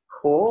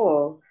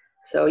 Cool.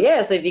 So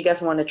yeah, so if you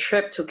guys want a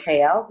trip to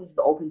KL, this is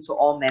open to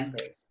all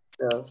members.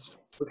 So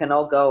we can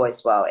all go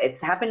as well.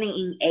 It's happening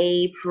in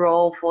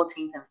April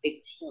 14th and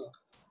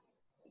 15th.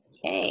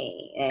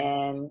 Okay,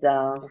 and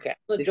okay,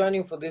 I'm not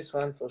joining for this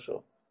one for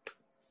sure.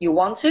 You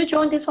want to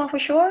join this one for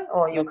sure,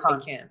 or you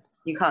can't? I can't.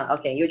 You can't.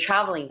 Okay, you're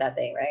traveling that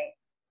day, right?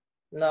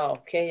 No,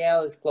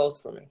 KL is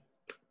closed for me.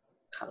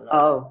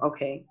 Oh,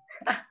 okay.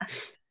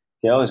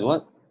 KL is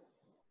what?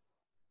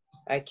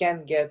 I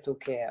can't get to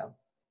KL.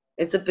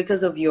 Is it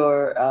because of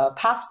your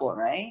passport,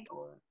 right?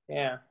 Or...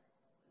 Yeah.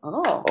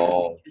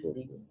 Oh, that's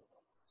interesting.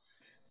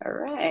 All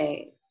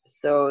right.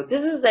 So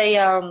this is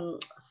a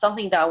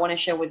something that I want to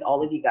share with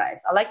all of you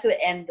guys. I like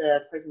to end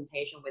the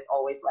presentation with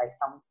always like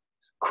some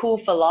cool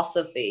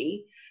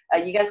philosophy.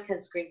 You guys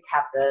can screen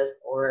cap this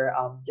or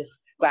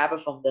just grab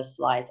it from the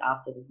slides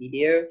after the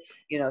video.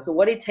 So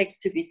what it takes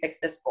to be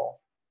successful,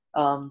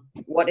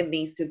 what it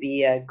means to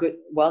be a good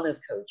wellness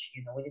coach.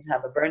 We need to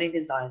have a burning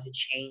desire to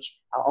change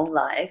our own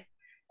life,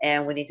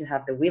 and we need to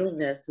have the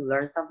willingness to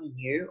learn something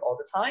new all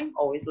the time,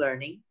 always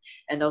learning,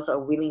 and also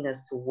a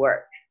willingness to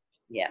work.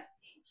 Yeah.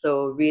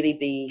 So really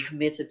be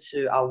committed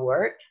to our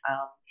work.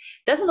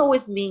 Doesn't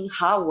always mean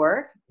hard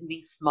work. It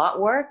means smart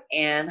work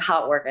and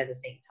hard work at the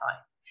same time.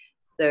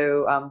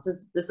 So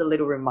just a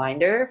little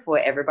reminder for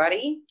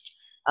everybody,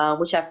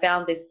 which I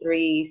found these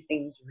 3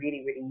 things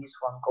really, really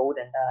useful and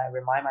golden that I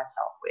remind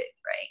myself with,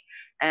 right?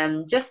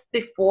 And just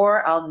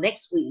before our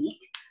next week,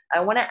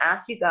 I want to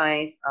ask you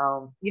guys,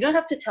 you don't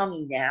have to tell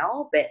me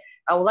now, but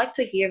I would like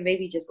to hear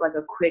maybe just like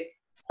a quick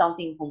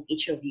something from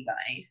each of you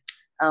guys.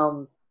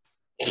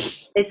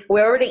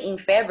 We're already in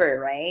February,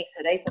 right?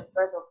 Today's the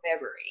 1st of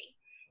February.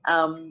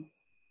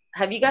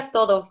 Have you guys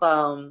thought of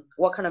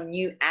what kind of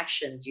new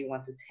action do you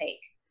want to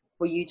take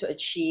for you to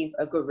achieve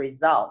a good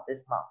result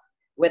this month?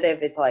 Whether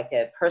if it's like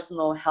a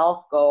personal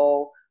health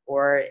goal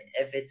or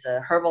if it's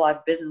a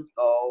Herbalife business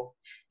goal,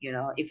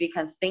 if you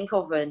can think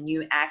of a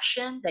new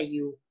action that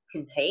you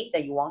can take,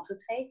 that you want to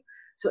take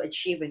to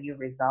achieve a new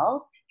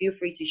result, feel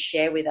free to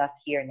share with us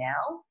here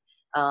now.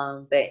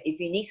 But if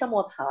you need some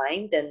more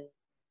time, then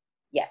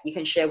yeah, you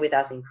can share with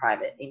us in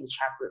private in the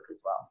chat group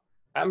as well.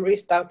 I'm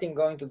restarting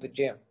going to the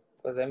gym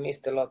because I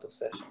missed a lot of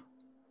sessions.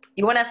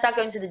 You want to start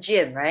going to the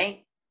gym,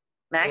 right,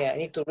 Max? Yeah, I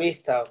need to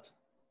restart.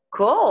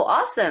 Cool,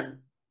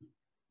 awesome.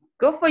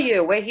 Good for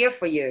you. We're here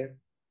for you.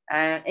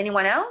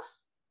 Anyone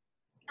else?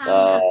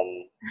 Oh,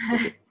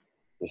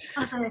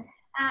 sorry.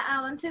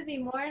 I want to be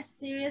more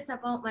serious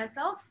about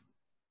myself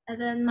and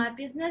then my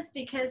business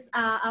because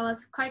I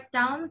was quite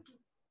down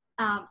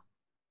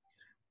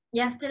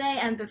yesterday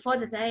and before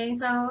the day,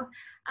 so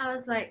I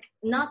was like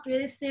not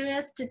really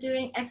serious to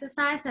doing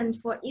exercise and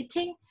for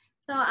eating,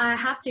 so I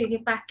have to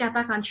get back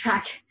on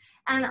track.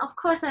 And of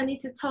course I need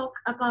to talk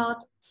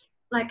about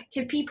like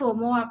to people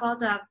more about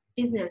the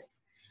business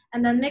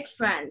and then make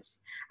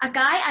friends. A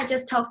guy I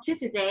just talked to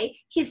today,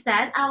 he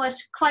said I was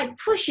quite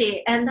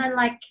pushy and then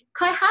like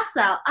quite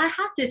hustle. I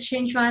have to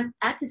change my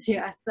attitude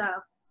as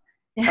well.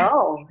 Yeah.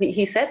 Oh,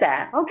 he said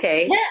that.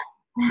 Okay. Yeah.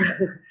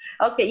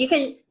 Okay,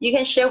 you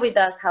can share with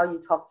us how you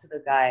talked to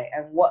the guy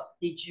and what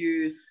did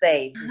you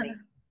say to me.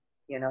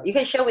 You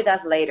can share with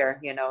us later.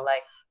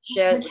 Like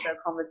share the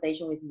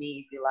conversation with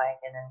me if you like,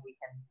 and then we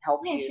can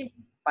help you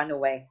find a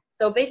way.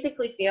 So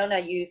basically,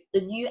 Fiona,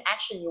 the new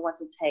action you want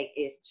to take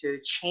is to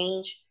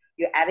change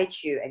your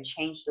attitude and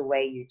change the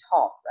way you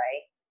talk,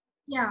 right?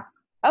 Yeah.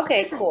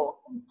 Okay, this cool.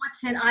 Is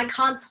important. I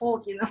can't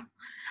talk.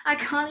 I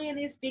can't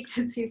really speak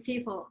to 2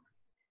 people.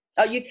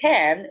 Oh, you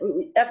can.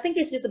 I think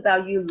it's just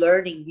about you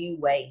learning new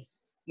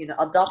ways,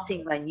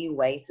 adopting like new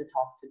ways to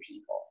talk to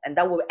people. And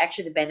that will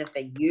actually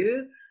benefit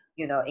you,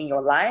 in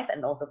your life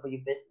and also for your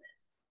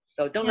business.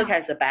 So don't look at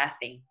it as a bad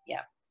thing.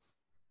 Yeah.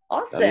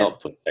 Awesome.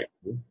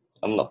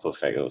 I'm not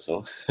perfect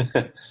also.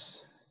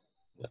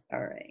 All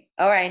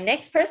right.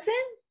 Next person.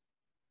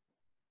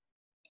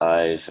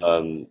 I've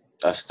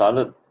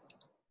started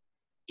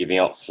giving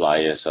out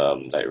flyers.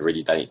 Like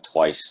already done it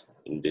twice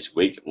in this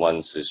week.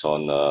 Once is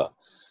on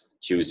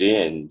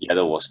Tuesday and the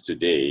other was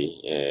today,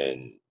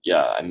 and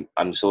yeah,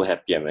 I'm so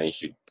happy I managed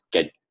to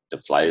get the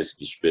flyers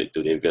distributed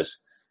today because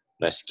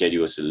my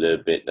schedule was a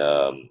little bit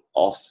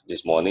off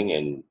this morning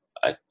and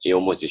it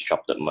almost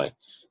disrupted my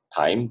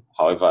time.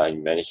 However, I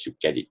managed to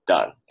get it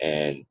done,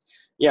 and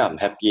yeah, I'm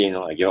happy. You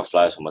know, I gave out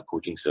flyers for my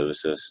coaching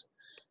services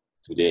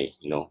today.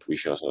 You know,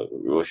 which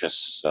was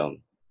just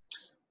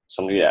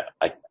something that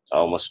I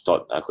almost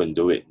thought I couldn't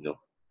do it. You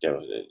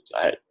know,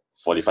 I had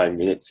 45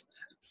 minutes,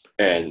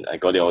 and I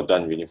got it all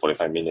done within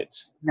 45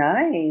 minutes.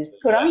 Nice.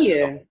 Good on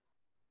you.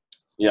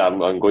 Yeah,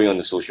 I'm going on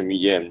the social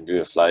media and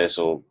doing a flyer,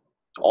 so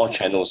all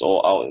channels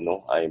all out. You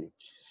know, I'm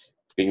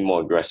being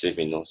more aggressive.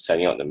 You know,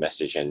 sending out the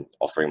message and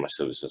offering my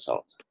services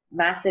out.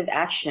 Massive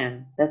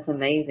action. That's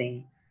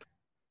amazing.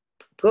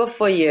 Good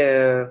for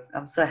you.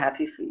 I'm so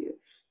happy for you.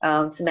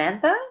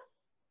 Samantha?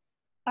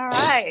 All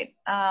right.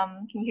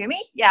 Can you hear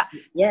me? Yeah.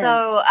 Yeah.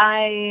 So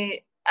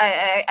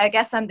I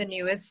guess I'm the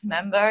newest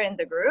member in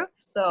the group.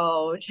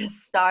 So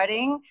just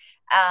starting.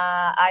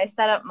 I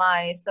set up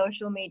my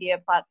social media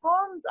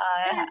platforms.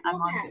 I'm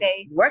on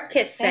Facebook. Work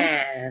it,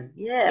 Sam.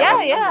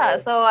 Yeah. Yeah.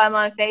 So I'm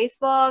on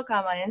Facebook.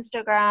 I'm on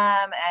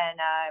Instagram, and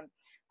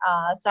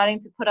I'm starting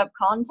to put up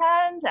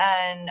content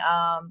and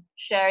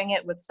sharing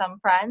it with some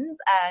friends.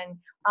 And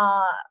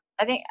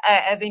I think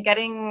I've been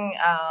getting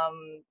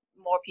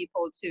more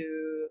people to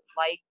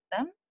like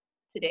them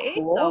today.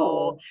 Cool.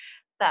 So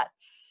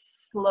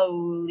that's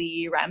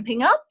slowly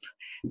ramping up.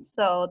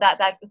 So that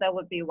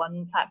would be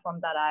one platform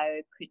that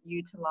I could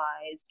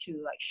utilize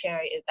to like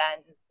share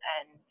events.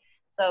 And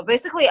so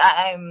basically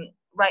I'm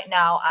right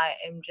now I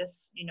am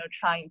just, you know,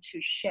 trying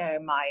to share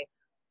my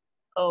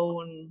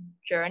own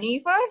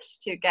journey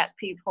first to get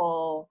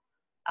people's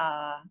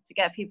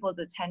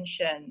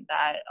attention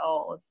that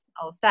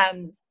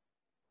Sam's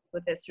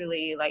with this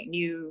really like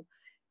new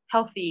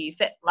healthy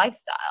fit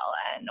lifestyle,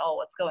 and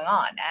what's going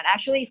on. And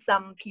actually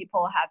some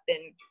people have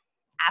been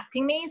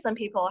asking me, some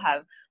people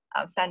have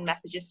sent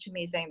messages to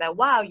me saying that,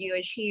 wow, you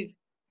achieved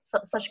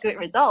such good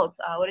results,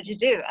 what did you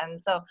do?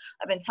 And so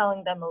I've been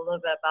telling them a little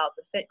bit about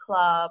the fit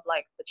club,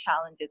 like the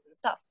challenges and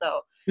stuff.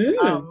 So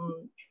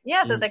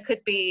yeah, so there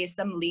could be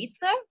some leads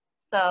there.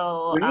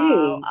 So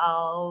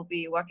I'll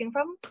be working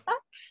from that.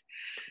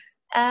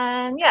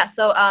 And yeah,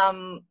 so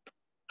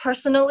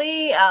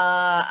personally,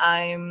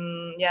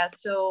 I'm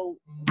still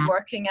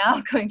working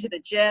out, going to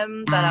the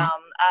gym, but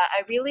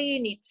I really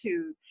need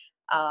to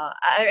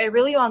I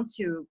really want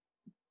to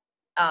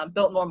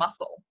build more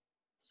muscle.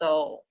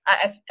 So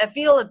I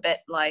feel a bit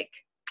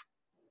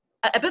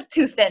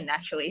too thin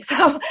actually.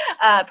 So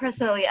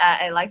personally,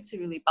 I like to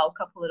really bulk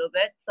up a little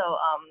bit. So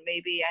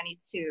maybe I need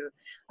to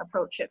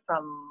approach it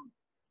from,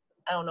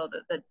 I don't know,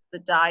 the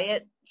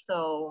diet.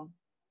 So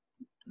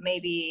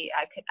maybe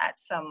I could add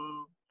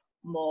some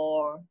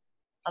more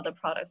other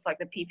products like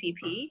the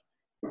PPP.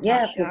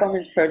 Yeah,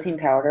 performance protein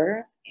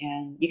powder,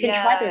 and you can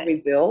try the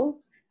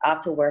rebuild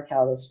after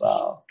workout as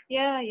well.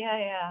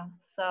 Yeah.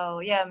 So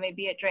yeah,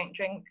 maybe a drink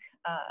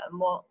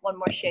one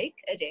more shake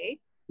a day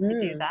to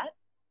do that.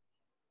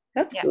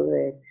 That's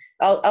good.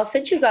 I'll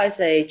send you guys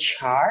a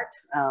chart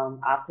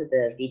after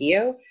the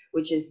video,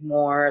 which is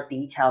more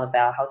detailed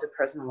about how to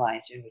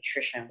personalize your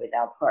nutrition with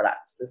our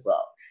products as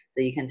well.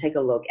 So you can take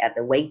a look at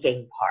the weight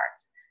gain part,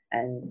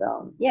 and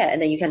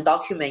and then you can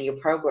document your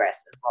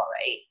progress as well,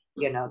 right?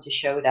 You know, to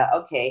show that,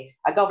 okay,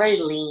 I got very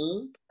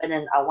lean, and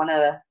then I want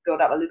to build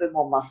up a little bit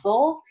more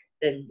muscle.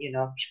 Then, you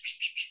know,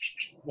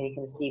 then you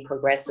can see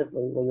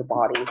progressively with your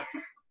body,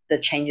 the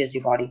changes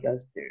your body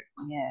goes through.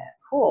 Yeah,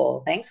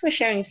 cool. Thanks for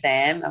sharing,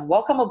 Sam, and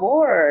welcome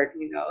aboard.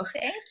 You know,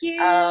 thank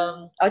you.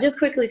 I'll just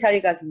quickly tell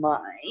you guys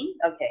mine.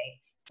 Okay,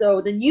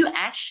 so the new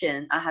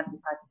action I have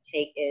decided to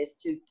take is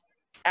to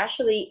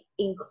actually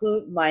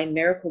include my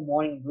miracle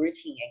morning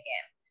routine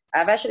again.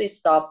 I've actually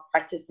stopped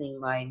practicing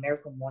my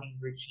miracle morning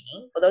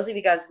routine. For those of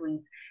you guys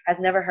who has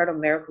never heard of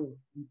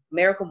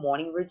miracle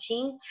morning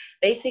routine,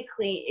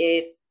 basically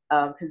it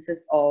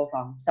consists of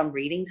some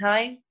reading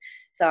time,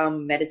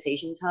 some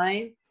meditation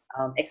time,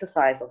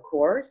 exercise, of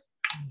course,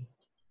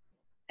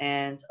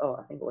 and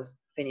I think it was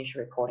finished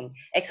recording.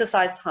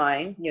 Exercise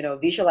time, you know,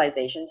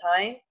 visualization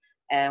time,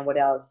 and what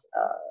else?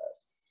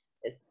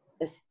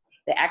 It's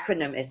the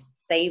acronym is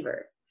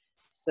SAVOR.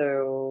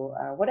 So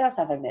what else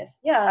have I missed?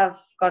 Yeah, I've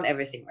got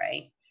everything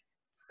right.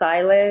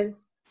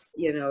 Silence,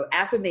 you know,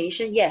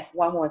 affirmation. Yes,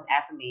 one was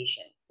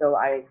affirmation. So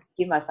I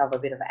give myself a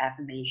bit of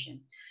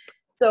affirmation.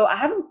 So I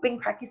haven't been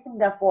practicing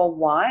that for a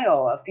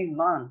while, a few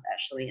months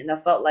actually. And I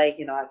felt like,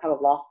 you know, I kind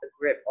of lost the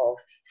grip of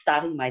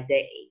starting my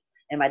day.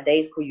 And my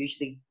days could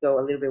usually go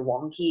a little bit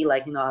wonky.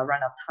 Like, you know, I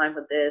run out of time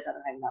for this, I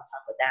don't have enough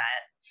time for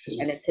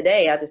that. And then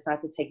today I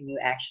decided to take new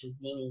actions,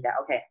 meaning that,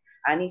 okay,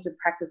 I need to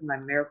practice my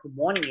miracle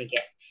morning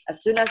again.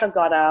 As soon as I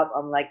got up,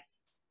 I'm like,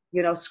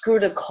 you know, screw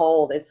the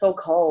cold. It's so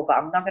cold, but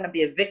I'm not going to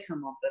be a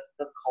victim of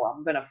this cold.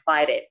 I'm going to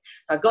fight it.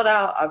 So I got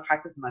out, I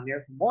practiced my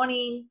miracle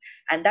morning,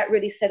 and that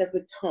really set a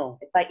good tone.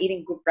 It's like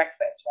eating good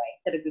breakfast, right?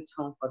 Set a good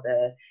tone for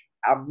the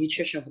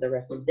nutrition for the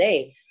rest of the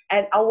day.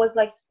 And I was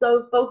like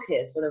so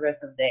focused for the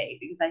rest of the day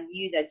because I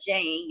knew that,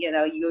 Jane, you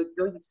know, you're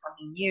doing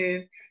something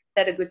new,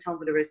 set a good tone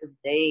for the rest of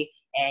the day,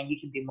 and you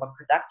can be more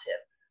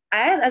productive.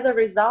 And as a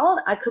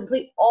result, I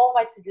complete all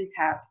my to-do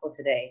tasks for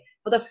today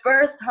for the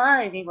first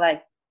time in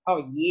like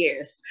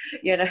years,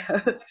 you know.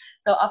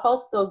 So I felt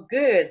so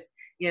good,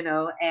 you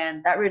know,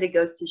 and that really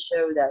goes to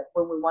show that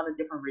when we want a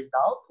different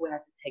result, we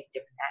have to take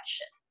different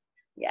action.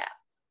 Yeah.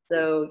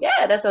 So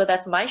yeah,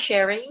 that's my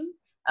sharing.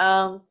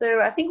 So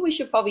I think we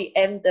should probably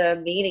end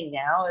the meeting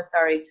now.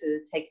 Sorry to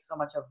take so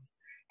much of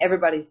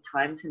everybody's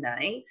time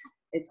tonight.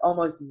 It's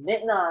almost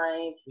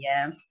midnight.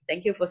 Yeah.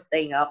 Thank you for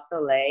staying up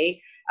so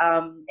late.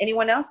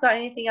 Anyone else got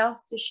anything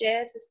else to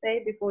share, to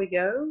say before we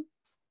go?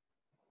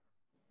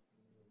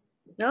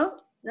 No?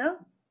 No?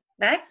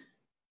 Max?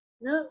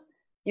 No?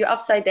 You're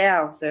upside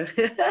down, so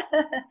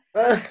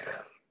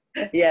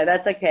yeah,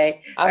 that's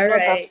okay. I'm All not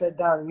right. upside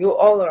down. You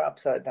all are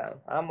upside down.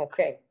 I'm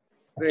okay.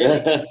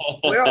 Really?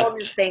 We're all in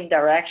the same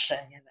direction,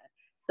 you know.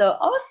 So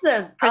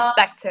awesome.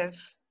 Perspective.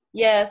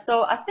 Yeah,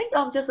 so I think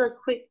just a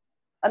quick,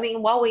 I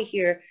mean, while we're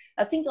here,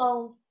 I think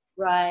on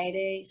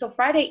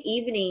Friday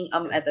evening,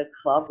 I'm at the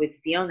club with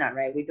Fiona,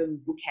 right? We're doing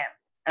boot camp.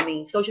 I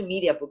mean, social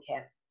media boot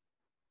camp,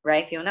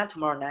 right, Fiona?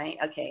 Tomorrow night,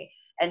 okay.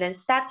 And then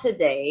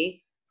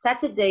Saturday,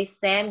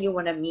 Sam, you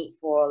want to meet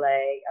for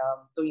like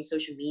doing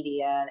social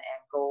media and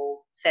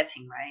goal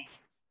setting, right?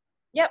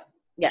 Yep.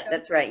 Yeah, Sure.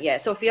 that's right. Yeah.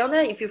 So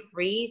Fiona, if you're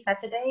free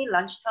Saturday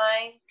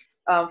lunchtime,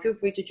 feel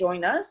free to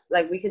join us.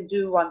 Like we can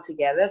do one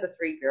together, the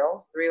three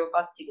of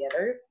us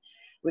together.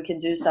 We can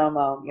do some,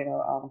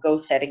 goal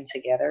setting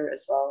together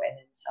as well, and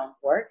then some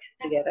work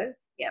together.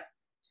 Yeah.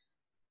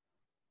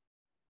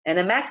 And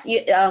then Max,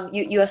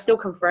 you are still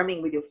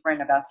confirming with your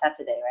friend about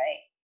Saturday,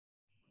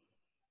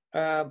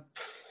 right?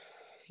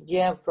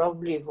 Yeah,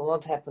 probably it will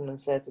not happen on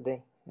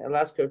Saturday. I'll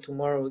ask her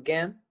tomorrow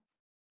again.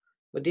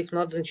 But if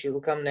not, then she will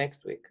come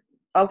next week.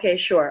 Okay,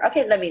 sure.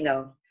 Okay, let me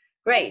know.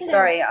 Great. Saturday.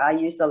 Sorry, I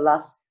used the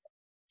last.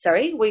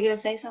 Sorry, were you gonna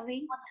say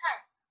something?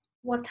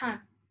 What time?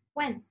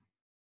 When?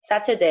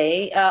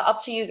 Saturday. Up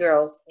to you,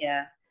 girls.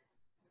 Yeah.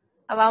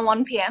 Around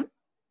 1 p.m.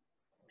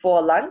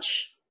 For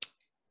lunch.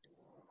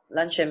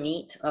 Lunch and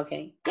meat.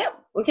 Okay. Yep.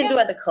 We can do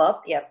at the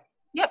club. Yep.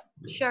 Yep.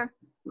 Sure.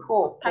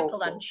 Cool. Pack Cool. a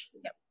lunch.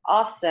 Yep.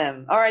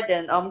 Awesome. All right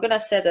then. I'm gonna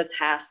set a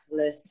task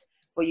list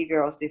for you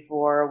girls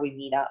before we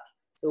meet up,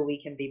 so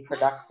we can be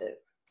productive.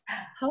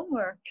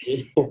 Homework.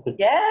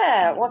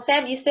 Yeah. Well,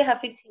 Sam, you still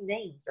have 15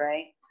 names,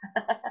 right?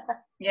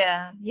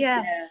 Yeah.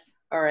 Yes. Yeah.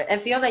 All right.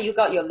 And Fiona, you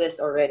got your list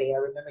already. I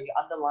remember you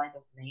underlined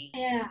those names.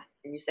 Yeah.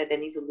 And you said they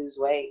need to lose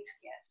weight.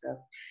 Yeah. So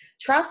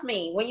trust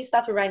me, when you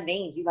start to write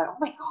names, you're like, oh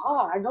my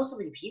God, I know so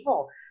many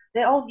people.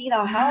 They all need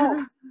our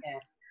help.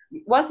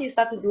 Yeah. Once you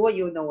start to do it,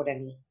 you'll know what I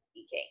mean.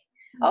 Okay.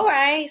 All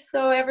right.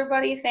 So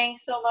everybody,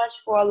 thanks so much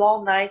for a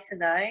long night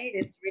tonight.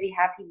 It's really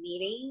happy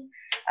meeting.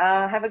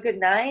 Have a good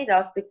night.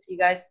 I'll speak to you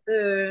guys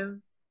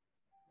soon.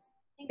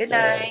 Good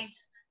night.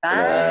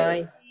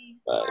 Bye.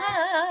 Bye. Bye.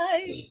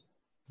 Bye.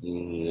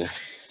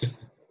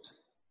 Mm.